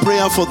 weeks of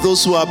prayer for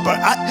those who are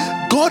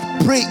God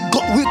pray.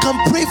 God, we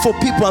can pray for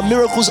people and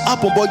miracles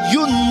happen, but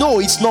you know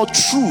it's not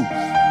true.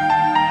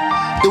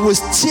 It will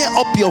stir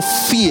up your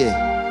fear.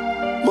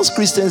 Most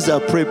Christians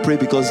that pray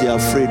because they are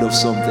afraid of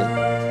something.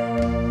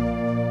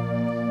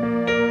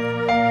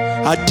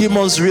 Are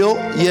demons real?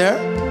 Yeah.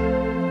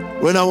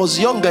 When I was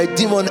younger, a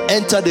demon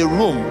entered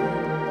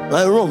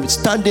my room,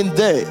 standing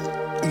there.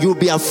 You'll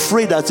be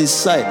afraid at his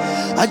side.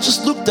 I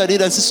just looked at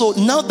it and said, so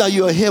now that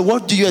you're here,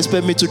 what do you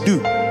expect me to do?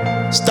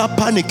 Stop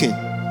panicking.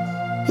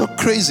 You're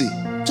crazy.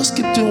 Just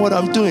keep doing what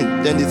I'm doing.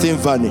 Then the thing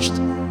vanished.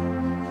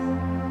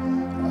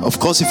 Of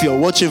course, if you're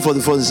watching for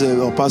the first time,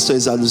 oh, pastor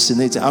is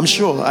hallucinating. I'm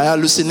sure I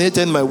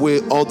hallucinated my way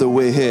all the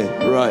way here.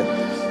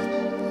 Right.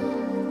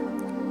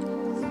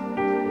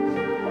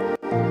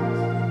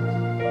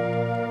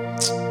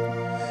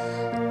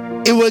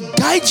 It will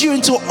guide you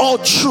into all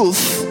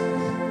truth.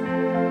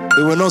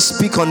 It will not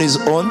speak on his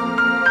own.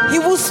 He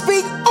will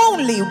speak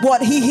only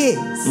what he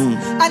hears.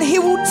 And he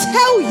will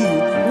tell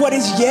you what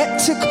is yet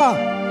to come.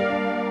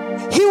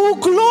 He will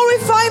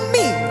glorify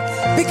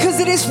me because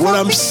it is what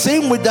I'm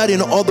saying with that,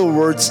 in other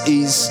words,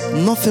 is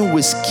nothing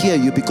will scare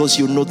you because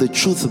you know the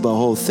truth about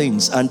all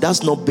things. And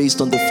that's not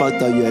based on the fact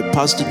that you're a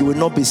pastor. You will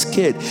not be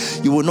scared.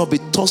 You will not be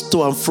tossed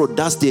to and fro.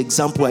 That's the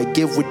example I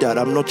gave with that.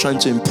 I'm not trying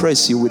to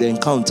impress you with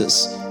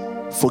encounters.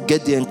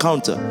 Forget the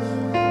encounter.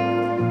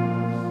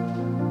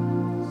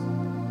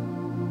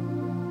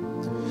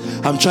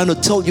 I'm trying to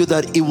tell you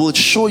that it will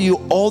show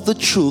you all the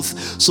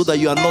truth so that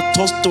you are not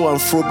tossed to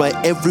and fro by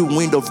every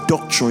wind of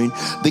doctrine.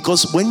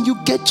 Because when you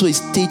get to a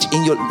stage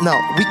in your... Now,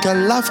 we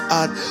can laugh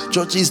at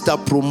churches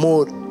that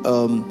promote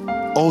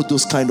all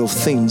those kind of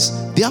things.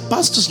 Their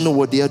pastors know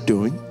what they are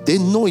doing. They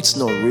know it's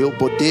not real,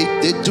 but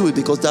they do it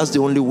because that's the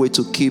only way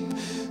to keep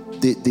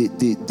the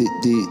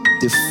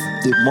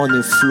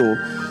money flow.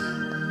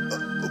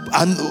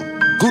 And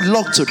good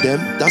luck to them.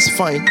 That's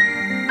fine.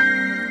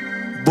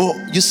 But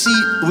you see,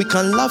 we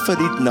can laugh at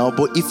it now,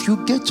 but if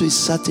you get to a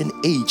certain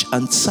age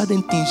and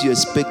certain things you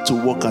expect to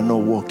work are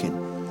not working,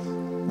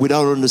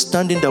 without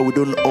understanding that we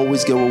don't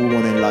always get what we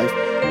want in life,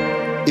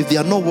 if they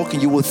are not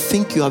working, you will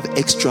think you have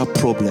extra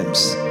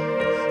problems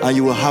and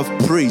you will have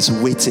praise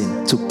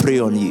waiting to pray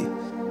on you.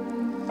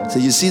 So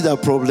you see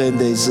that problem,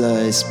 there's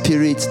a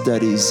spirit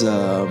that is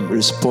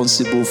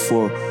responsible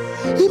for...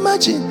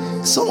 Imagine,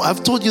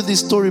 I've told you this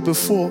story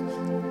before.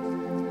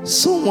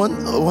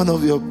 One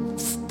of your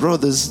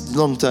brothers,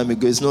 long time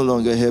ago, is no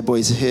longer here, but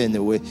he's here in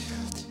a way,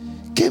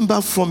 came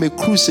back from a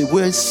crusade.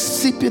 We're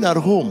sleeping at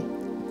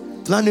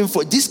home, planning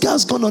for... This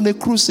guy's gone on a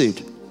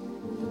crusade.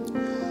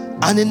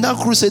 And in that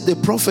crusade, they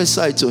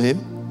prophesied to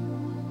him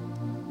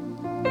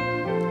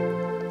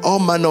all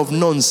manner of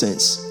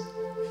nonsense.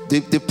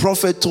 The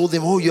prophet told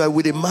him, oh, you are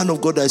with a man of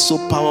God that is so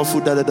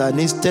powerful, and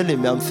he's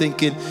telling me, I'm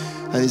thinking,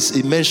 and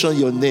he mentioned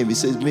your name. He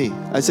says, me.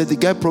 I said, the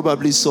guy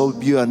probably saw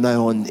you and I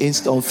on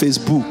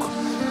Facebook.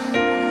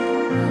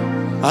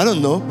 I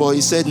don't know, but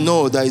he said,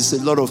 no, there is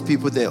a lot of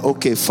people there.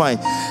 Okay, fine.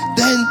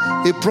 Then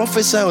he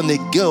prophesied on a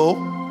girl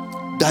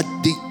that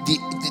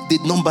the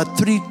number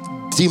 3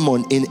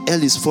 demon in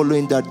hell is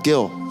following that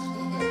girl.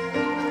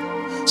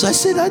 So I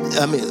said,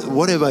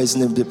 whatever his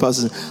name, the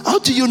person, how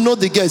do you know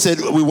the guy? He said,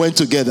 we went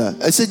together.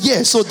 I said,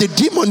 yeah, so the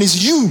demon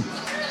is you.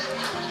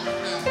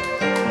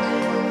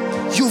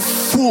 You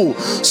fool.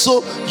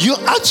 So you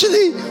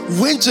actually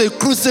went to a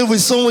crusade with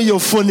someone you're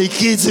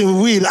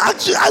fornicating with.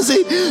 Actually, I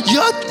said,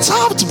 you're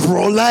tapped,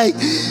 bro. Like,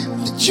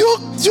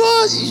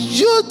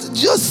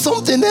 you're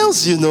something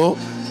else, you know.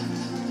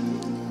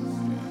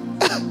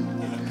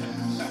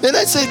 Then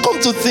I said, come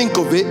to think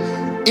of it,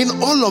 in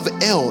all of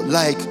hell,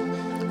 like,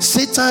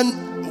 Satan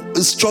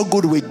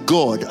struggled with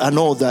God and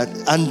all that,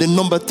 and the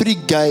number 3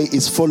 guy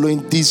is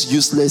following this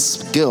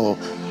useless girl.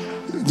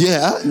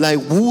 Yeah,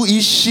 like, who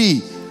is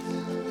she?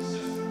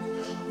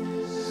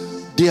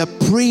 They are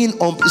praying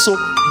on. So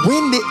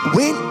when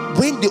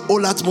the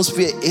whole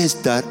atmosphere is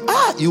that,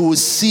 you will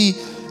see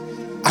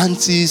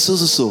anti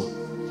so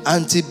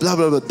anti blah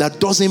blah blah that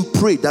doesn't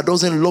pray, that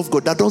doesn't love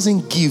God, that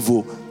doesn't give.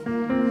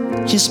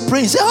 She's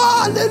praying, say,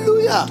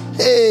 hallelujah.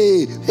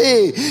 Hey,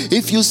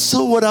 if you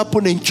saw what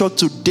happened in church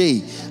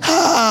today,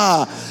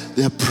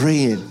 they're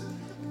praying.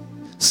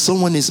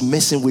 Someone is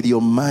messing with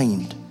your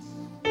mind.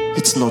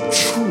 It's not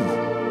true.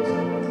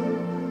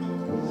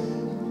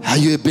 Are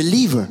you a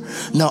believer?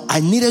 Now, I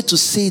needed to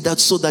say that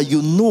so that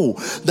you know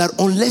that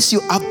unless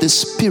you have the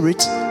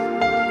Spirit,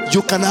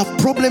 you can have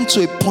problem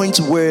to a point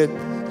where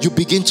you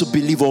begin to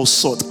believe all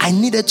sorts. I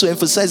needed to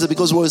emphasize it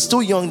because we're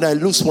still young, that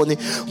it looks funny,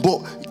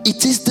 but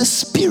it is the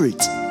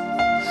Spirit.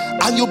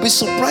 And you'll be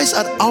surprised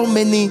at how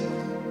many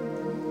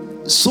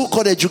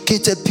so-called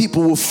educated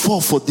people will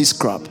fall for this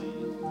crap.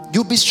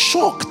 You'll be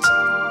shocked.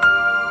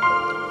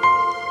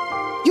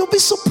 You'll be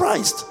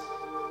surprised.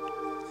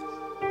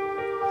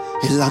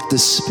 He lacked the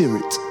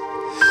Spirit.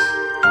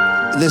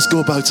 Let's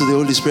go back to the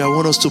Holy Spirit. I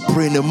want us to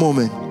pray in a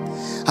moment.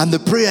 And the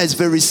prayer is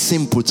very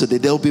simple today.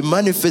 There will be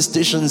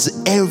manifestations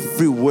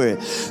everywhere.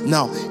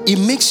 Now, it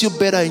makes you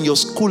better in your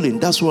schooling.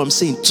 That's what I'm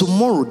saying.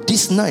 Tomorrow,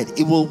 this night,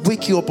 it will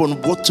wake you up on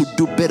what to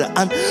do better.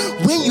 And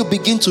when you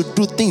begin to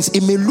do things,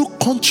 it may look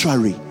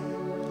contrary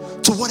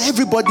to what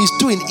everybody is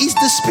doing. It's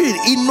the Spirit.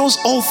 He knows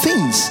all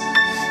things.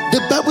 The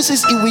Bible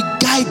says it will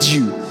guide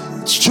you.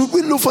 Should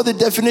we look for the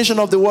definition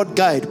of the word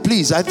guide?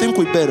 Please, I think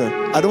we better.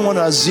 I don't want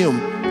to assume.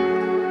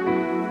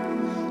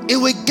 It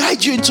will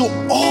guide you into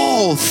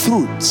all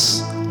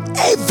truths.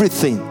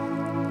 Everything.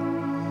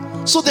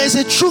 So there's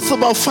a truth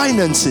about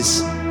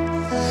finances.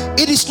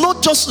 It is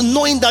not just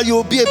knowing that you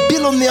will be a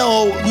billionaire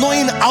or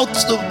knowing how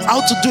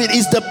to do it.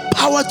 It's the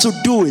power to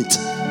do it.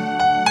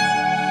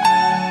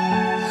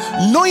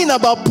 Knowing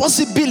about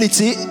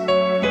possibility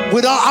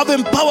without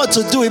having power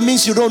to do it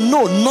means you don't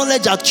know.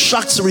 Knowledge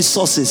attracts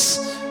resources.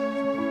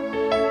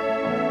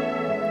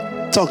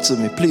 Talk to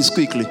me, please,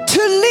 quickly.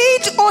 To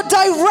lead or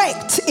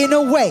direct in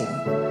a way.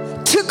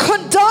 To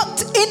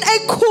conduct in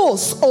a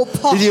course or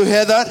path. Did you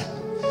hear that?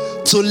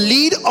 To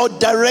lead or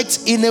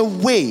direct in a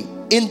way.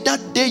 In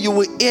that day you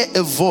will hear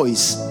a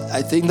voice.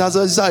 I think that's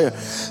Isaiah.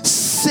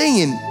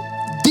 Saying,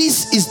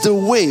 this is the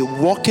way,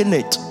 walk in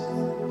it.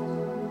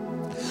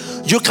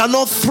 You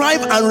cannot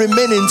thrive and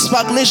remain in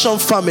stagnation,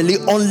 family,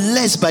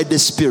 unless by the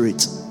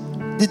Spirit.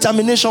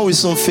 Determination will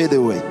soon fade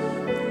away.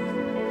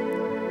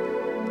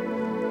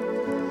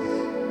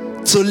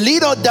 To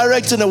lead or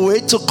direct in a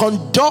way, to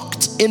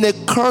conduct in a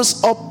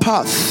course or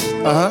path.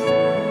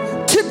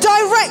 To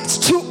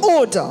direct, to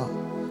order,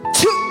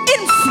 to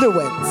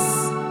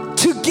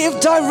influence, to give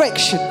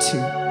direction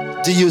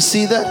to. Do you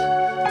see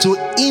that? to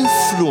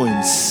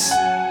influence.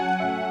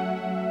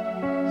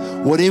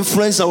 What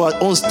influenced our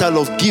own style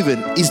of giving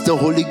is the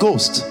Holy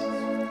Ghost.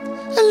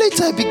 And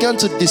later I began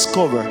to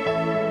discover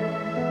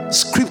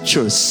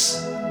scriptures.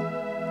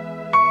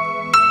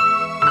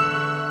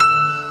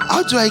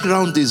 How do I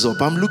round this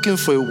up? I'm looking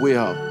for a way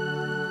out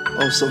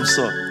of some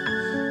sort.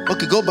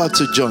 Okay, go back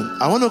to John.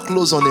 I want to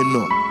close on a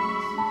note.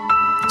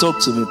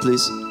 Talk to me,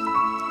 please.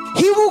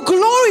 He will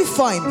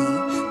glorify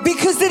me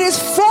because it is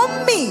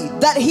from me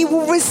that he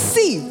will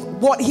receive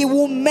what he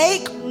will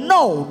make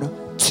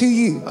known to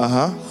you.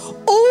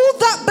 All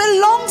that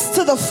belongs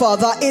to the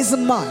Father is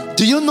mine.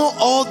 Do you know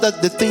all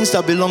that the things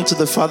that belong to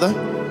the Father?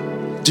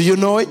 Do you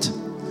know it?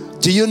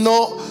 Do you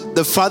know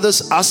the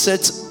Father's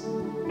asset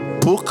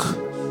book?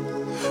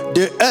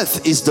 The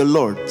earth is the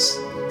Lord's.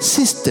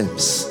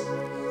 Systems.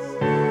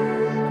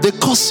 The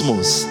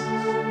cosmos.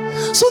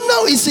 So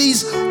now he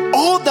says,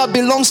 all that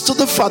belongs to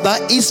the Father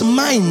is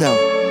mine now.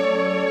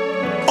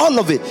 All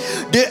of it.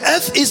 The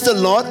earth is the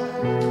Lord,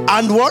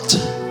 and what?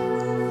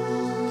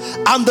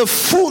 And the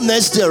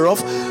fullness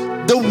thereof,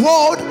 the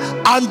world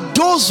and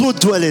those who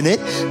dwell in it.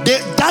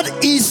 That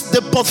is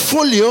the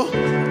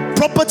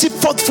property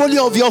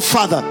portfolio of your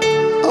Father.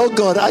 Oh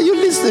God, are you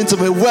listening to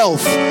me?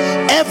 Wealth,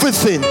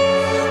 everything,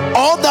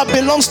 all that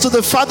belongs to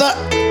the Father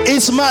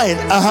is mine.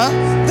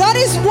 That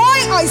is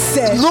why I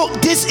said.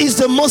 Look, this is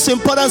the most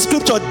important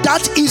scripture.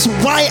 That is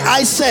why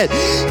I said.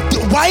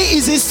 Why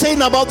is he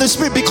saying about the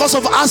Spirit? Because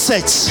of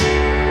assets.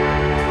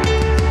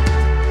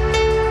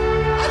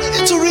 I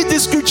need to read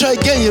this scripture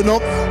again, you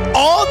know.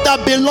 All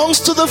that belongs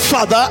to the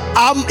Father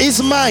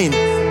is mine.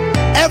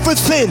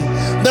 Everything,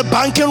 the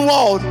banking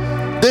world,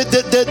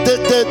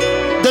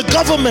 the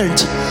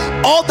government,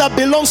 all that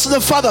belongs to the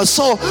Father.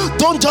 So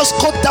don't just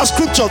quote that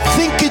scripture,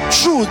 think it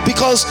through,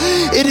 because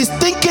it is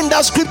thinking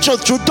that scripture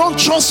through. Don't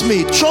trust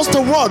me, trust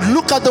the word.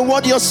 Look at the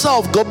word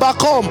yourself. Go back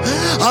home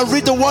and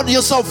read the word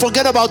yourself.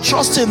 Forget about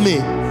trusting me.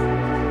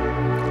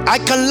 I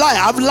can lie,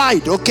 I've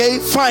lied, okay,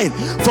 fine,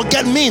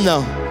 forget me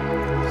now.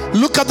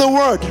 Look at the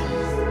word.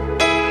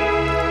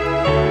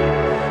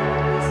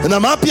 And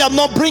I'm happy I'm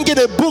not bringing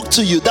a book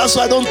to you. That's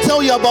why I don't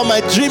tell you about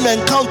my dream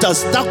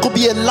encounters. That could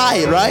be a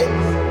lie, right?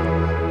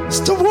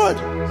 It's the word.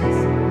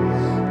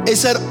 It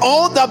said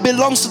all that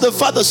belongs to the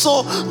Father.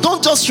 So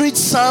don't just read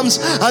Psalms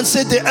and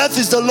say the earth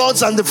is the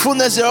Lord's and the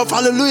fullness thereof.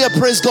 Hallelujah,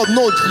 praise God.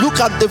 No, look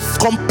at the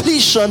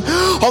completion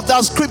of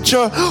that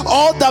scripture.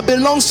 All that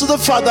belongs to the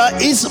Father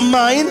is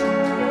mine.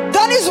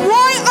 That is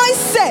why I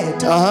said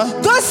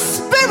the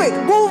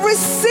Spirit will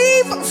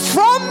receive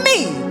from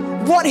me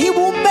what he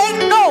will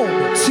make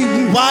known to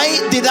you.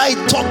 Why did I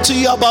talk to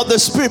you about the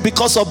Spirit?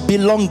 Because of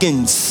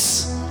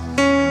belongings.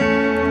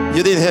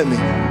 You didn't hear me.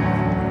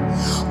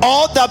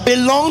 All that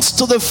belongs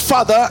to the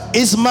Father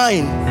is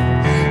mine.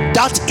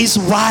 That is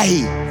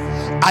why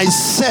I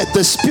said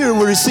the Spirit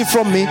will receive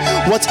from me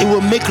what it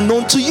will make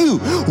known to you.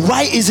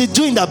 Why is it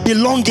doing that?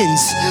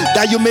 Belongings,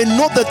 that you may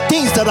know the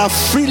things that are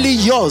freely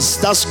yours.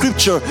 That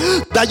scripture,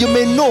 that you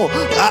may know.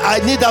 I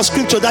need that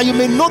scripture, that you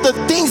may know the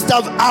things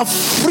that are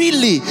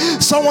freely.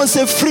 Someone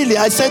said freely.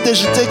 I said they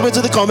should take me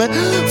to the comment.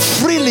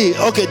 Freely.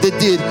 Okay, they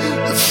did.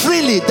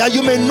 Freely, that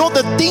you may know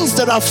the things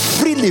that are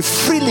freely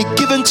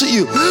given to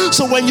you.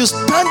 So when you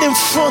stand in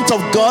front of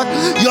God,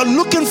 you're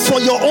looking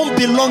for your own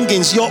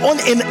belongings, your own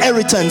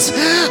inheritance,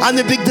 and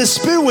the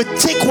Spirit will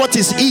take what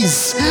is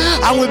his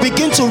and will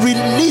begin to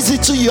release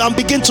it to you and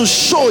begin to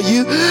show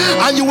you,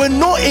 and you will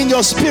know in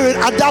your spirit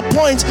at that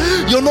point,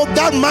 you know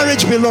that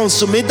marriage belongs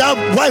to me, that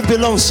wife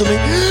belongs to me,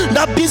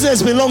 that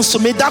business belongs to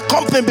me, that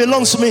company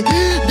belongs to me.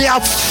 They are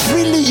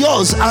freely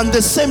yours, and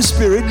the same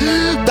Spirit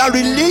that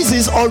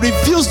releases or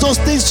reveals those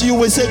things to you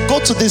will say, go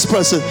to this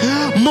person,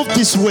 move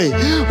this way,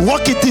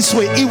 walk it this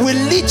way. It will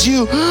lead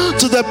you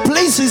to the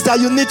places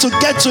that you need to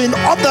get to in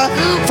order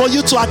for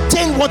you to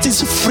attain what is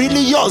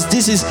freely yours.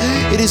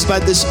 It is by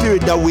the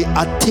Spirit that we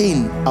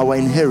attain our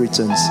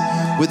inheritance.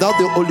 Without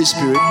the Holy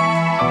Spirit,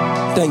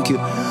 thank you.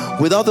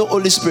 Without the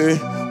Holy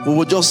Spirit, we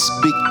will just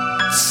be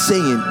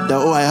saying that,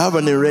 oh, I have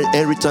an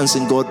inheritance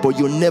in God, but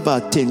you'll never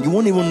attain. You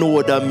won't even know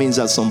what that means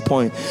at some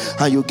point,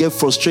 and you'll get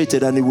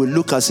frustrated, and it will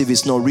look as if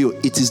it's not real.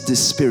 It is the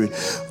Spirit.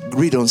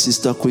 Read on,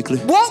 sister, quickly.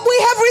 What we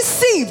have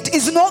received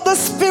is not the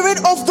spirit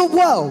of the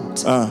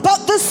world,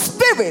 but the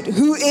Spirit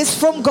who is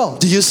from God.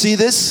 Do you see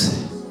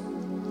this?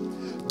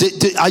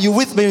 Are you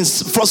with me in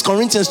 1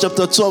 Corinthians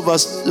chapter 2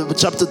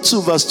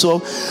 verse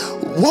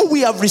 12? What we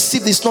have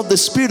received is not the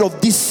spirit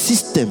of this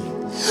system.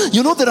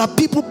 You know, there are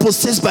people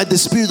possessed by the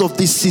spirit of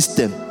this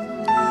system.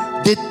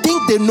 They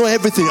think they know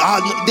everything.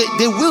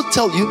 They will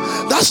tell you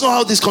that's not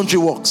how this country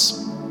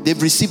works.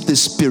 They've received the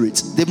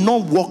Spirit. They've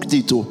not walked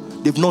it,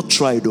 they've not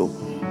tried it.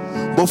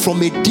 But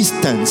from a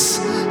distance,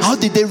 how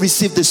did they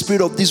receive the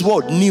spirit of this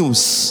world?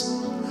 News.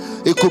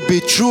 It could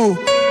be through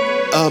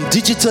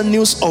digital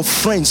news of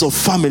friends or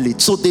family,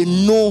 so they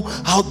know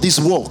how this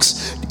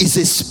works. It's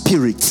a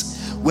spirit.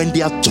 When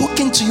they are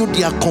talking to you,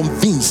 they are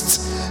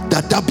convinced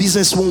that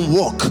business won't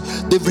work.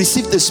 They've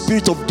received the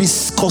spirit of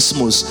this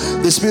cosmos,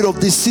 the spirit of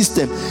this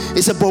system.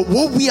 It's about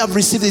what we have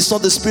received is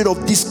not the spirit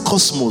of this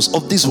cosmos,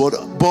 of this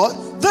world, but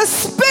the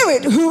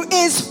Spirit who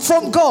is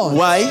from God.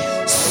 Why?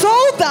 So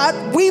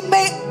that we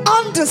may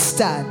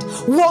understand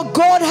what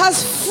God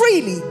has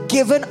freely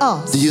given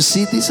us. Do you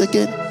see this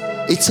again?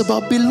 It's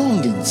about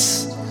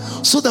belongings.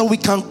 So that we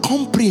can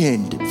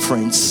comprehend,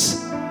 friends.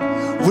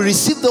 We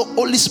receive the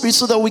Holy Spirit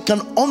so that we can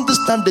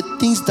understand the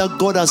things that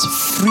God has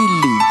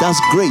freely, that's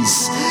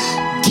grace,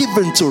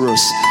 given to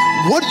us.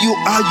 What you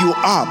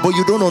are, but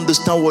you don't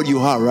understand what you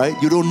are, right?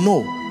 You don't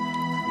know.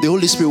 The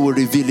Holy Spirit will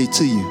reveal it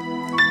to you.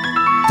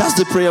 That's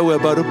the prayer we're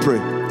about to pray.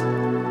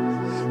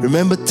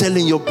 Remember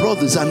telling your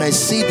brothers, and I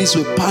say this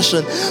with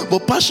passion,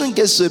 but passion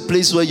gets to a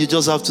place where you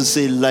just have to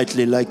say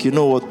lightly, like, you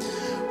know what?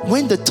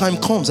 When the time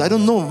comes, I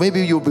don't know,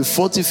 maybe you'll be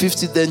 40,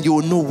 50, then you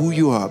will know who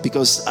you are,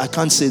 because I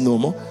can't say no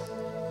more.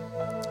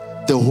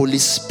 The Holy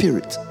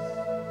Spirit.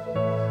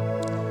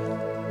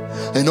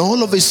 And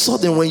all of a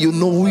sudden, when you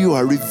know who you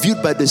are,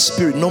 revealed by the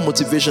Spirit, no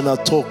motivational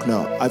talk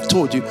now. I've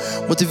told you,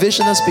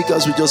 motivational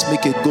speakers will just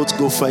make a goat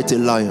go fight a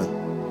lion.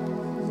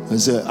 And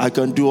say, I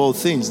can do all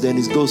things. Then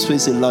he goes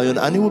face a lion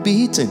and he will be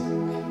eaten.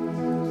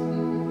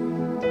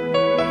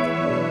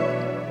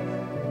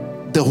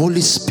 The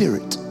Holy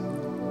Spirit.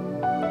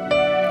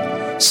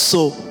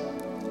 So,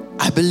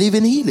 I believe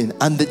in healing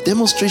and the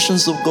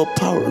demonstrations of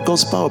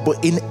God's power.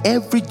 But in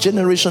every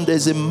generation,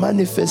 there's a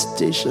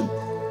manifestation.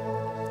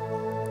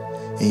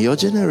 In your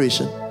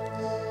generation,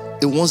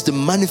 it wants the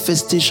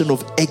manifestation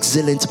of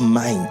excellent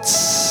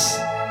minds.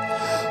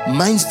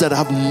 Minds that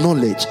have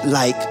knowledge.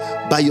 Like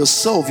by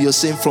yourself, you're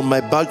saying from my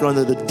background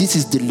that this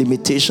is the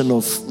limitation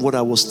of what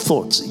I was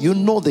taught. You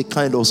know the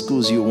kind of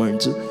schools you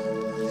went to.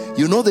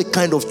 You know the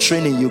kind of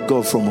training you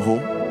got from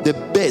home. The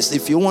best,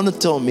 if you want to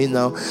tell me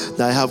now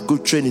that I have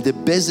good training, the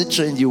best they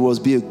trained you was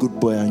be a good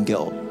boy and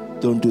girl.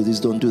 Don't do this,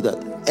 don't do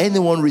that.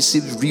 Anyone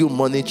receive real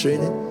money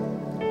training?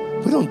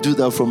 We don't do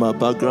that from our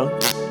background.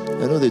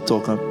 I know they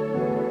talk,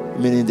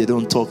 meaning they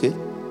don't talk it.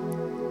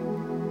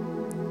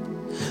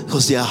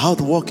 Because they are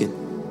hardworking.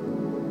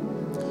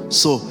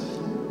 So,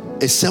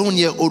 a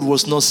 7-year-old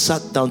was not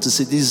sat down to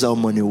say, this is how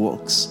money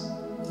works.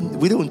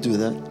 We don't do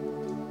that.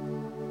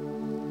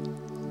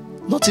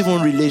 Not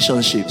even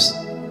relationships.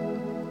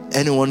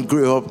 Anyone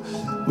grew up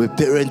with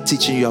parents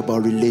teaching you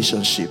about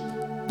relationship,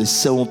 the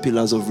 7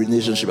 pillars of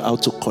relationship, how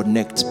to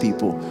connect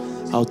people,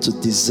 how to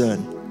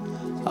discern,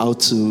 how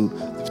to...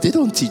 They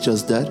don't teach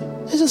us that.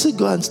 They just say,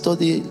 go and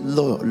study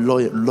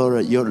lawyering.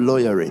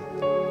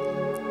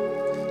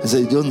 I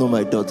said, you don't know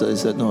my daughter? I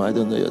said, no, I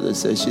don't know your daughter. I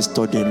said, she's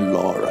studying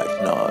law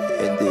right now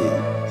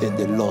in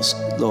the law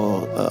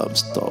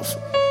stuff.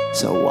 I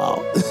said,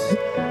 wow.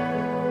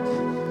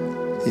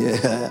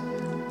 Yeah.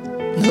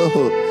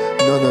 No.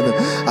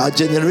 Our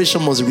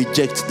generation must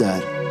reject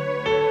that.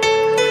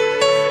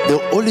 The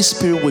Holy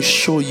Spirit will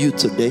show you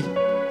today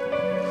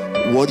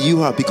what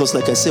you are. Because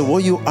like I said,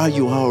 what you are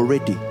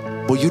already.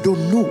 But you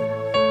don't know.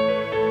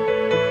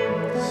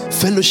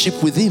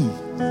 Fellowship with Him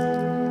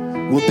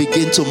will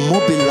begin to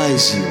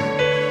mobilize you.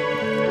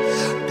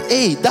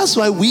 Hey, that's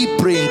why we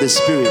pray in the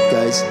Spirit,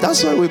 guys.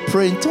 That's why we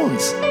pray in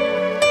tongues.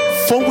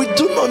 For we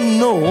do not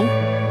know.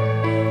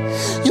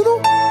 You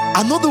know,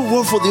 another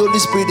word for the Holy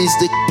Spirit is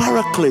the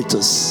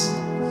Paracletus,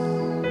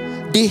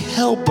 the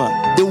helper,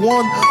 the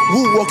one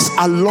who walks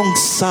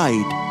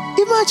alongside.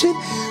 Imagine,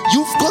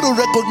 you've got to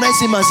recognize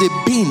Him as a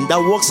being that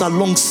walks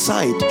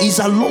alongside. He's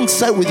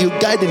alongside with you,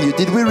 guiding you.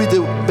 Did we read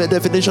the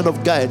definition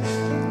of guide?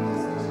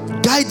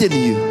 Guiding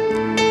you,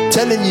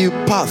 telling you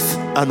path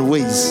and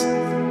ways.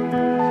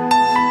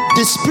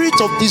 The spirit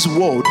of this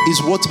world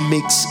is what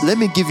makes, let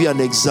me give you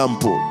an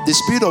example. The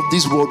spirit of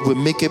this world will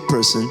make a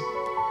person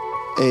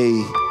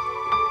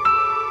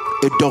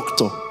a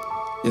doctor.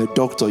 You're a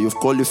doctor, you've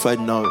qualified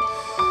now.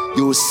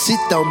 You will sit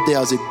down there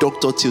as a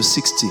doctor till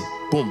 60.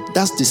 Boom.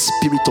 That's the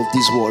spirit of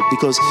this world.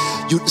 Because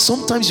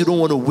sometimes you don't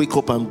want to wake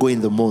up and go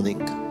in the morning.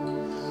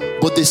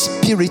 But the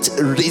spirit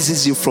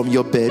raises you from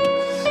your bed.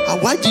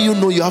 And why do you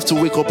know you have to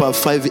wake up at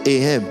 5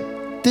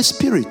 a.m.? The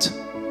spirit.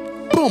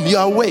 Boom,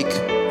 you're awake.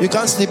 You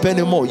can't sleep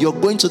anymore. You're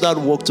going to that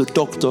work to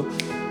doctor.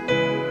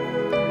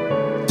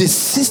 The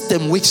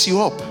system wakes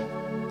you up.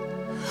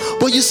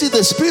 But you see,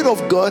 the Spirit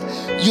of God,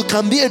 you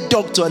can be a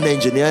doctor, an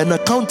engineer, an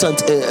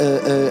accountant.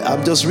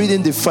 I'm just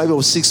reading the 5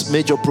 or 6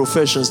 major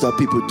professions that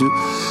people do.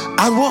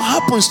 And what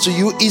happens to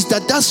you is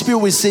that Spirit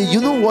will say, you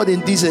know what,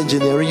 in this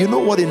engineering, you know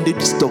what, in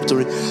this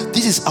doctoring,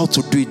 this is how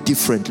to do it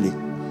differently.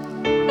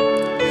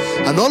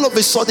 And all of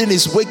a sudden,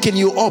 it's waking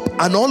you up.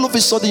 And all of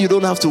a sudden, you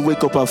don't have to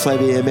wake up at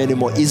 5 a.m.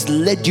 anymore. It's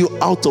led you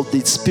out of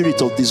the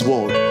spirit of this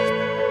world.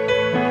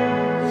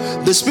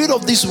 The spirit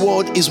of this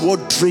world is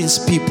what drains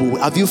people.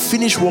 Have you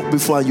finished work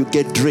before and you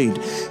get drained?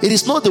 It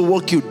is not the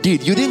work you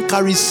did. You didn't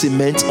carry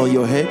cement on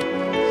your head.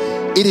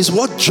 It is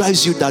what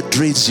drives you that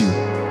drains you.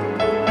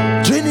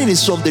 Draining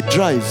is from the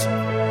drive.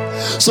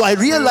 So I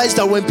realized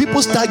that when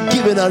people start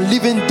giving and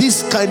living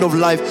this kind of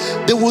life,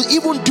 they will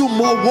even do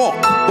more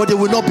work, but they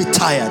will not be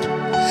tired.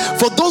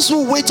 For those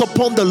who wait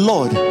upon the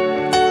Lord,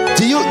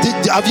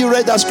 have you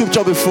read that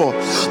scripture before?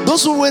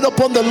 Those who wait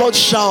upon the Lord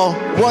shall,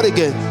 what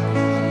again?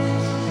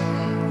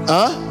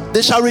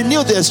 They shall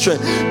renew their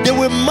strength. They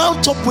will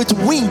mount up with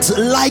wings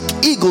like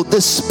eagle,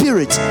 the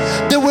Spirit.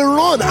 They will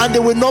run and they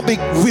will not be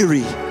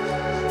weary.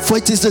 For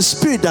it is the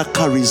Spirit that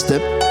carries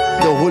them,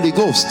 the Holy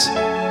Ghost.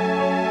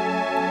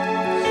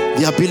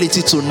 The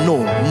ability to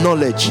know,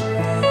 knowledge,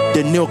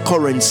 the new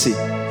currency.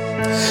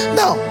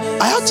 Now,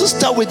 I have to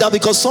start with that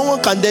because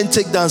someone can then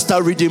take that and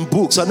start reading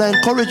books. And I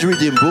encourage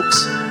reading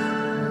books.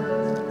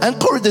 I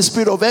encourage the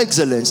spirit of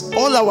excellence.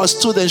 All our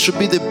students should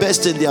be the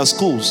best in their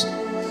schools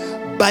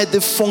by the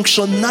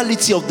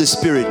functionality of the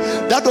Spirit.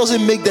 That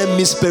doesn't make them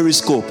miss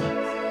Periscope.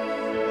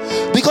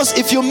 Because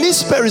if you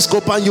miss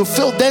Periscope and you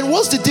fail, then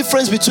what's the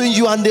difference between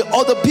you and the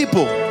other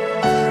people?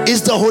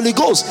 It's the Holy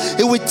Ghost.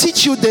 It will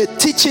teach you the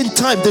teaching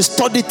time, the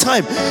study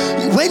time.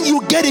 When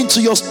you get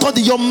into your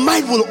study, your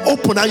mind will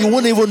open and you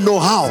won't even know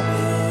how.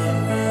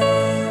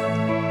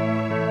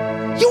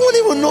 You won't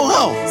even know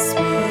how.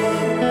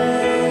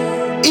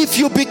 If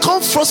you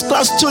become first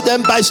class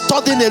student by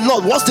studying a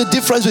lot, what's the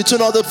difference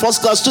between other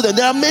first class students?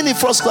 There are many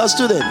first class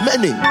students,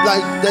 many.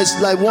 Like there's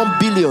like 1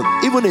 billion.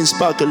 Even in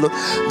Spark alone,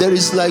 there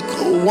is like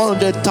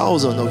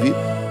 100,000 of you.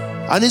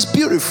 And it's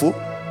beautiful.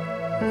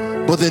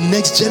 But the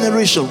next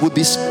generation will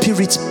be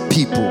spirit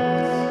people.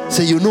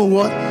 Say, you know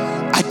what?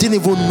 I didn't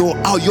even know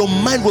how. Your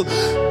mind will,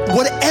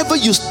 whatever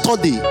you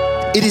study,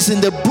 it is in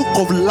the book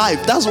of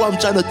life. That's what I'm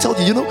trying to tell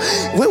you. You know,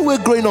 when we're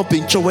growing up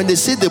in church, when they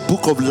say the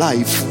book of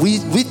life, we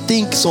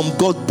think some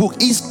God book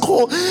is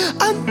called.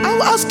 And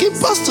I'm asking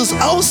pastors,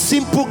 how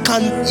simple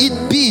can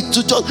it be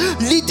to just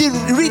read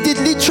it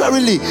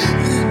literally?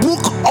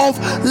 Book of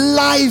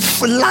life.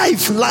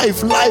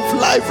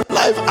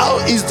 How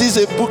is this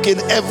a book in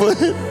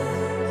heaven?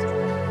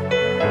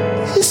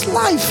 It's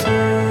life.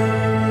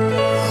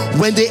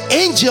 When the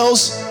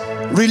angels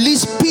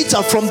released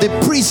Peter from the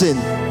prison,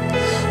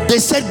 they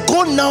said,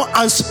 go now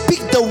and speak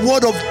the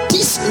word of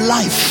this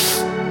life.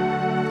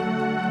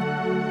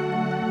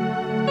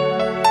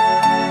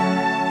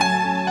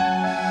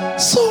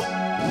 So,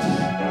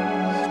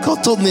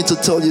 God told me to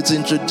tell you to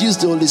introduce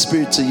the Holy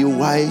Spirit to you.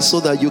 Why? So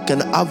that you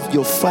can have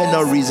your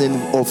final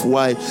reason of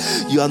why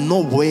you are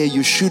not where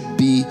you should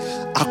be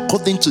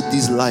according to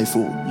this life,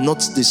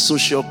 not the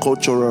social,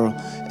 cultural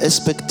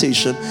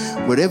expectation.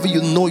 Wherever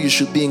you know you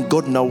should be in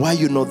God now, why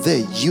you're not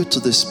there? You to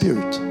the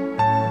Spirit.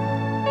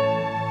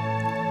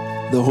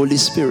 The Holy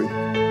Spirit.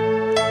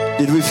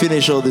 Did we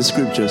finish all the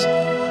scriptures?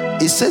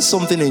 It says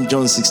something in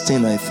John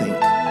 16, I think.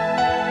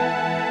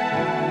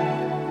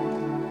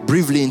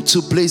 Briefly, in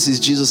 2 places,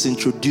 Jesus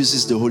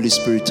introduces the Holy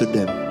Spirit to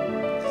them.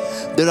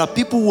 There are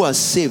people who are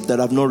saved that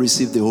have not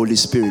received the Holy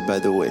Spirit, by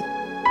the way.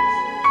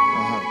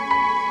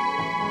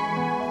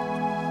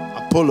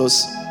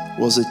 Apollos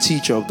was a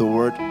teacher of the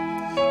word,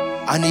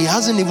 and he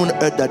hasn't even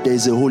heard that there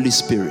is a Holy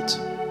Spirit.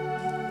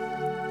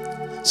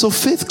 So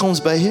faith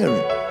comes by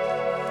hearing.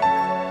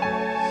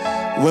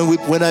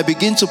 When I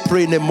begin to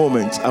pray in a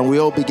moment, and we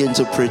all begin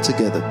to pray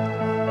together,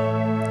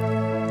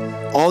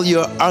 all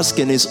you're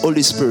asking is,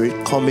 Holy Spirit,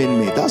 come in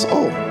me. That's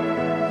all.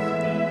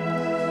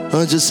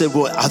 I just said,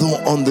 well, I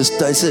don't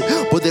understand. I said,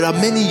 but there are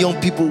many young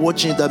people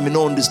watching that may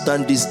not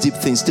understand these deep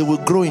things. They will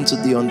grow into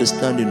the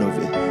understanding of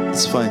it.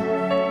 It's fine.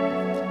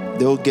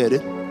 They'll get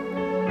it.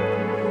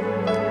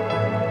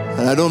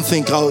 And I don't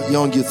think how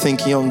young you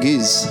think young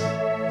is.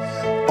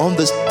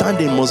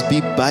 Understanding must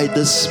be by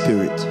the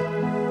Spirit.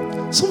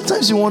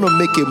 Sometimes you want to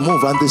make a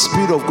move and the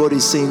Spirit of God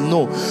is saying,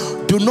 no,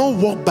 do not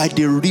walk by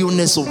the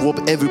realness of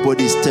what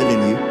everybody is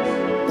telling you.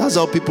 That's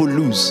how people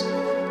lose.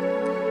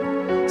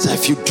 So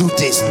if you do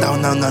this,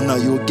 now,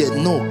 you'll get,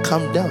 no,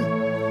 calm down.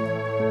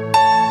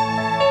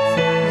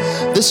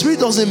 The Spirit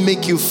doesn't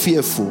make you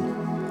fearful.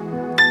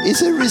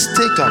 It's a risk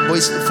taker, but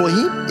for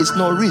him, it's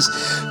not risk.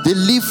 They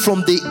live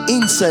from the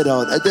inside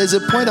out. There's a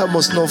point I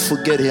must not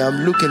forget here.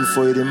 I'm looking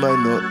for it in my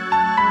note.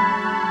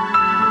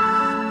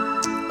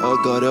 Oh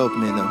God, help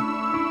me now.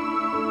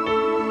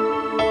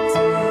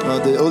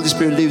 The Holy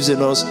Spirit lives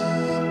in us.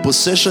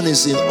 Possession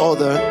is in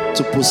order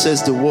to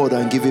possess the word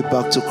and give it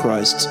back to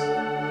Christ.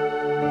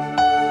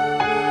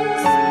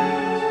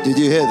 Did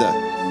you hear that?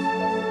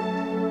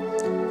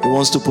 He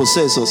wants to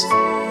possess us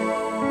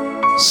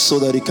so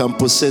that he can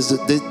possess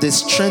the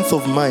strength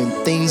of mind,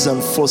 things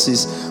and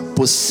forces,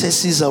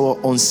 possesses our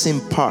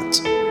unseen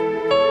part.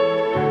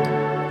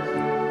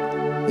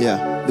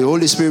 Yeah, the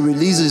Holy Spirit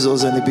releases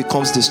us and it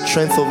becomes the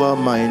strength of our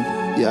mind.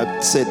 Yeah,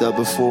 I've said that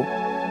before.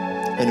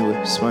 Anyway,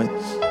 it's fine.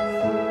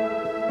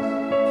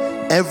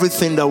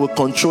 Everything that will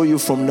control you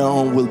from now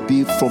on will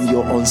be from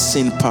your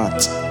unseen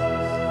part,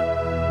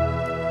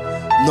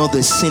 not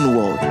the sin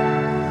world.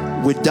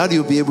 With that,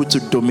 you'll be able to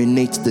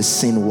dominate the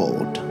sin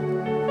world.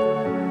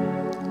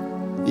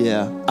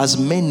 Yeah, as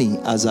many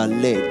as are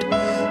led.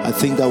 I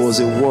think that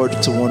was a word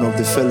to one of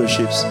the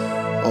fellowships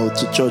or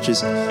to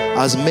churches.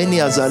 As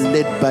many as are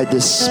led by the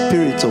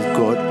Spirit of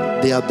God,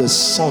 they are the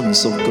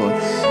sons of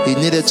God. He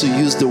needed to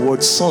use the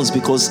word sons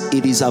because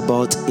it is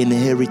about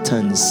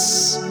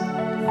inheritance.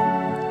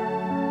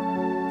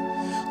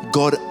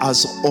 God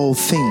has all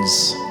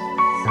things.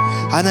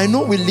 And I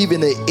know we live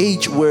in an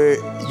age where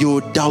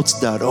you doubt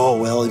that.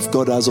 Oh, well, if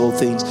God has all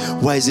things,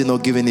 why is he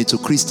not giving it to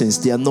Christians?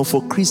 They are not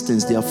for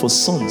Christians, they are for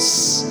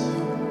sons.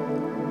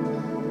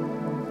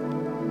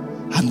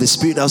 And the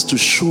Spirit has to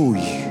show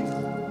you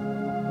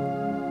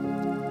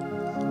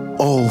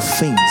all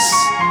things.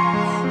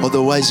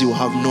 Otherwise, you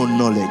have no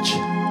knowledge.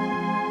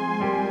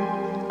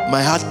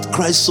 My heart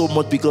cries so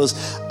much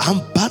because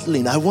I'm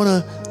battling. I want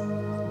to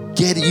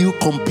get you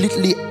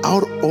completely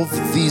out of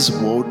this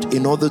world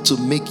in order to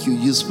make you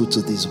useful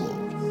to this world.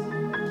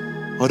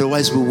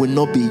 Otherwise, we will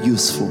not be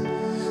useful.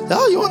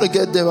 Now you want to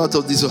get them out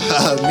of this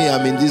world. Me,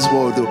 I'm in this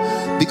world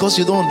though. Because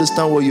you don't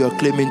understand what you are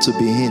claiming to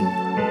be in.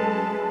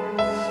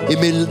 It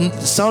may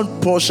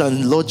sound posh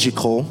and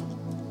logical,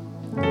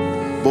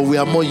 but we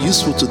are more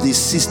useful to this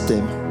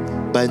system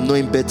by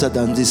knowing better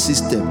than this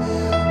system.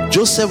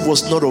 Joseph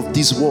was not of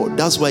this world.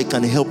 That's why he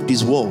can help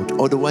this world.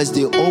 Otherwise,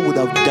 they all would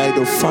have died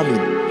of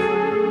famine.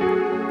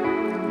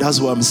 That's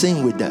what I'm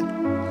saying with that.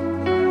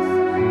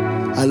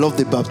 I love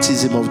the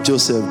baptism of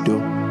Joseph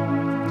though.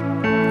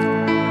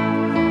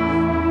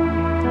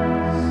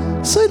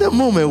 So in a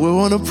moment, we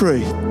want to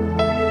pray.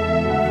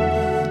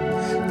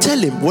 Tell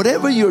him,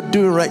 whatever you're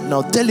doing right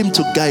now, tell him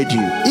to guide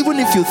you. Even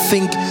if you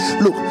think,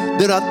 look,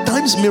 there are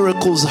times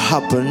miracles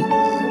happen.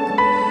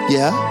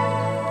 Yeah?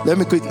 Let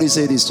me quickly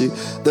say this to you.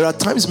 There are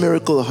times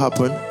miracles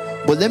happen,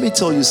 but let me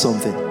tell you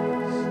something.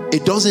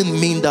 It doesn't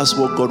mean that's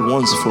what God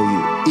wants for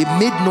you. He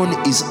made known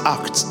his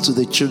acts to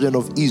the children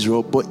of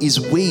Israel, but his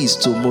ways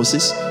to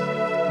Moses.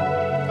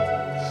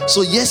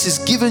 So yes, he's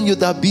given you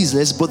that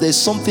business, but there's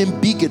something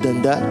bigger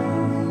than that.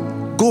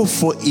 Go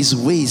for his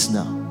ways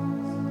now.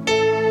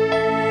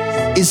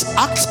 His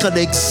acts can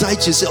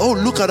excite you. Say, oh,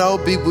 look at how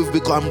big we've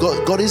become.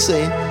 God is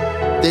saying,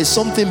 there's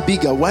something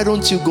bigger. Why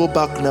don't you go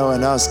back now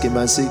and ask him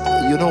and say,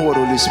 you know what,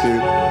 Holy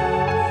Spirit?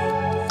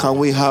 Can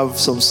we have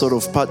some sort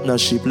of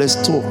partnership? Let's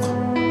talk.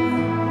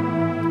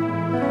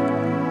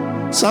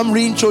 So I'm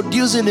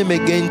reintroducing him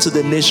again to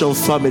the Nxtion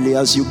family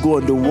as you go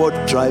on the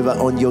word drive,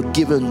 on your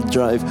giving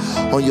drive,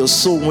 on your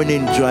soul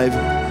winning drive.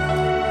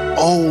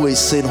 Always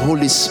saying,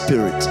 Holy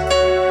Spirit,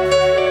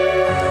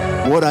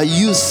 what are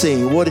you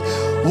saying? What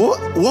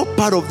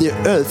part of the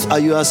earth are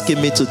you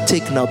asking me to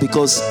take now?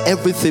 Because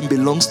everything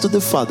belongs to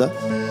the Father,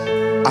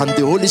 and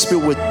the Holy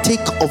Spirit will take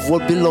of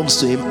what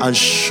belongs to him and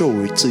show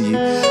it to you,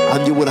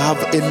 and you will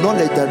have a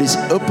knowledge that is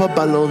upper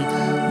balloon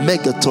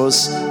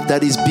megatos,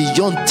 that is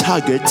beyond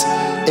target,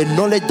 a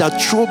knowledge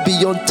that throws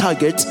beyond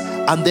target,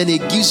 and then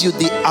it gives you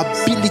the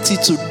ability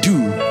to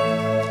do.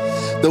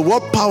 The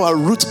word power,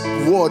 root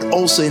word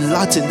also in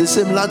Latin, the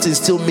same Latin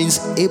still means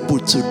able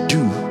to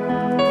do.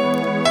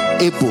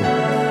 Able.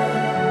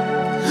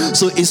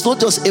 So it's not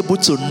just able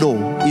to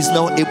know, it's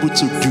now able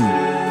to do.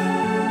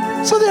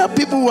 So there are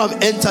people who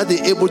have entered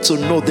the able to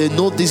know. They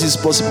know this is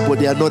possible, but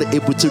they are not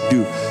able to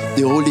do.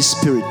 The Holy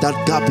Spirit, that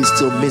gap is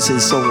still missing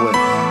somewhere.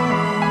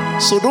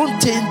 So don't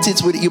taint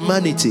it with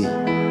humanity.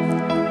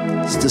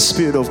 It's the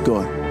Spirit of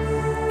God.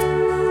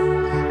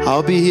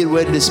 I'll be here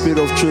when the Spirit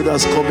of truth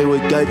has come. It will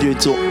guide you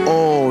into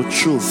all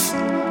truth.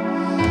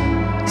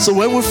 So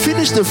when we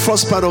finish the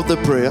first part of the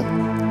prayer,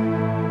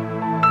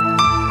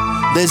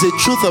 there's a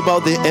truth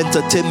about the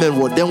entertainment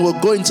world. Then we'll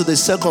go into the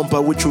second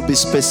part, which will be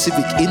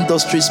specific,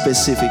 industry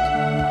specific.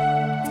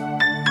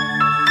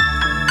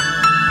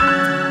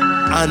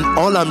 And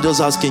all I'm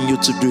just asking you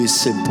to do is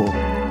simple.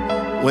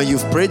 When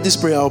you've prayed this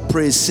prayer, I'll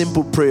pray a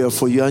simple prayer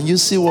for you, and you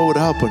see what would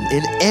happen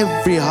in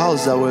every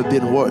house that we've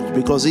been worked,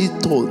 because he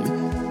told me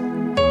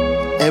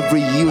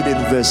every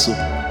yielding vessel.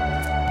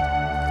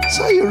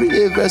 So you read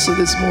a vessel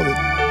this morning.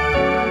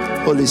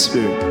 Holy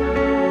Spirit,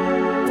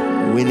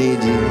 we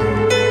need you.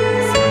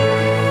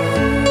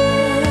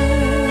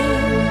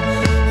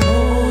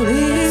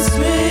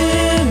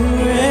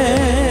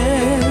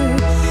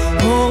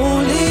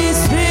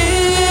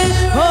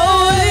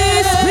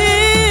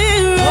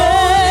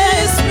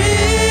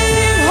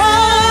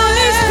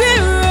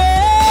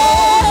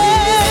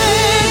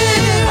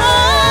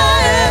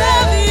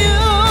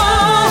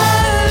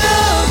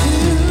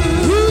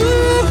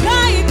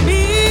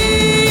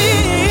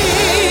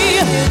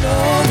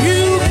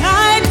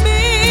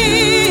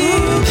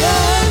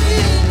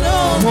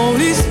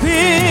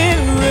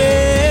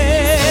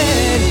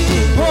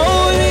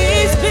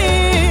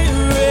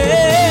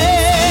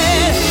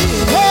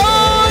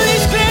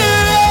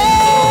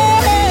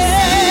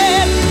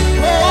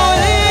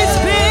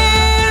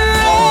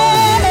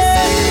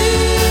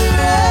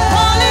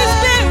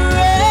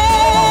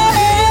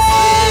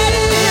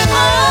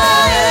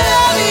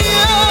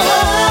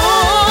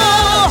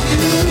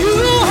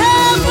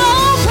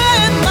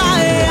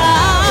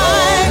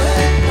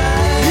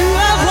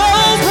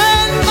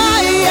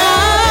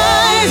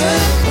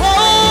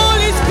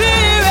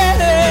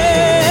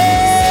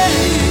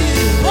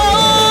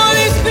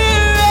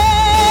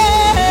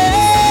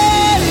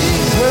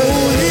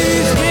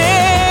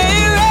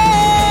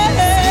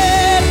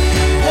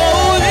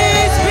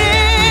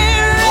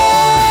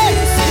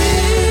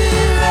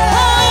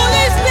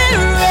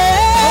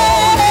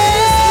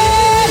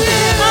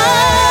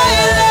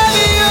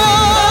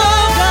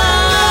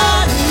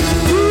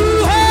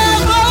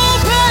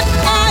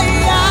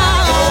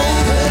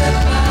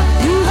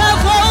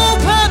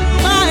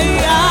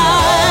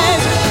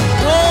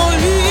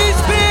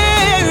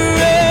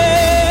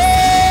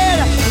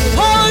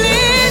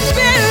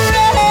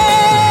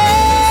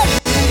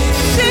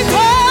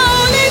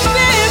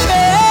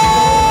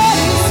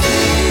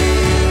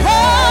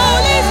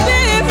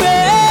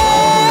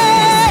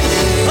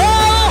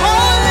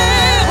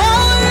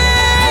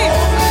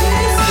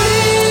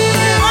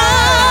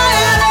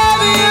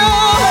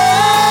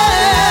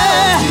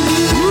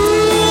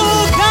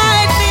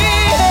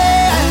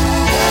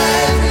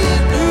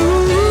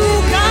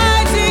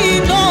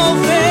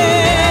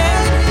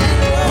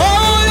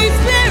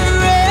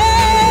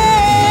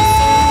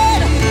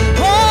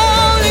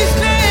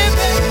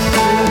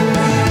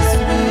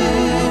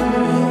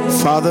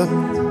 Father,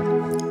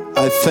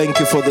 I thank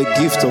you for the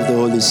gift of the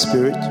Holy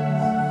Spirit.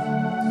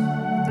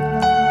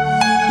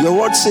 Your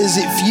word says,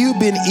 if you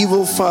being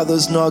evil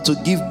fathers know how to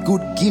give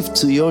good gift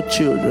to your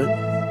children,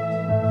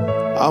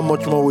 how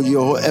much more will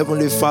your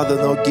heavenly Father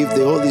not give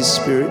the Holy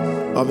Spirit?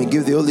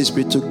 Give the Holy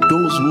Spirit to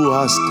those who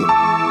ask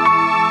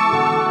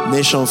Him.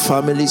 Nation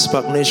family,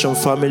 Spark Nation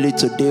family,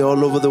 today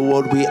all over the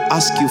world, we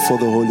ask you for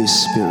the Holy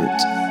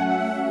Spirit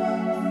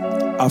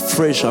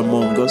afresh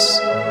among us.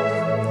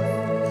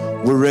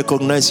 We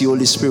recognize you,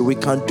 Holy Spirit. We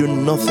can do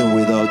nothing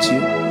without you.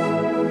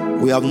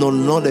 We have no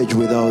knowledge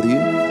without you.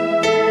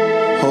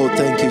 Oh,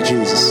 thank you,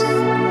 Jesus.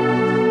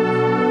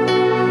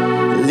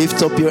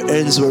 Lift up your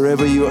hands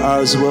wherever you are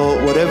as well.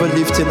 Whatever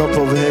lifting up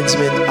of hands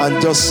means,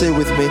 and just say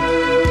with me,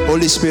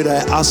 Holy Spirit, I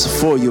ask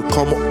for you,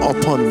 come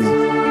upon me.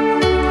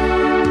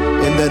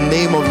 In the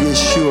name of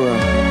Yeshua.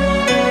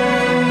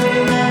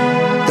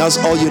 That's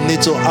all you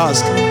need to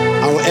ask.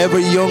 However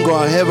young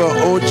or however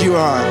old you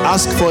are,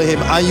 ask for Him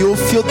and you'll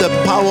feel the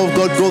power of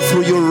God go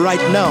through you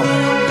right now.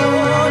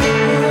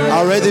 I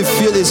already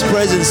feel His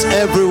presence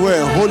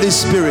everywhere. Holy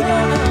Spirit,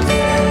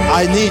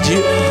 I need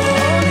you.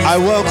 I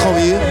welcome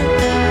you.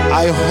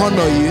 I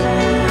honor you.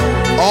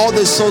 All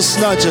the soul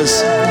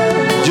snatchers,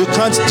 you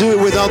can't do it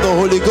without the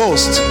Holy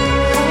Ghost.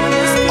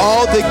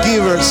 All the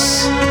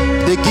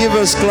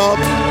Givers Club,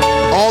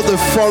 all the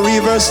 4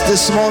 rivers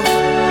this month,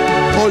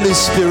 Holy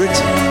Spirit,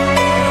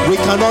 we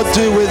cannot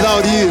do it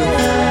without you.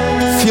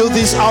 Fill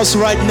this house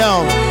right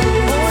now.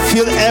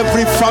 Fill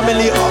every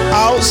family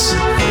house,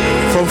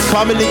 from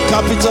family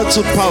capital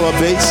to power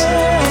base,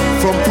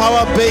 from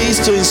power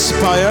base to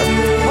inspire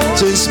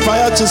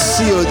to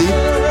COD,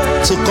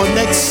 to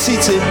connect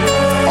city,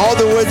 all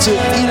the way to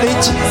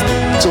elite,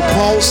 to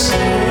pulse,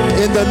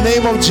 in the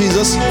name of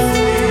Jesus,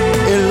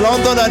 in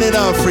London and in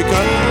Africa.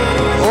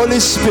 Holy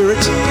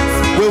Spirit,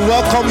 we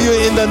welcome you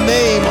in the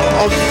name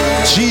of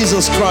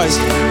Jesus Christ.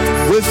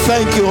 We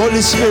thank you,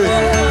 Holy Spirit.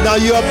 Now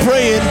you are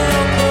praying,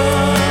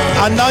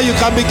 and now you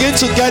can begin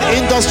to get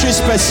industry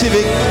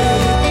specific.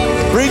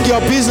 Bring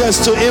your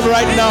business to Him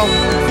right now.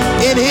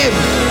 In Him.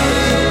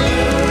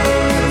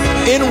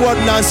 Inward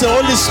now. Say,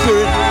 Holy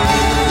Spirit,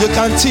 you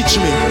can teach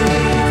me.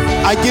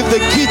 I give the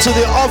key to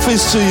the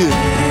office to you.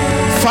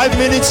 5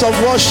 minutes of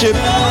worship,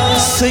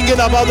 singing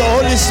about the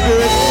Holy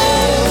Spirit.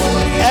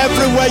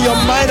 Everywhere your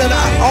mind and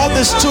all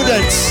the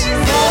students.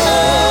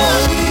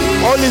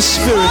 Holy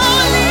Spirit.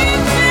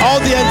 All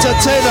the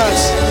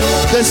entertainers,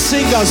 the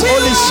singers,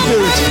 Holy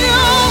Spirit.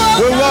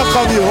 We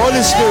welcome you,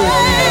 Holy Spirit.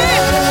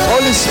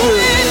 Holy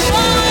Spirit.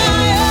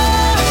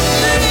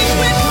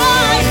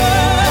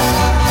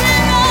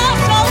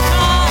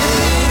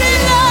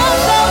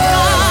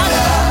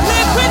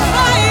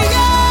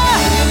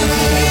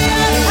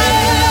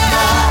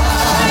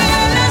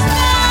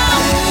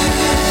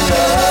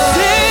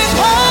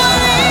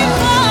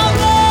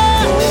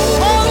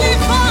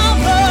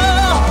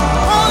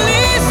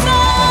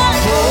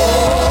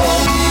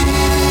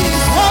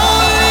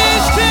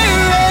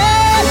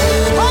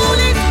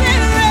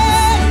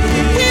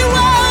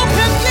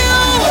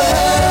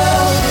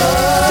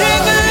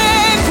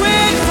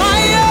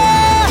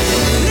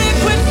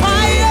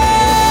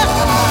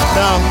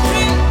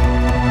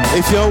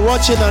 If you're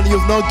watching and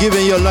you've not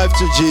given your life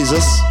to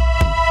Jesus,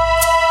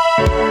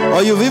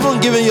 or you've even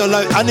given your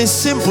life, and it's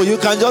simple, you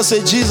can just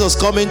say, Jesus,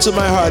 come into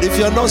my heart. If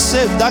you're not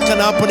saved, that can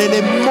happen in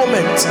a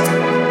moment.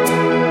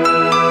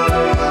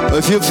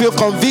 If you feel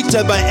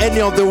convicted by any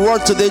of the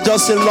word today,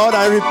 just say, Lord,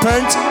 I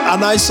repent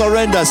and I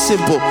surrender.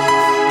 Simple.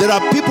 There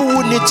are people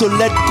who need to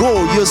let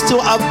go. You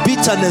still have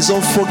bitterness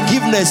or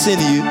forgiveness in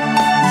you.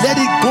 Let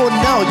it go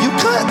now.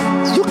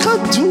 You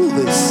can't do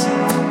this.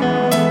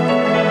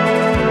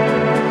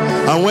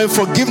 And when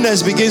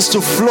forgiveness begins to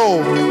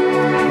flow,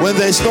 when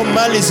there is no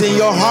malice in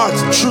your heart,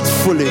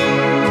 truthfully,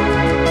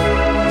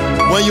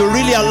 when you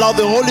really allow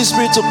the Holy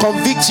Spirit to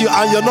convict you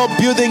and you're not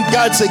building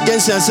guards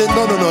against it and say,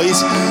 no.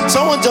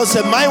 Someone just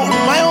said, my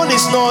own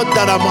is not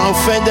that I'm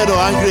offended or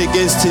angry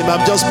against him.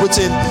 I'm just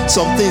putting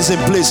some things in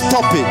place.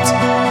 Stop it.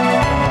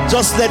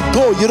 Just let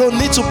go. You don't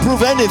need to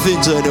prove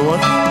anything to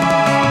anyone.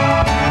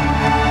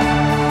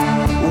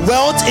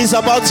 Wealth is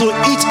about to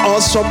eat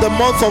us from the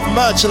month of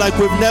March like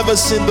we've never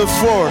seen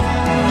before.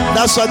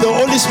 That's why the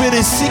Holy Spirit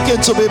is seeking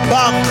to be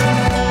back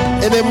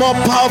in a more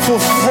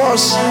powerful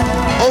force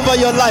over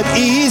your life.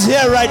 He is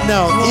here right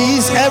now. He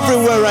is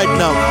everywhere right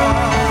now.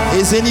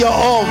 He's in your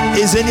home.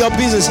 He's in your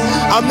business.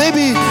 And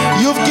maybe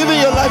you've given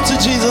your life to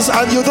Jesus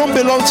and you don't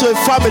belong to a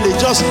family.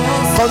 Just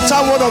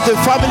contact one of the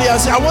family and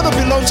say, I want to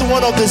belong to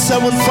one of the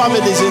 7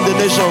 families in the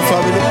Nxtion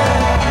family.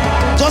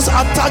 Just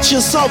attach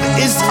yourself.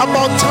 It's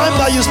about time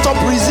that you stop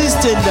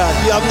resisting that.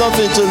 You have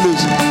nothing to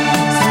lose.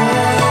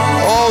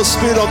 Oh,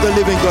 Spirit of the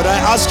living God, I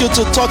ask you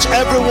to touch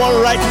everyone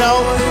right now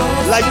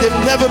like they've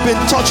never been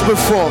touched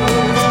before.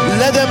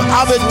 Let them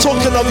have a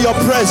token of your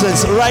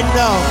presence right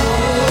now.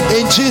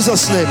 In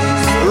Jesus' name.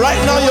 Right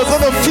now, you're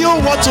going to feel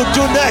what to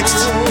do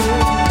next.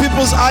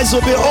 People's eyes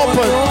will be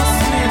open.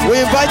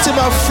 We invite him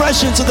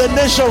afresh into the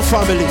Nxtion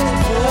family,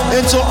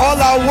 into all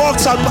our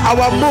works and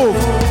our move.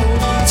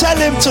 Tell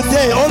him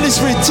today, Holy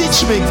Spirit,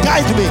 teach me,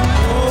 guide me.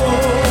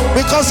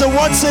 Because the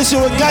word says you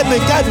will guide me,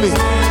 guide me.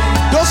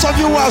 Those of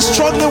you who are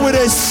struggling with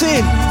a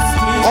sin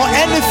or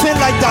anything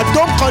like that,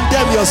 don't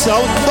condemn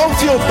yourself. Don't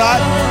feel bad.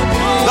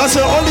 That's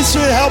the Holy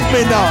Spirit, help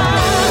me now.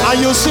 And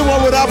you'll see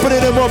what will happen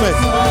in a moment.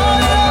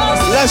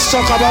 Let's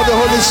talk about the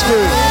Holy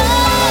Spirit.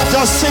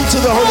 Just sing to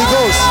the Holy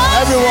Ghost,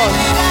 everyone.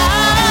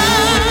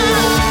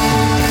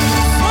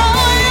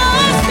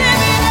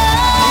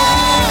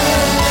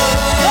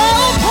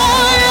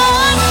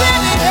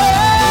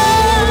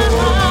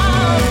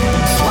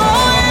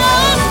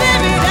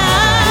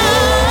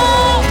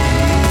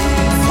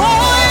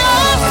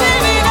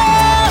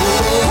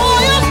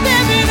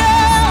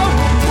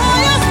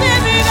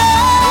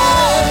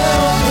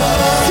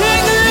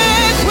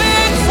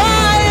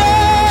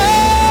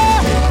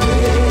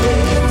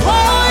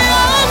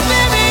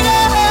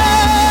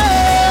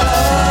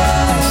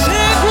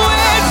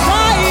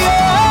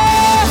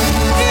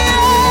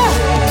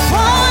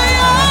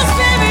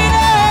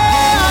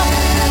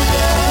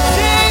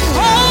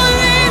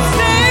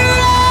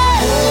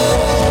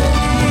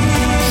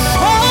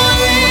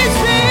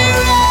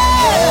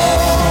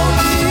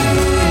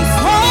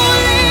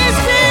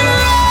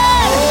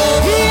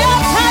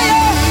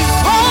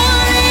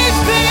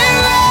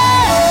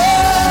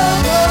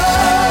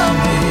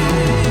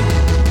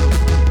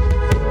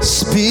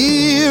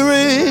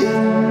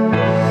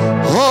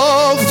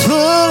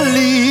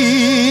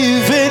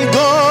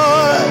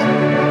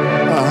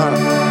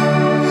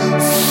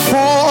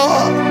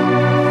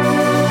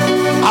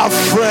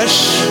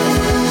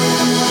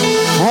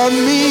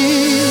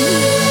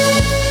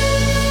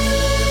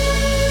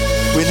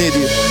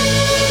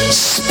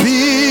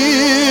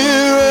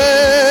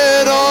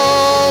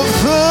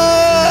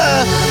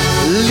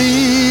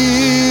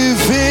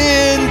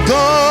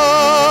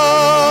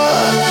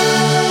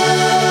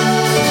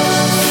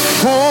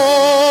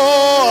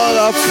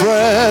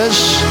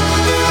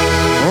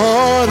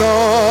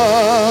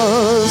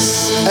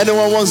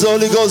 Anyone wants the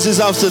Holy Ghost this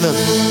afternoon?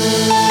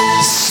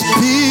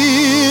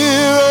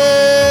 Spirit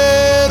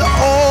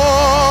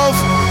of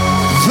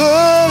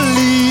the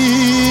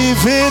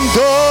living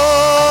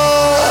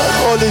God,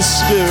 Holy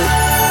Spirit,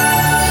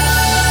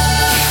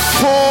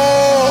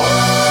 fall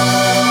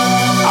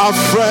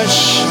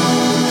afresh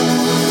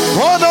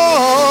on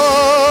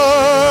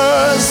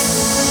us.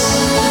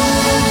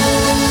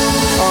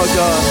 Oh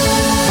God.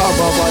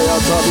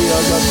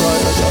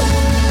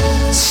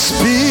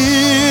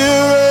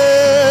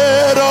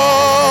 Spirit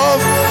of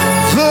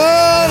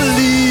the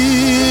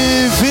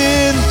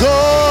living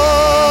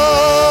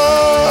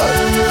God,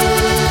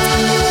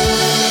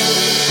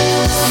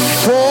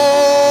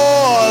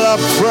 fall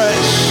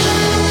afresh.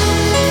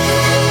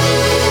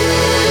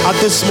 At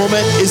this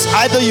moment, it's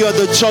either you are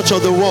the church or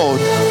the world.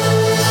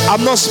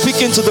 I'm not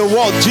speaking to the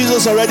world.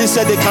 Jesus already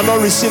said they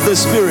cannot receive the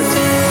Spirit.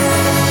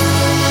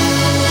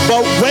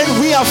 But when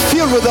we are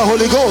filled with the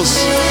Holy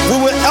Ghost, we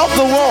will help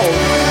the world.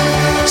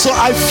 So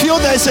I feel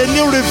there's a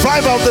new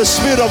revival of the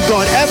Spirit of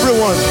God.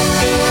 Everyone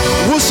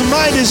whose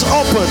mind is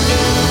open,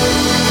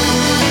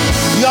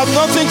 you have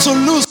nothing to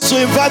lose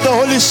to invite the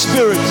Holy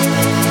Spirit.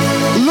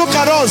 Look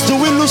at us. Do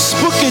we look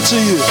spooky to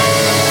you?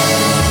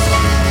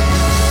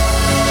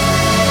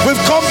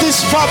 We've come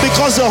this far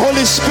because the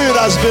Holy Spirit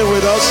has been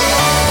with us,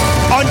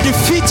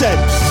 undefeated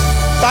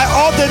by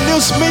all the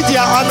news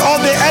media and all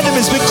the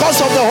enemies. Because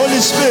of the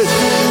Holy Spirit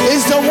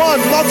is the one,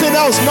 nothing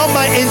else, not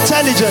my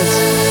intelligence.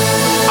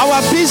 Our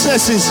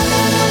businesses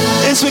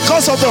is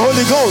because of the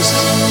Holy Ghost,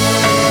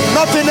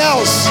 nothing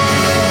else,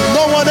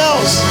 no one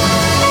else.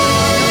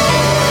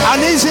 And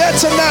he's here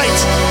tonight.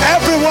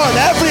 Everyone,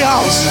 every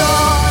house,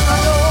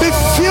 be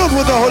filled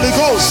with the Holy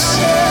Ghost.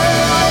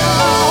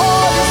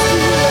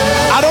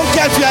 I don't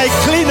care if you're a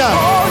cleaner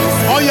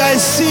or you're a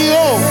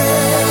CEO.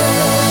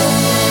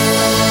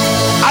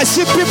 I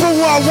see people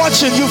who are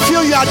watching. You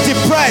feel you are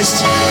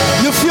depressed.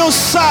 You feel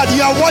sad.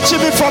 You are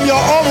watching me from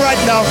your home right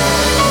now.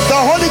 The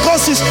Holy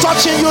Ghost is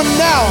touching you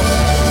now.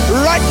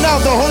 Right now,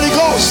 the Holy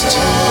Ghost.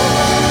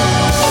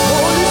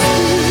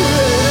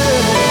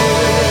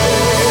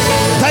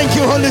 Thank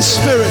you, Holy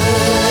Spirit.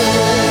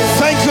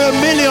 Thank you a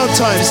million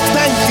times.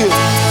 Thank you.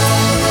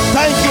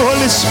 Thank you,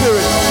 Holy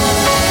Spirit.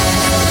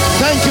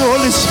 Thank you,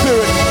 Holy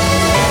Spirit.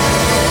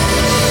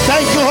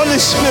 Thank you, Holy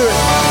Spirit.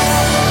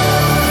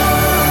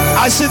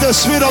 I see the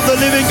Spirit of the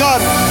living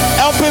God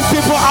helping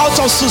people out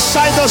of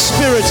suicidal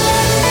spirit.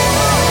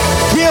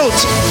 Guilt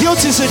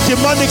is a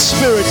demonic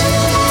spirit.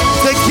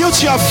 The guilt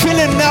you are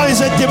feeling now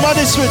is a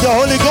demonic spirit. The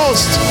Holy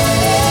Ghost.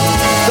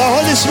 The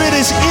Holy Spirit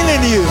is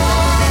healing you.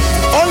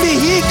 Only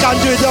He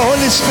can do it, the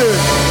Holy Spirit.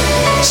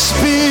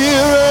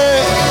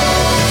 Spirit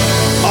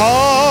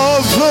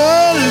of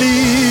the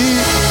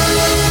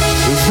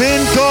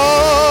living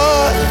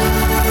God,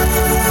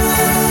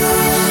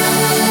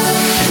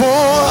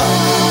 fall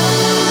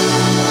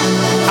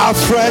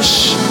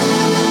afresh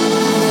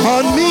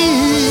on me.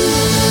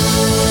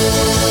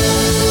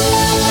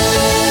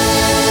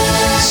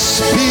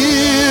 Spirit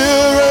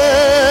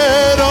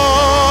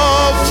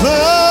of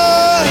the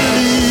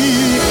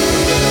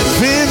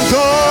living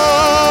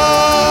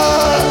God,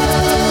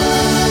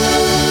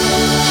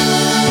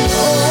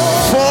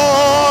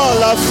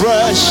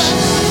 afresh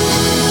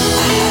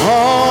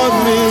on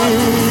me.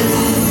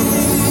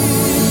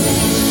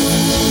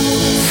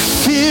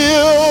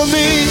 Fill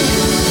me,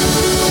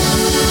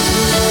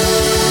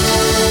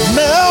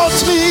 melt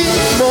me,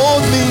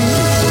 mold me.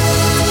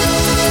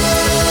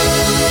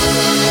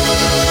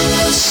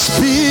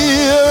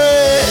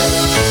 Spirit,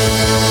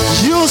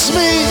 use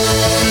me,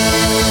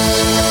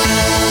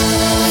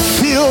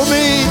 fill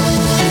me,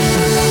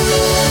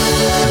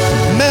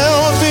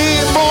 melt me,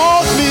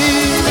 mold me.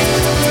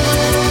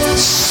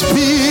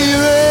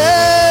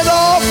 Spirit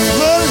of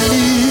the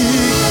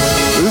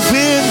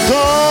living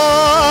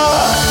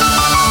God,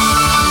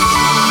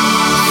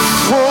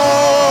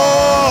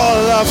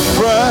 fall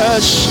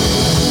afresh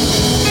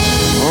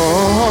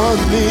on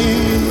me.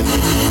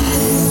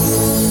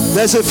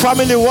 There's a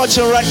family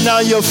watching right now.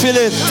 You're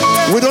feeling,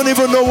 we don't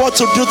even know what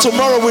to do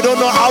tomorrow. We don't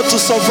know how to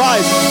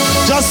survive.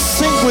 Just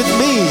sing with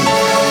me.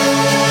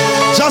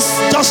 Just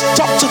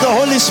talk to the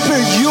Holy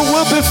Spirit. You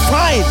will be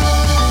fine.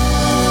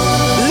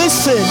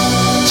 Listen,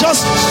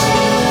 just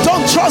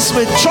don't trust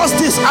me. Trust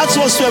this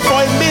atmosphere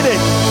for a minute.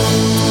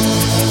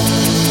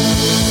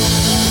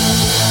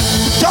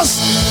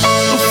 Just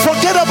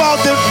forget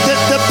about the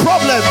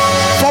problem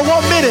for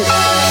 1 minute.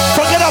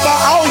 Forget about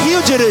how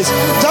huge it is.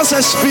 Just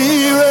a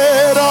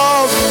spirit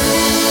of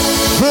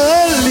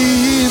the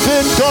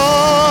living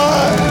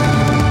God,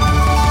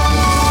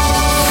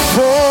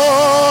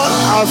 fall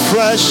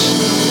afresh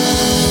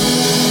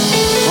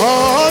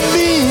on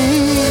me.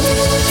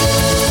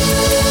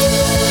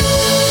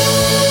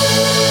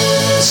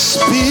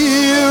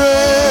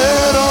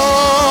 Spirit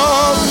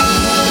of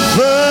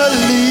the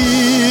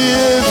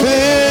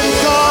living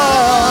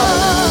God,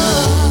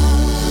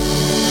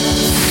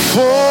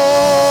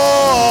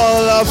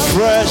 fall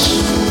afresh.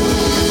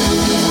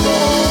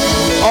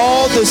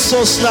 All the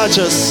soul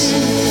snatchers,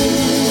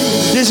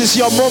 this is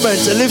your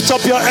moment. Lift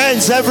up your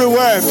hands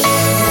everywhere.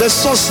 The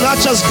soul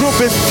snatchers group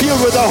is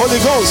filled with the Holy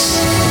Ghost.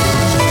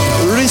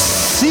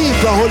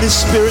 Receive the Holy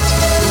Spirit.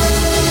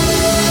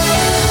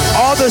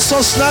 All the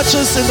soul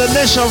snatchers in the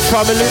Nxtion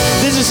family,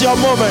 this is your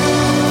moment.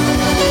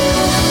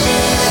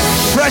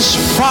 Fresh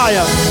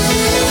fire.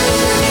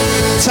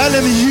 Tell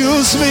him,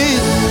 use me,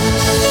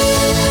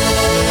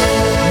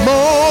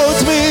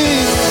 mold me.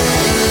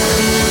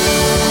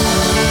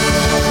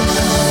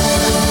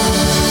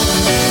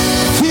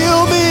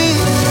 Fill me,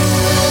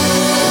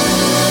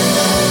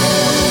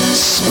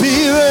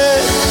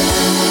 Spirit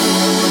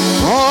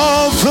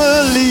of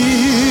the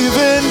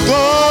living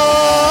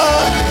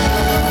God,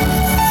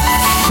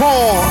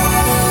 fall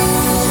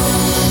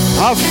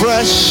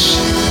afresh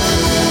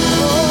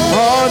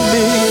on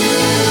me.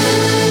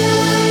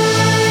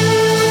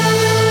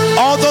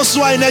 All those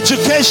who are in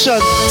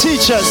education,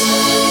 teachers,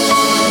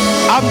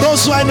 and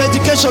those who are in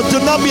education, do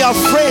not be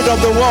afraid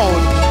of the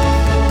world.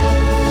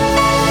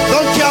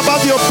 Don't care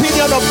about the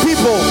opinion of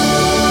people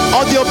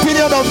or the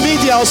opinion of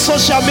media or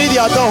social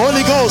media. The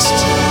Holy Ghost.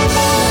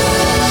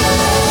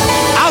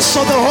 Ask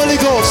for the Holy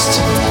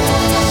Ghost.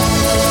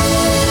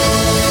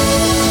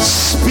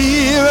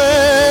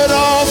 Spirit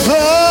of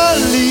the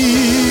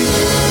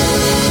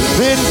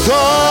living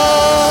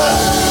God.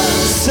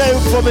 Say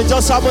it for me,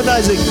 just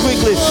harmonize it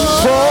quickly.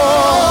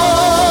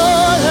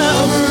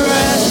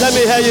 Let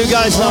me hear you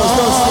guys now.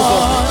 Don't sleep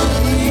on.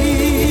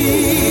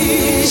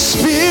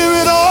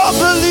 Spirit of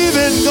the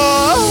living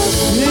God.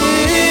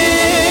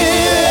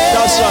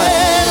 That's right.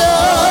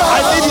 I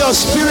need your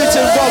spirit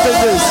involved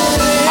in this.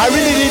 I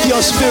really need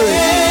your spirit.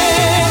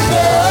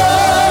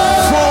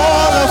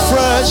 Fall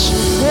afresh.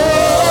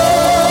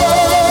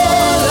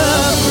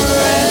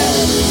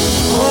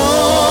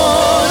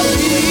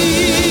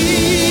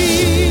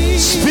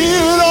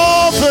 Spirit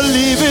of the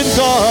living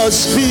God,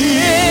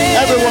 speak.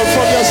 Everyone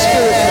from your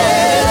spirit now.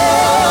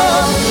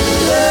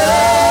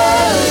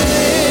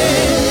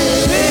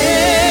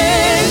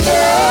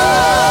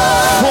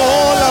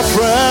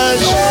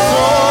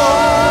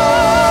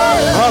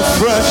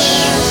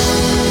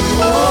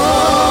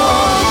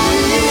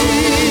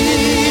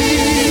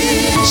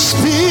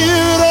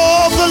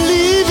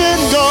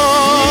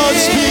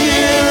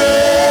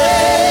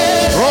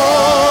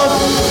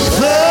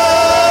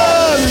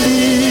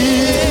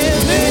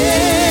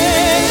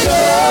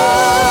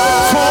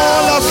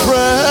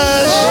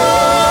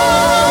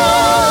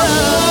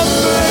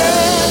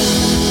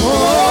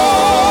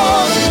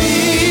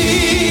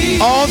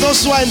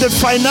 In the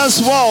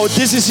finance world,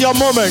 this is your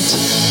moment.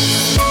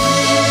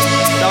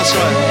 That's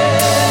right.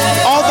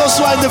 All those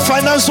who are in the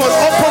finance world,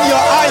 open your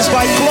eyes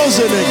by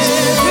closing it.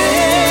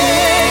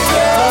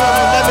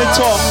 Let me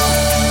talk.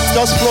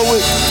 Just flow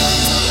it.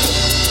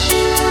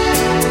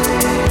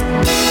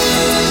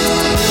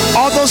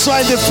 All those who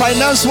are in the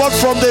finance world,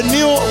 from the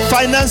new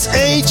finance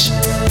age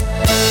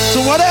to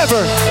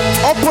whatever,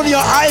 open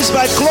your eyes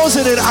by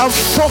closing it and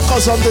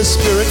focus on the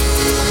Spirit.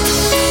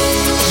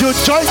 You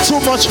join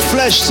too much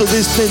flesh to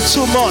this thing,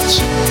 too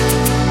much.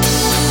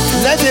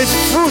 Let the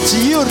fruit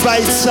yield by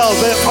itself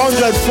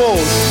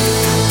 100-fold.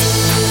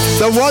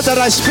 The word that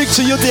I speak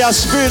to you, they are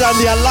spirit and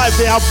they are life.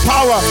 They have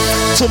power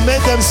to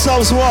make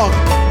themselves walk.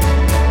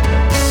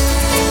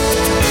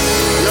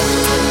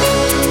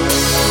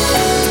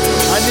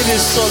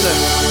 Solemn.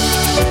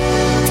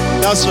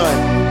 That's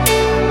right.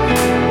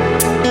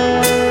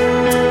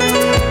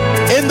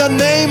 In the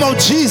name of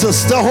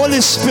Jesus, the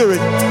Holy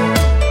Spirit.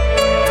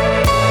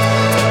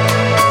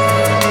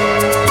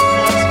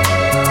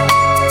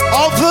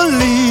 Of the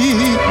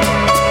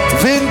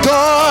living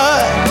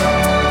God.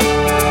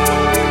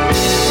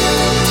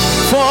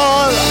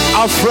 Fall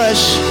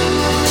afresh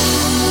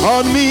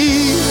on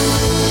me.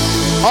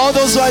 All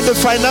those who are in the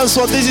finance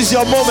world, this is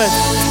your moment.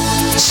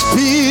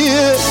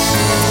 Spirit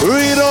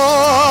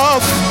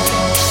of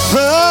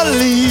the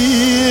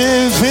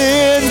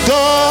living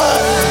God,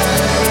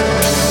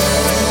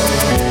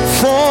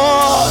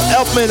 fall,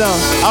 help me now,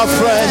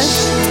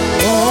 afresh.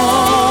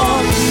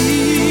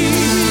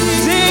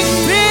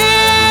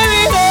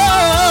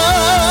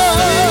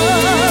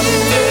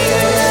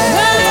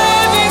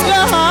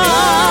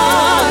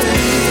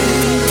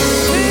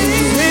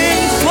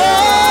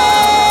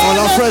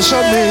 Afresh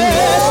on me.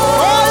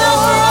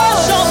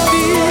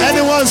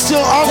 Anyone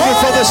still hungry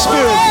for the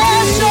Spirit?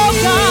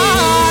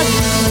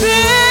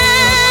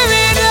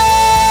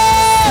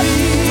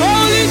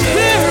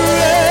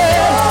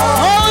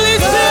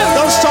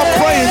 Don't stop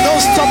praying.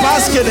 Don't stop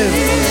asking Him.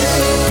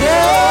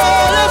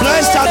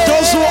 Blessed are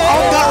those who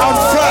hunger and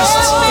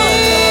thirst.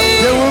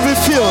 They will be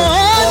filled.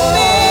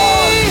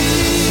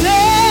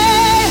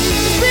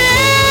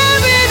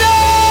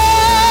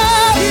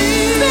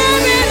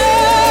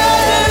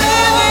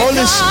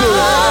 Holy Spirit,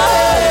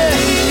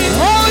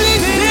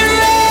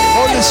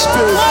 Holy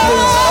Spirit,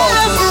 please help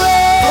us.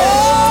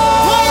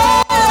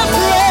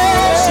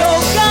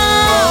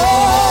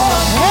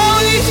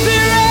 Holy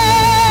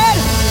Spirit,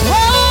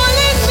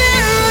 Holy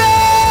Spirit,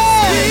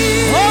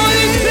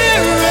 Holy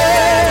Spirit.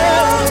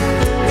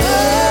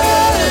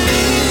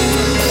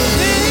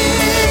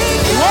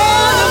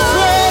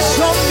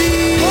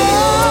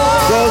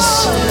 Those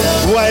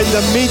who are in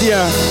the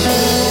media,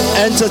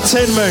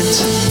 entertainment,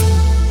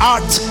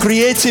 art,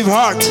 creative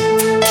art,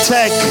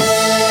 tech,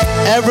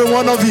 every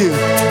one of you,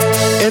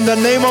 in the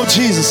name of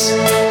Jesus,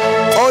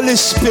 Holy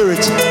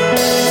Spirit,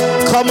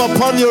 come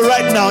upon you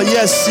right now.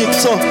 Yes,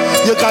 so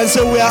you can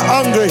say we are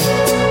hungry,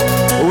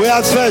 we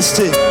are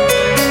thirsty.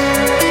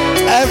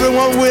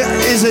 Everyone who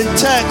is in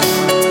tech,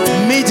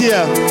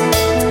 media,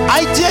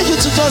 I dare you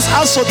to just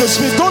ask for the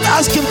Spirit. Don't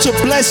ask Him to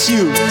bless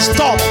you.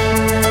 Stop.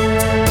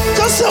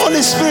 Just say,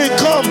 Holy Spirit,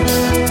 come,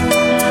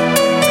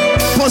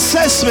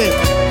 possess me.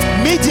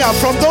 Media,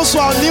 from those who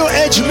are new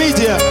age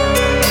media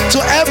to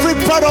every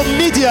part of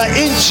media,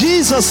 in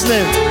Jesus'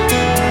 name,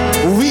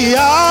 we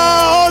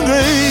are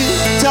hungry.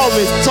 Tell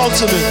me, talk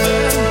to me.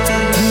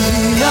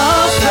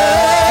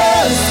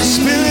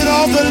 Spirit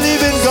of the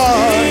living God.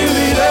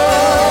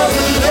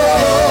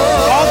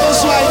 All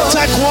those who are in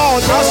tech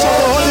world, ask for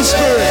the Holy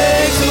Spirit.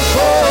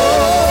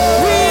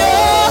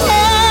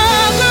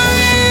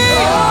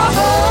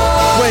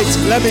 Wait,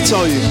 let me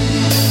tell you.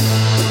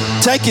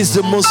 Tech is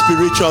the most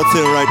spiritual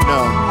thing right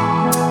now.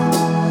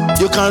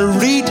 You can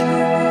read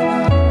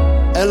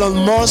Elon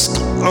Musk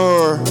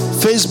or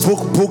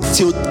Facebook book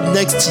till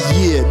next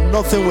year.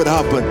 Nothing will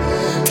happen.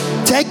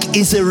 Tech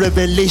is a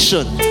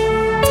revelation.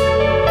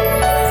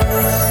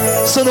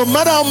 So no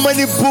matter how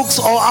many books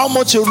or how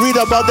much you read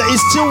about that, it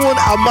still won't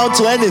amount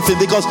to anything,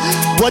 because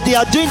what they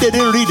are doing, they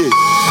didn't read it.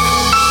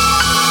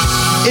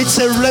 It's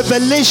a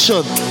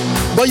revelation.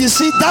 But you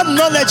see, that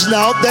knowledge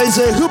now, there is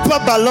a Hooper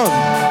balloon.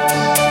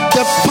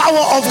 The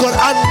power of God.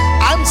 And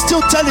I'm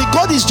still telling you,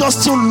 God is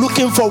just still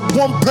looking for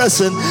one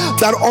person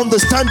that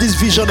understands this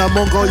vision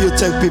among all you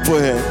tech people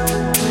here.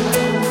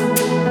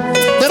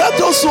 There are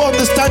those who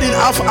understand it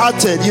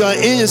half-hearted. You are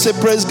in, you say,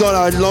 praise God,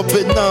 I love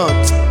it.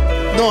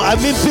 No, I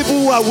mean people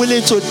who are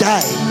willing to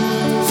die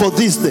for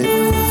this thing.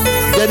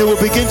 Then He will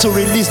begin to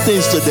release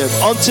things to them.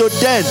 Until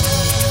then,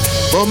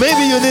 or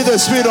maybe you need the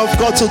Spirit of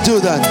God to do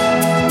that.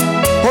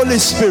 Holy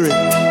Spirit,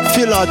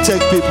 fill our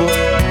tech people.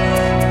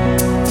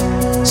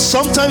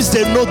 Sometimes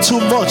they know too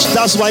much.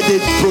 That's why they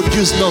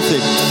produce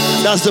nothing.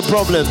 That's the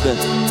problem then.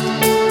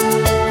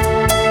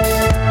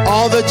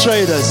 All the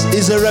traders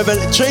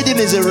trading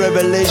is a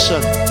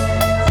revelation.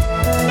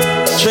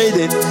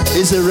 Trading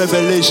is a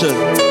revelation.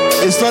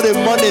 It's not a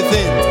money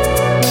thing.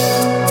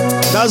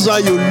 That's why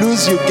you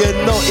lose, you gain.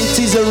 No, it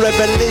is a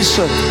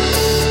revelation.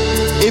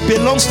 It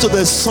belongs to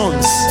the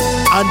sons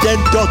and then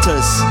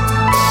daughters.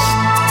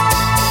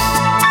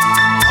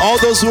 All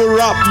those who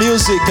rap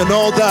music and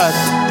all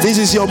that, this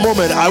is your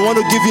moment. I want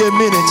to give you a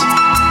minute.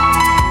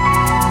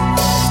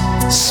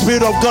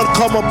 Spirit of God,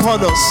 come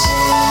upon us.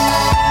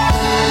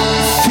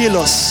 Fill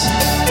us.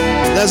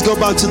 Let's go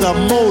back to that.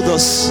 Mold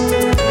us.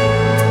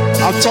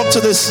 I've talked to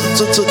the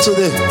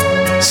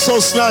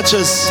soul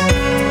snatchers.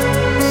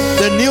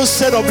 The new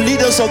set of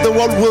leaders of the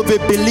world will be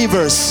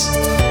believers.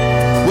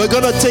 We're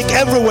going to take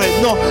everywhere.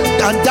 No,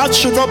 and that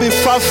should not be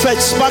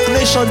far-fetched. Spark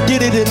Nation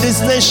did it in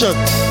this nation.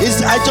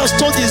 I just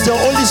told you, it's the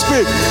Holy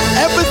Spirit.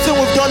 Everything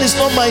we've done is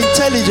not my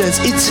intelligence.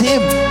 It's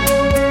Him.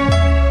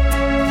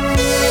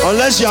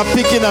 Unless you are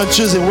picking and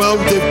choosing. Well,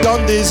 they've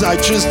done this, I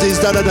choose this,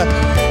 da.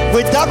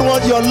 With that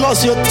one, you're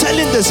lost. You're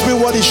telling the Spirit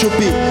what it should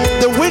be.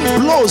 The wind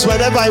blows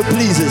wherever it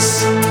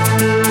pleases.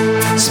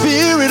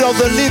 Spirit of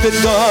the living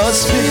God.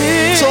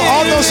 So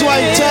all those who are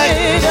in tech,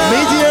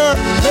 media,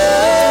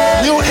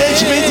 new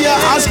age media,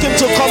 ask him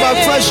to come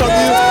afresh on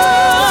you,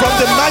 from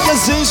the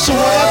magazines to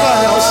whatever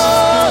else.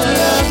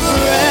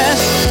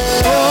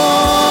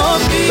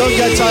 Don't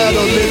get tired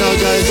of me now,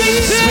 guys.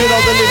 Spirit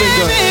of the living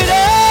God.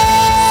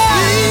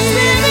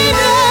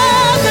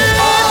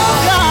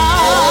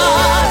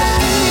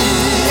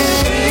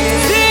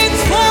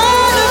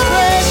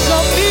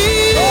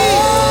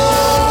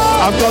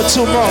 I've got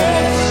two more.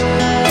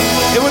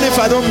 Even if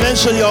I don't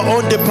mention your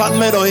own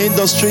department or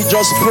industry,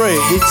 just pray.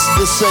 It's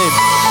the same.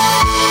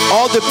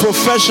 All the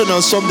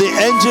professionals, from the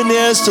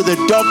engineers to the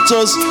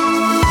doctors.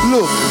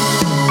 Look,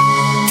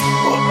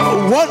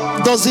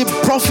 what does it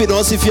profit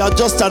us if you are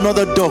just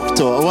another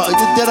doctor? Well,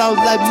 there are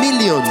like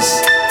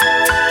millions.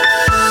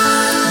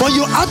 But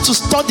you have to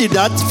study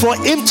that for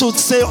him to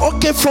say,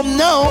 okay, from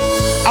now,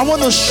 I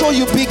want to show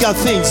you bigger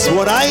things.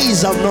 What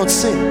eyes have not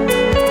seen,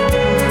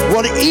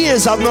 what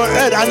ears have not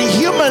heard. And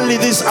humanly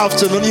this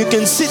afternoon, you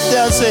can sit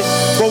there and say,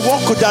 but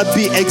what could that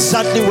be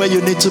exactly where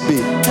you need to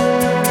be?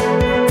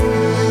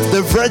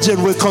 The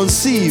virgin will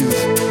conceive.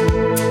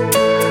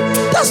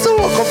 That's the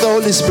work of the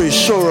Holy Spirit.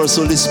 Show us,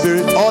 Holy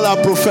Spirit, all our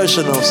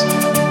professionals.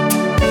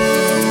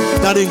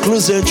 That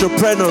includes the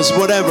entrepreneurs,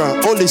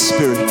 whatever. Holy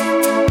Spirit,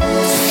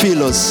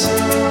 fill us.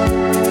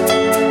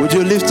 Would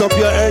you lift up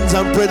your hands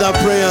and pray that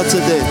prayer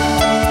today?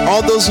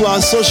 All those who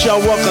are social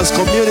workers,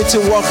 community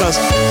workers,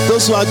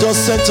 those who are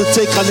just sent to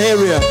take an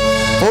area.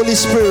 Holy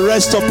Spirit,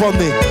 rest upon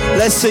me.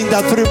 Let's sing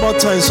that 3 more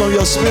times from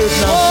your spirit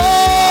now.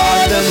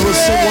 And then we'll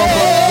sing one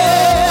more.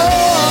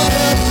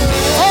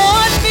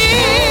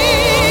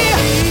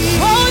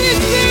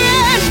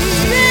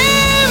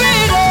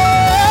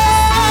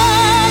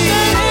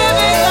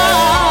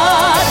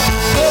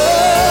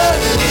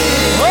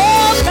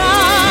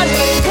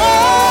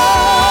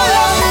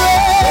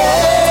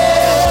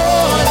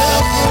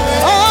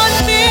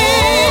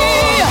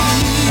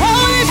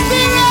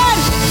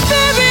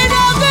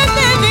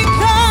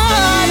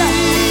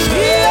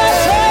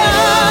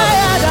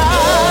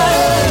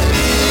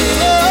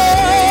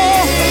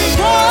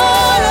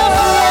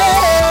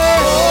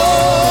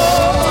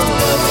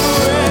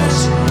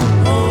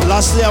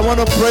 Lastly, I want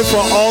to pray for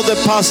all the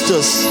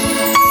pastors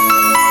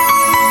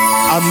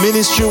and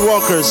ministry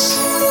workers.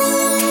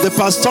 The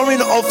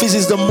pastoring office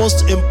is the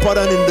most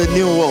important in the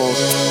new world.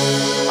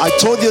 I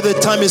told you the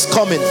time is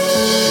coming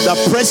that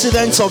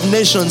presidents of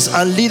nations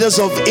and leaders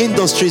of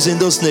industries in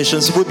those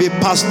nations will be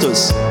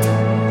pastors.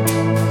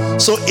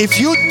 So if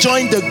you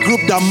join the group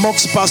that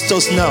mocks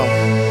pastors now,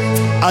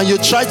 and you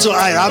try to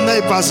hide, I'm not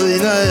a pastor,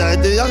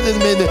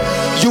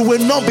 you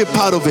will not be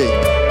part of it.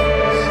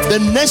 The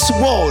next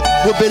world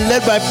will be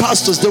led by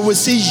pastors. They will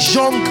see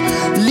young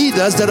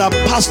leaders that are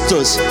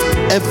pastors,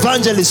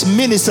 evangelists,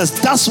 ministers.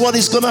 That's what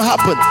is going to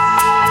happen.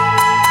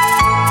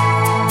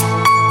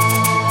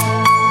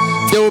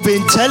 They will be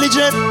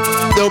intelligent,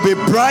 they will be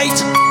bright,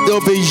 they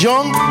will be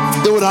young,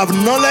 they will have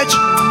knowledge,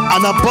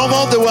 and above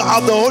all, they will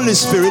have the Holy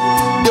Spirit.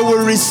 They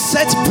will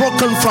reset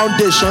broken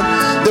foundation,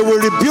 they will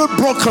rebuild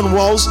broken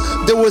walls,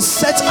 they will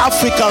set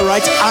Africa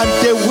right, and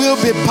they will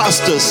be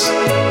pastors.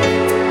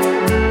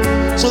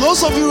 So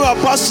those of you who are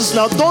pastors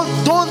now, don't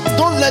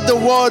let the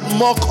world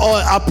mock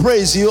or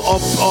appraise you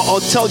or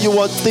tell you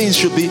what things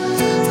should be.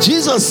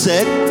 Jesus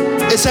said,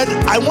 he said,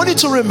 I want you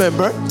to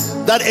remember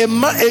that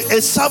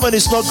a servant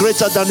is not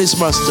greater than his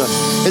master.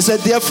 He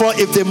said, therefore,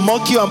 if they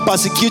mock you and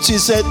persecute you, he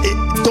said,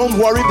 don't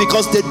worry,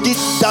 because they did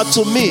that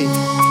to me.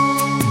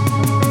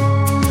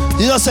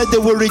 Jesus said they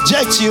will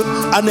reject you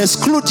and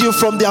exclude you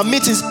from their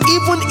meetings.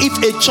 Even if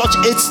a church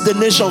hates the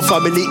Nxtion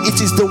family,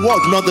 it is the world,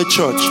 not the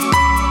church.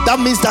 That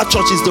means that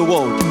church is the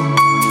world.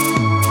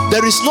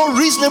 There is no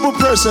reasonable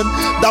person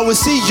that will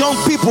see young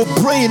people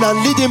praying and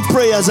leading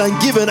prayers and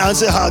giving and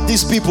say,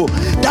 these people,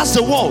 that's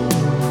the world.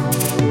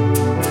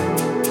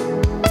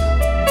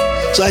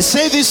 So I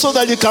say this so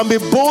that you can be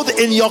bold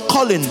in your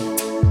calling.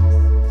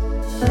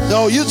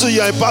 Now you too,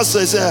 you're a pastor.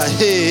 I say,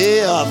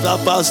 hey, I'm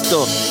that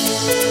pastor.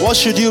 What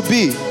should you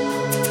be?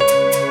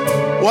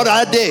 What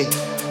are they?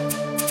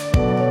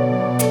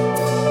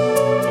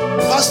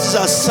 Pastors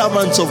are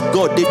servants of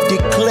God. They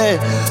declare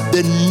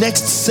the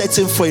next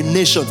setting for a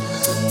nation.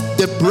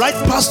 The right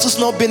pastors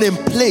not being in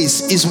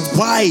place is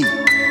why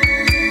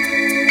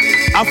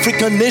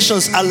African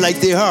nations are like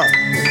they are.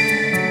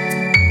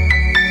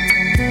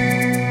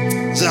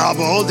 Say, but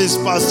all these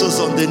pastors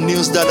on the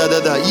news,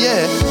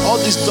 Yeah, all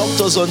these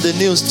doctors on the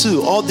news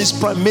too. All these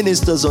prime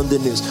ministers on the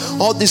news.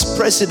 All these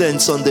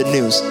presidents on the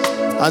news.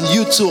 And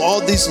you too,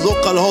 all these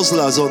local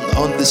hustlers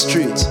on the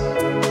street.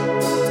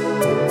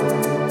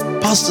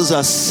 Pastors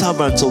are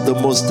servants of the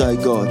Most High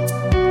God.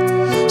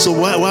 So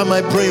why am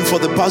I praying for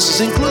the pastors,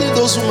 including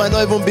those who might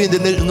not even be in the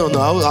nation? No,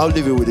 I'll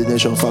leave it with the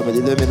Nxtion family.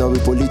 Let me not be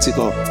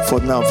political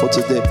for now, for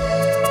today.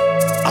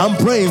 I'm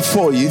praying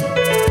for you,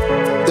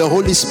 the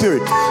Holy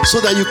Spirit, so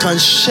that you can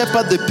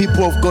shepherd the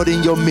people of God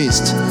in your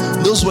midst.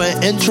 those who are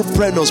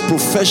entrepreneurs,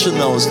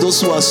 professionals, those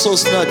who are soul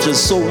snatchers,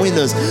 soul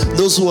winners,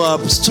 those who are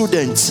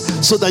students,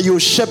 so that you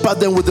shepherd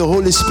them with the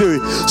Holy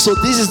Spirit. So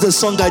this is the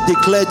song I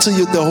declare to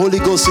you. The Holy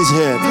Ghost is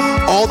here.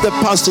 All the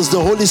pastors, the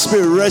Holy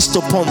Spirit rest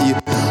upon you.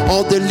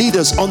 All the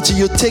leaders, until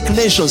you take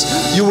nations.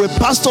 You will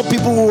pastor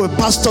people who will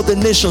pastor the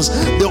nations.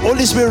 The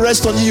Holy Spirit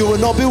rest on you. You will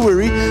not be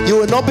weary. You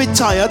will not be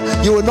tired.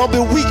 You will not be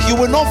weak. You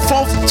will not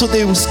fall to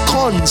the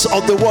scorns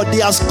of the world.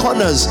 They are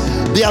scorners.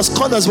 They are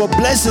scorners. But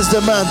blessed is the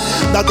man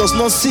that does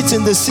not sit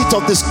in the seat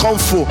of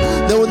discomfort.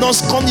 They will not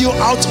scorn you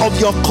out of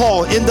your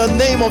call. In the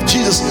name of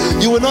Jesus,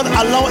 you will not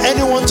allow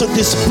anyone to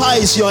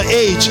despise your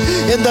age.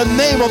 In the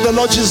name of the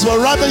Lord Jesus, but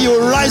rather you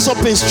will rise up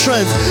in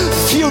strength,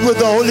 filled with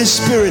the Holy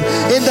Spirit.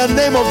 In the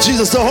name of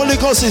Jesus, the Holy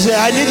Ghost is here.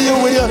 I need you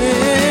with you.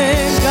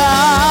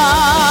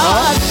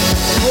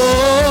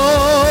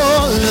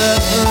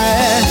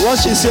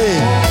 What's she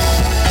saying?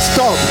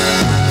 Stop.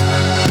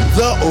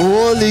 The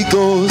Holy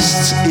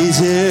Ghost is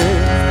here.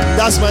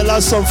 That's my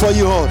last song for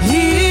you all.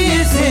 He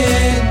is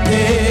in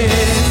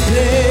this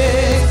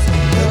place.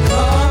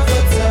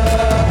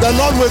 The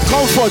Lord will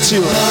comfort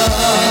you.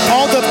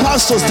 All the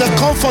pastors, the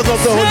comfort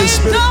of the Holy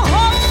Spirit.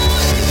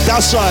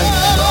 That's right.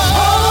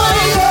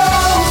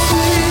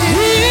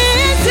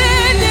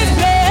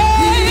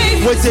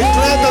 We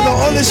declare that the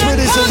Holy Spirit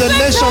is in the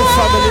Nxtion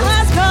family.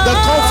 The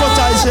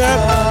Comforter is here.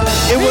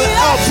 It will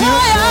help you.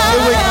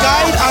 It will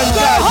guide and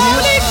guide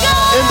you.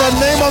 In the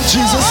name of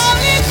Jesus.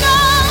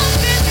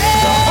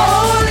 The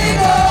Holy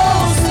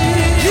Ghost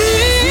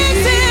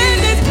is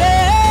in this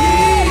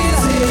place.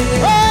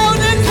 Oh,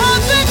 the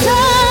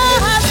Comforter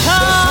has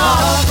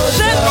come.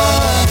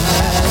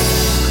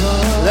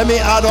 Let me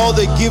add all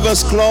the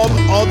Givers Club,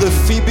 all the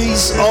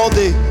Phoebes, all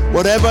the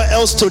whatever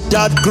else to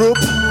that group.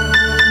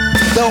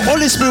 The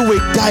Holy Spirit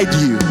will guide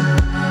you.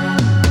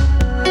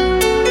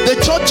 The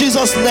church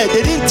Jesus led,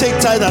 they didn't take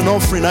tithe and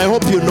offering. I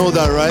hope you know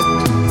that, right?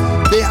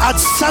 They had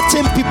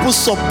certain people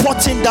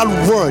supporting that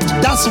word.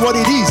 That's what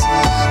it is.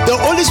 The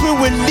Holy Spirit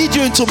will lead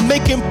you into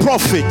making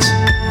profit.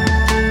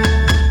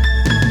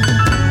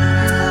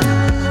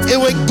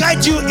 It will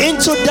guide you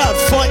into that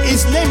for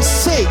His name's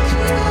sake.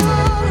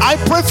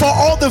 I pray for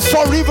all the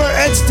 4 river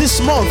heads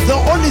this month. The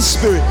Holy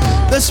Spirit,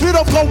 the Spirit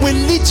of God will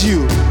lead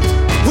you.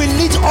 Will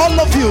lead all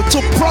of you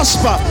to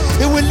prosper.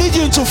 It will lead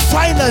you into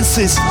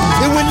finances.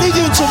 It will lead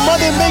you into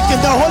money making.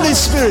 The Holy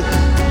Spirit.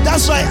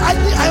 That's why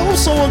I hope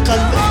someone can.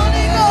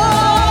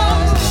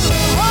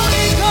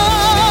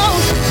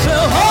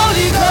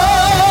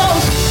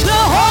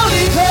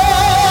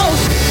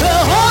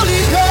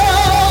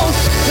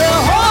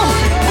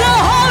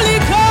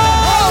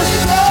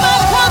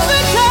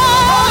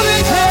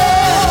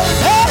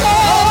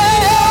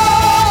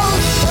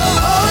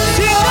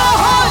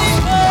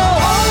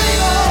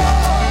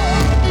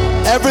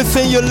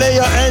 Everything you lay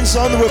your hands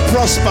on will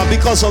prosper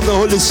because of the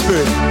Holy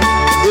Spirit.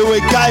 It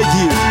will guide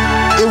you.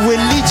 It will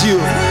lead you.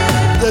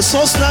 The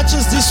soul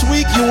snatchers this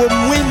week, you will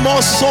win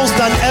more souls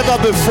than ever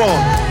before.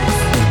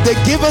 The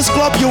Givers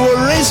Club, you will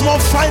raise more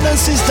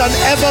finances than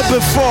ever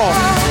before.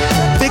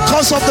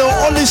 Because of the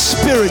Holy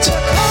Spirit,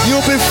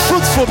 you'll be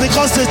fruitful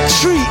because the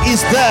tree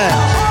is there.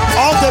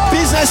 All the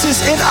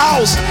businesses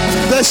in-house,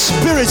 the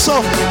Spirit.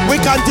 So we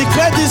can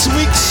declare this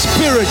week,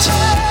 Spirit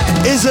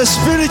is a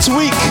Spirit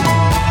week.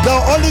 The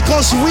Holy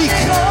Ghost week.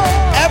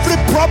 Every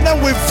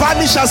problem will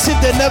vanish as if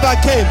they never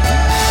came.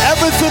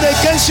 Everything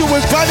against you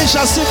will vanish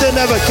as if they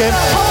never came.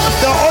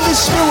 The Holy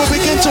Spirit will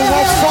begin to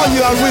work for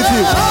you and with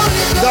you.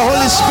 The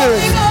Holy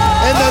Spirit.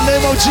 In the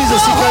name of Jesus,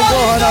 you can go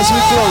on as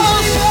we close.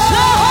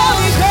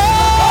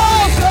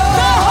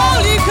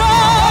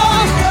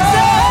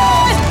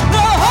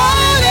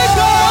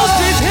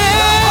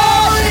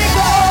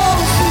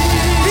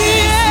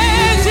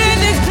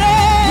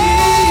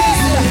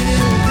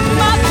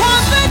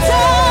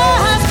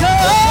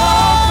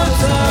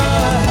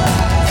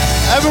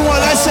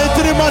 Everyone, let's say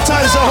 3 more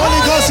times. The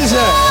Holy Ghost is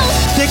here.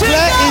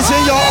 Declare it's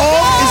in your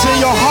home, it's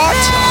in your heart,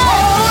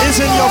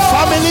 it's in your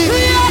family,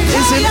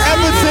 it's in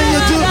everything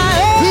you do.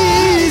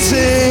 He's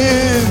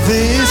in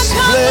this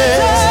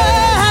place.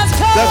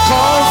 The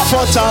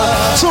Comforter.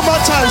 2 more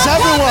times,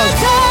 everyone.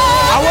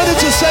 I want you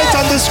to say it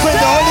on the screen.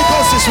 The Holy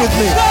Ghost is with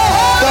me.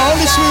 The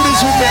Holy Spirit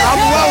is with me. I'm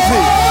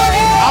wealthy.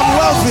 I'm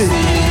wealthy.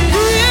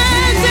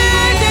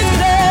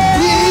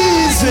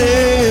 He's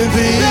in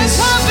this place.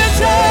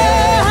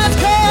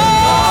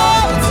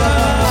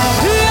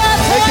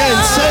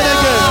 Say it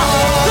again.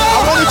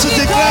 I want you to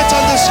declare it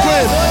on the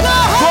screen.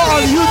 Go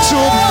on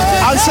YouTube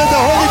and say the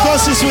Holy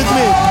Ghost is with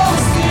me.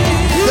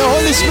 The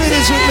Holy Spirit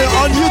is with me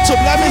on YouTube.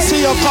 Let me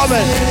see your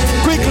comment.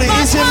 Quickly,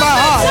 it's in my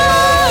heart.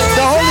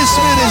 The Holy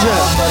Spirit is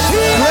here.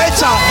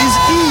 Greater is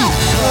He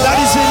that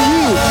is in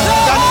you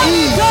than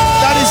He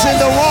that is in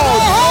the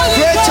world.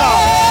 Greater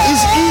is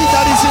He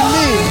that is in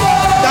me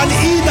than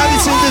He that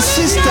is in the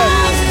system.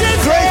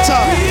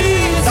 Greater.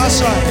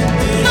 That's right.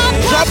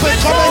 Drop a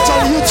comment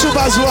on YouTube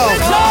as well.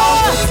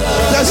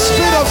 The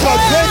Spirit of God,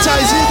 greater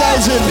is He that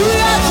is in me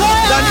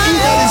than He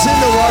that is in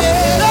the world.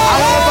 I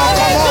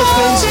overcome all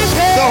things.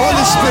 The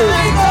Holy Spirit.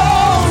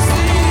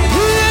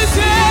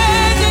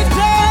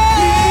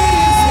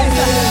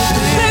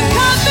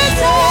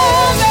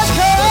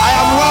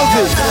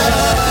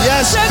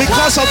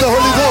 because of the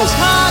Holy Ghost.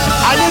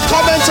 I need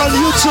comments on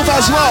YouTube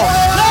as well.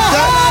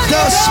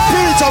 The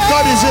Spirit of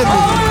God is in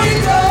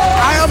me.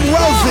 I am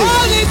wealthy.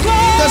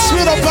 The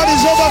Spirit of God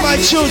is over my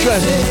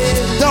children.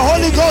 The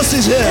Holy Ghost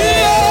is here.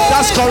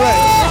 That's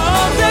correct.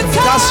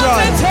 That's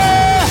right.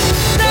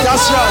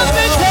 That's right.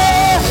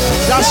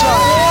 That's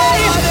right.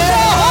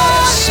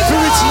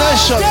 Spirit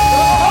Nation.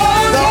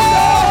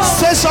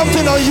 Say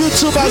something on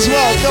YouTube as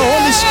well. The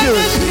Holy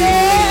Spirit.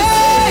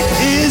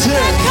 He is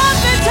here.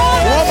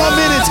 1 more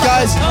minute,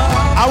 guys.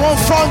 I want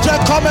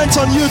 400 comments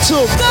on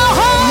YouTube.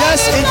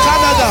 Yes, in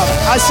Canada.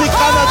 I see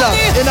Canada.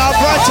 In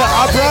Alberta.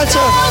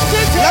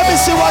 Let me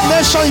see what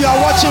nation you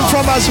are watching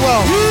from as well.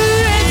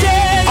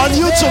 On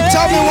YouTube,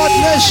 tell me what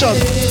nation.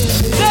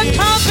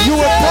 You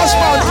will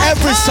prosper on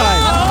every side.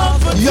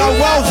 You are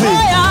wealthy.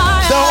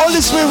 The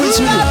Holy Spirit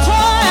is with you.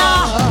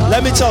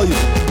 Let me tell you.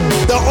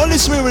 The Holy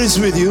Spirit is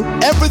with you.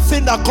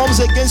 Everything that comes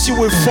against you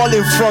will fall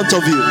in front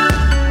of you.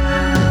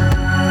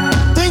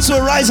 Things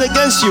will rise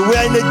against you. We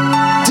are in a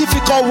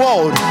difficult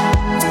world,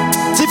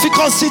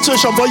 difficult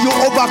situation, but you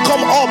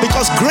overcome all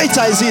because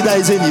greater is He that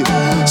is in you.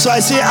 So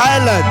I see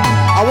Ireland.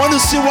 I want to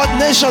see what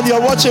nation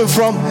you're watching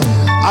from.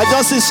 I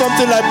just see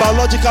something like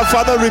biological.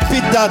 Father,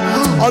 repeat that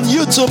on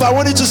YouTube. I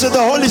want you to say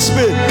the Holy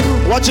Spirit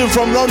watching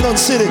from London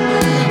City.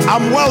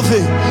 I'm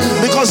wealthy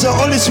because the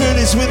Holy Spirit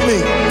is with me.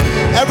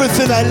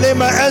 Everything I lay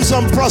my hands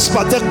on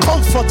prosper. The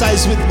Comforter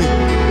is with me.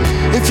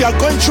 If you are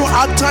going through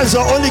hard times,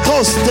 the Holy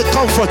Ghost, the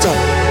Comforter,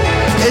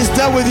 is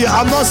there with you.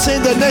 I'm not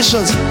saying the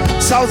nations.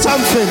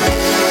 Southampton,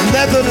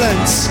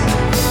 Netherlands,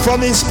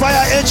 from Inspire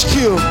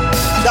HQ.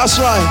 That's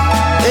right.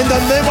 In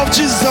the name of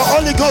Jesus, the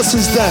Holy Ghost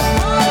is there.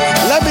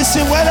 Let me see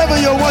wherever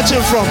you're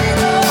watching from.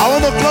 I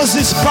want to close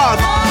this part.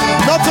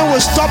 Nothing will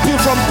stop you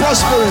from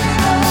prospering.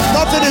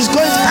 Nothing is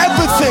going to,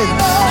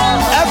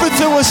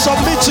 everything will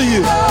submit to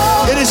you.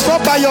 It is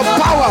not by your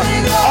power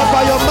or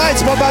by your might,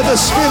 but by the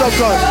Spirit of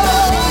God.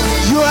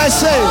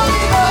 USA,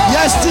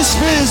 yes, this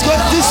week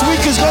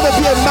is going to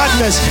be a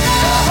madness.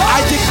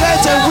 I declare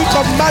it a week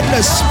of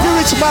madness,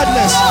 spirit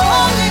madness.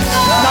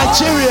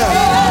 Nigeria,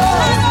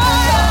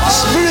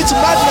 spirit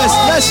madness.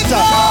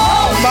 Leicester,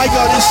 my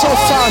God, it's so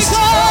fast.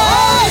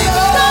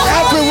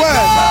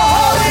 Everywhere,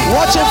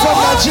 watching from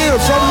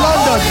Nigeria, from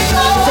London,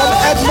 from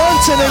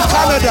Edmonton in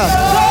Canada,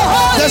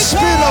 the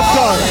Spirit of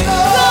God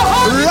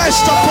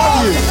rest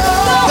upon you.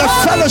 The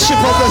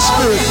fellowship of the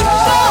Spirit,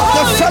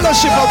 the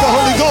fellowship of the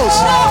Holy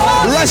Ghost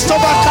rest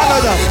over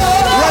Canada,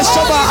 rest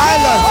over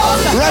Ireland,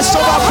 rest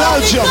over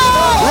Belgium,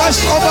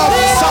 rest over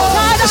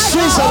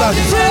Switzerland,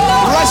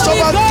 rest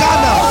over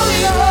Ghana.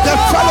 The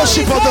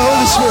fellowship of the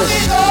Holy Spirit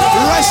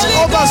rest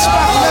over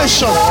Spark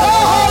Nation.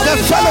 The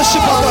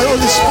fellowship of the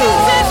Holy Spirit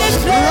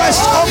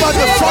rest over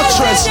the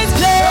fortress,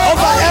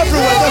 over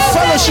everywhere. The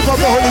fellowship of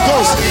the Holy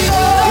Ghost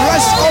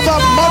rest over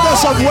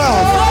Mothers of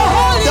Wealth.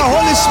 The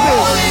Holy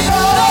Spirit,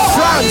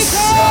 France,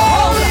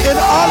 in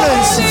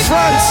Orleans,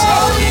 France,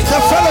 the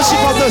fellowship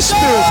of the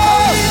Spirit.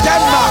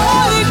 Denmark,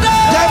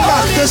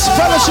 the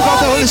fellowship of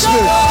the Holy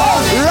Spirit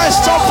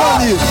rest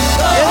upon you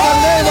in the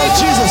name of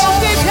Jesus.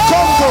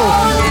 Congo,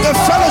 the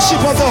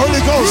fellowship of the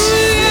Holy Ghost.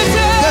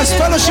 The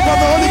fellowship of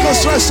the Holy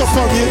Ghost rest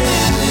upon you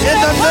in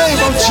the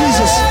name of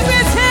Jesus.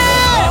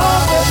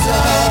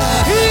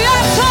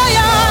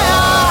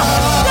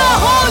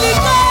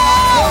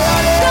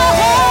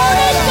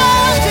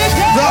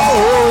 The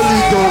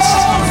Holy Ghost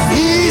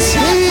is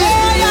here.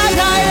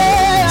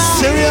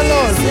 Syria,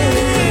 Lord.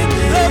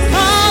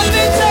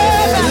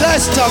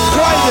 Leicester,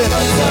 Croydon,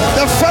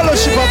 the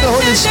fellowship of the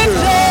Holy Spirit.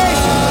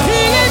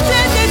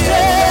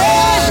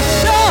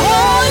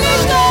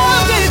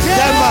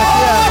 Denmark,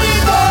 yeah.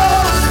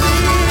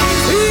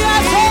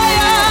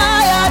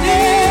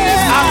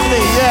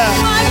 Acne, yeah.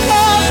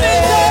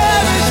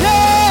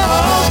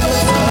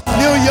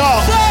 New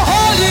York.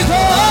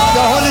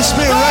 The Holy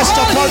Spirit rest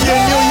upon you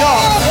in New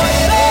York.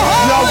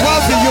 You are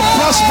wealthy, you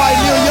prosper in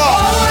New York.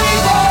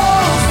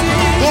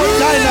 Gold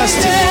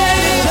Dynasty,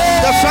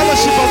 the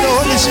fellowship of the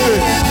Holy Spirit.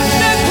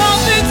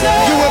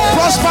 You will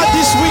prosper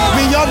this week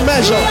beyond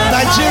measure.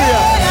 Nigeria,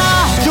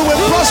 you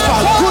will prosper.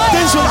 Good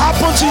things will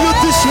happen to you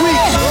this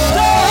week.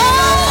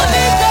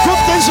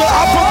 Good things will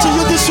happen to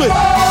you this week.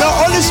 The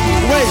Holy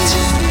Spirit, wait.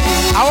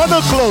 I want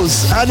to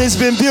close, and it's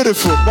been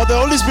beautiful. But the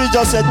Holy Spirit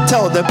just said,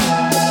 tell them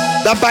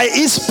that by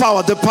His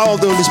power, the power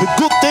of the Holy Spirit,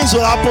 good things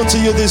will happen to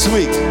you this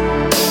week.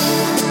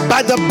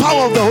 By the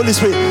power of the Holy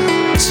Spirit,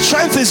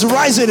 strength is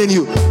rising in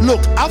you.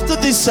 Look, after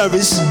this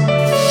service,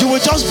 you will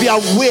just be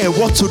aware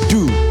what to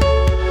do.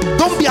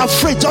 Don't be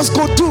afraid, just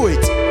go do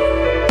it.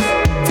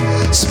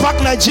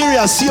 Spark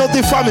Nigeria,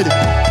 COD family.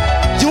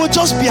 You will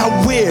just be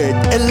aware,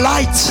 a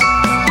light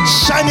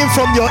shining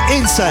from your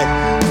inside.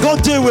 Go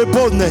do it with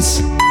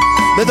boldness.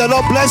 May the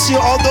Lord bless you.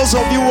 All those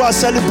of you who are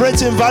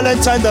celebrating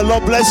Valentine, the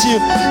Lord bless you.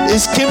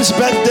 It's Kim's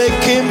birthday,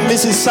 Kim,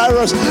 Mrs.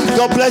 Cyrus.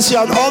 God bless you.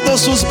 And all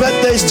those whose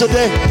birthday is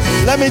today,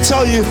 let me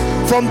tell you,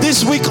 from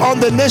this week on,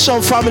 the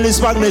Nxtion family,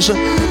 Spark Nation,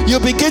 you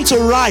begin to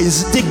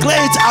rise.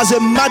 Declare it as a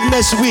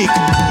madness week.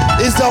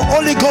 It's the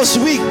Holy Ghost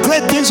week.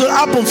 Great things will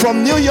happen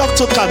from New York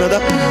to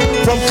Canada,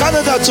 from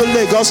Canada to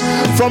Lagos,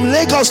 from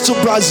Lagos to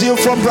Brazil,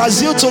 from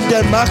Brazil to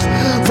Denmark,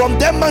 from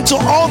Denmark to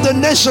all the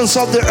nations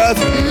of the earth.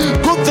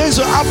 Good things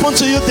will happen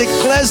to you,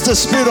 declares the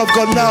Spirit of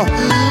God. Now,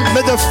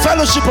 may the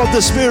fellowship of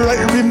the Spirit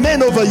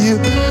remain over you.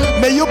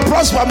 May you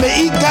prosper. May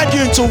He guide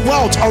you into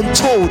wealth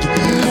untold.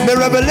 May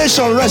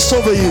revelation rest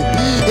over you.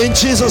 In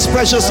Jesus'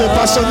 precious name.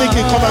 Pastor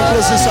Nicky, come and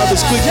close this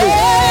service quickly.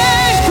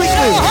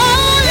 Quickly.